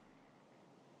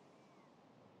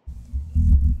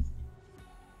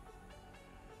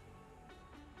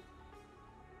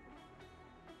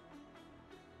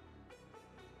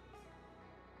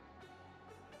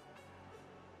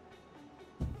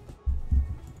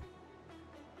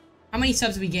 How many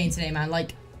subs have we gained today, man?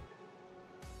 Like,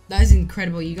 that is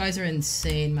incredible. You guys are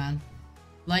insane, man.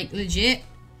 Like, legit.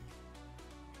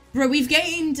 Bro, we've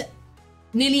gained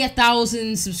nearly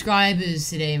 1,000 subscribers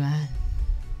today, man.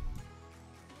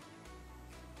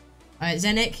 Alright,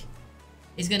 Zenik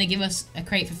is going to give us a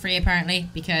crate for free, apparently,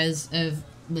 because of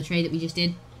the trade that we just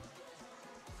did.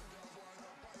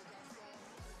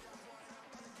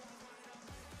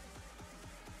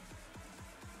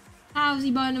 How is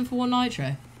he buying them for 1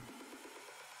 nitro?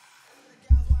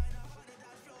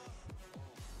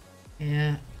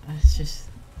 Yeah, that's just...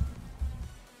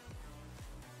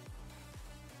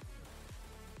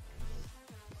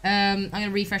 I'm gonna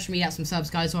refresh and read out some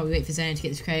subs, guys, while we wait for Zen to get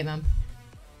this crate, man.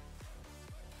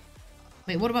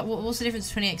 Wait, what about... what's the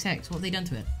difference with 20XX? What have they done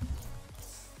to it?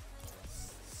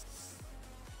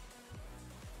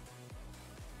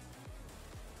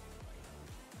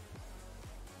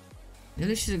 It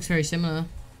literally looks very similar.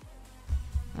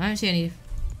 I don't see any...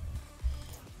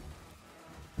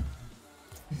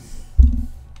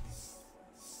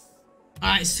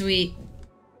 Alright, sweet.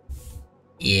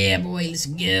 Yeah, boy, let's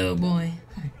go, boy.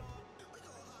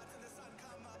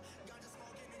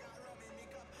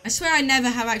 I swear I never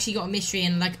have actually got a mystery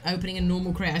in, like, opening a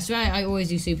normal crate. I swear I always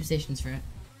do superstitions for it.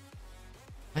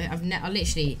 I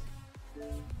literally...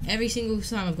 Every single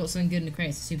time I've got something good in the crate,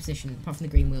 it's a superstition, apart from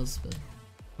the green wheels, but...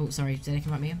 Oh, sorry, did anything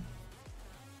about me?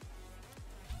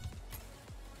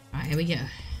 Alright, here we go.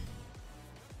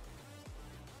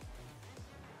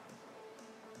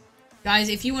 Guys,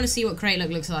 if you want to see what crate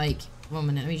looks like... 1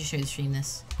 minute, let me just show the stream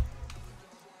this.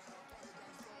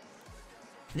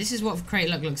 This is what crate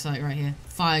looks like right here.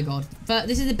 Fire God. But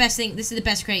this is the best thing. This is the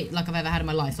best crate luck I've ever had in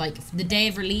my life. Like, the day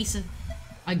of release,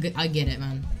 I get it,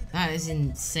 man. That is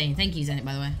insane. Thank you, Zenit,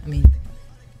 by the way. I mean,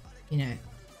 you know.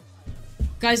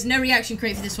 Guys, no reaction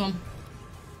crate for this one.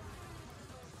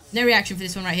 No reaction for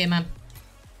this one right here, man.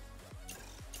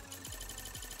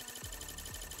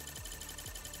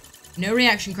 No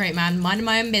reaction crate, man. Minding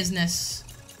my own business.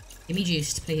 Give me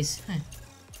juiced, please. Huh.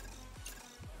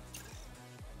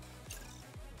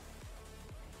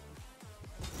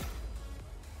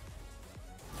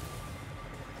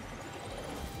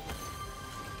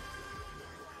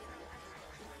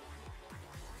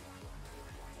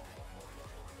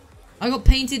 I got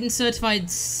painted and certified.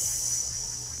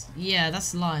 Yeah, that's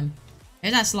slime.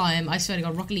 If that's slime, I swear to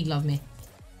God, Rocket League love me.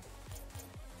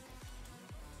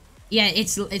 Yeah,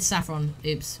 it's saffron.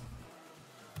 Oops.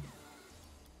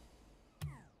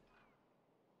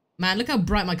 Man, look how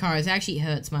bright my car is. It actually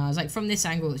hurts, man. It's like from this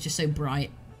angle, it's just so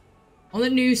bright. On the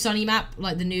new sunny map,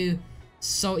 like the new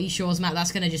Salty Shores map,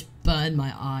 that's gonna just burn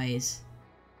my eyes.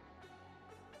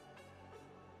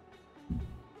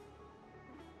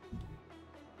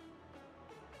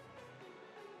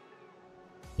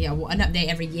 Yeah, well, an update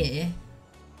every year.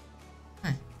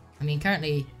 Huh. I mean,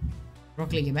 currently,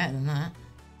 Rocket League are better than that.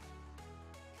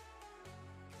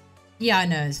 Yeah, I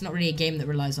know. It's not really a game that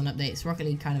relies on updates. Rocket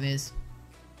League kind of is.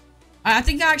 I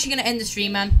think I'm actually going to end the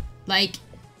stream, man. Like,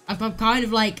 I've kind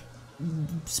of, like,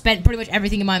 spent pretty much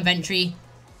everything in my inventory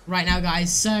right now,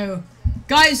 guys. So,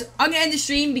 guys, I'm going to end the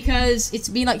stream because it's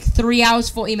been, like, 3 hours,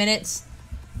 40 minutes.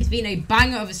 It's been a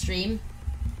banger of a stream.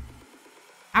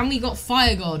 And we got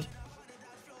Fire God.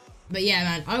 But yeah,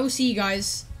 man, I will see you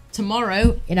guys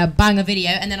tomorrow in a banger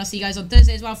video. And then I'll see you guys on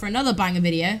Thursday as well for another banger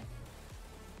video.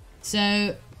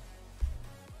 So,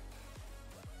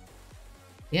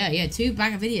 yeah, 2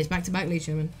 banger videos back to back, ladies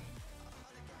and gentlemen.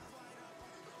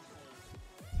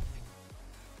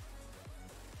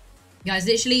 Guys,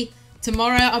 literally,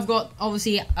 tomorrow I've got,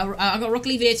 obviously, I've got Rocket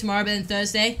League video tomorrow, but then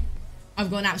Thursday, I've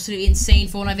got an absolutely insane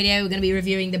Fortnite video. We're going to be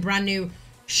reviewing the brand new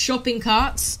shopping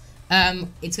carts.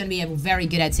 It's going to be a very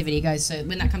good activity, guys, so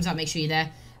when that comes out, make sure you're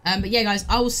there. But yeah, guys,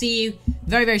 I will see you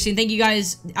very, very soon. Thank you,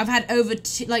 guys. I've had over,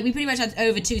 we pretty much had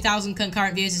over 2,000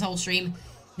 concurrent views this whole stream.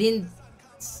 The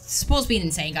support's been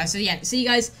insane, guys. So yeah, see you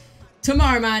guys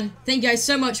tomorrow, man. Thank you guys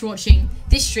so much for watching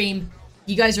this stream.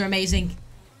 You guys are amazing.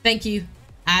 Thank you.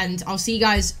 And I'll see you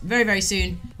guys very, very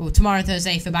soon. Well, tomorrow,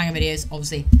 Thursday, for banger videos,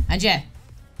 obviously. And yeah,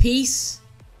 peace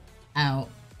out.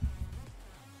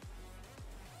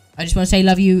 I just want to say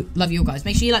love you all, guys.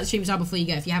 Make sure you like the stream as well before you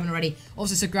go if you haven't already.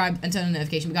 Also subscribe and turn on the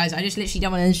notification. But guys, I just literally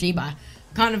don't want to end the stream, but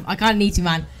I kind of need to,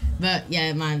 man. But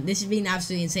yeah, man, this has been an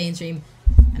absolutely insane stream,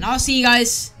 and I'll see you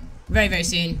guys very, very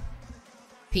soon.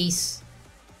 Peace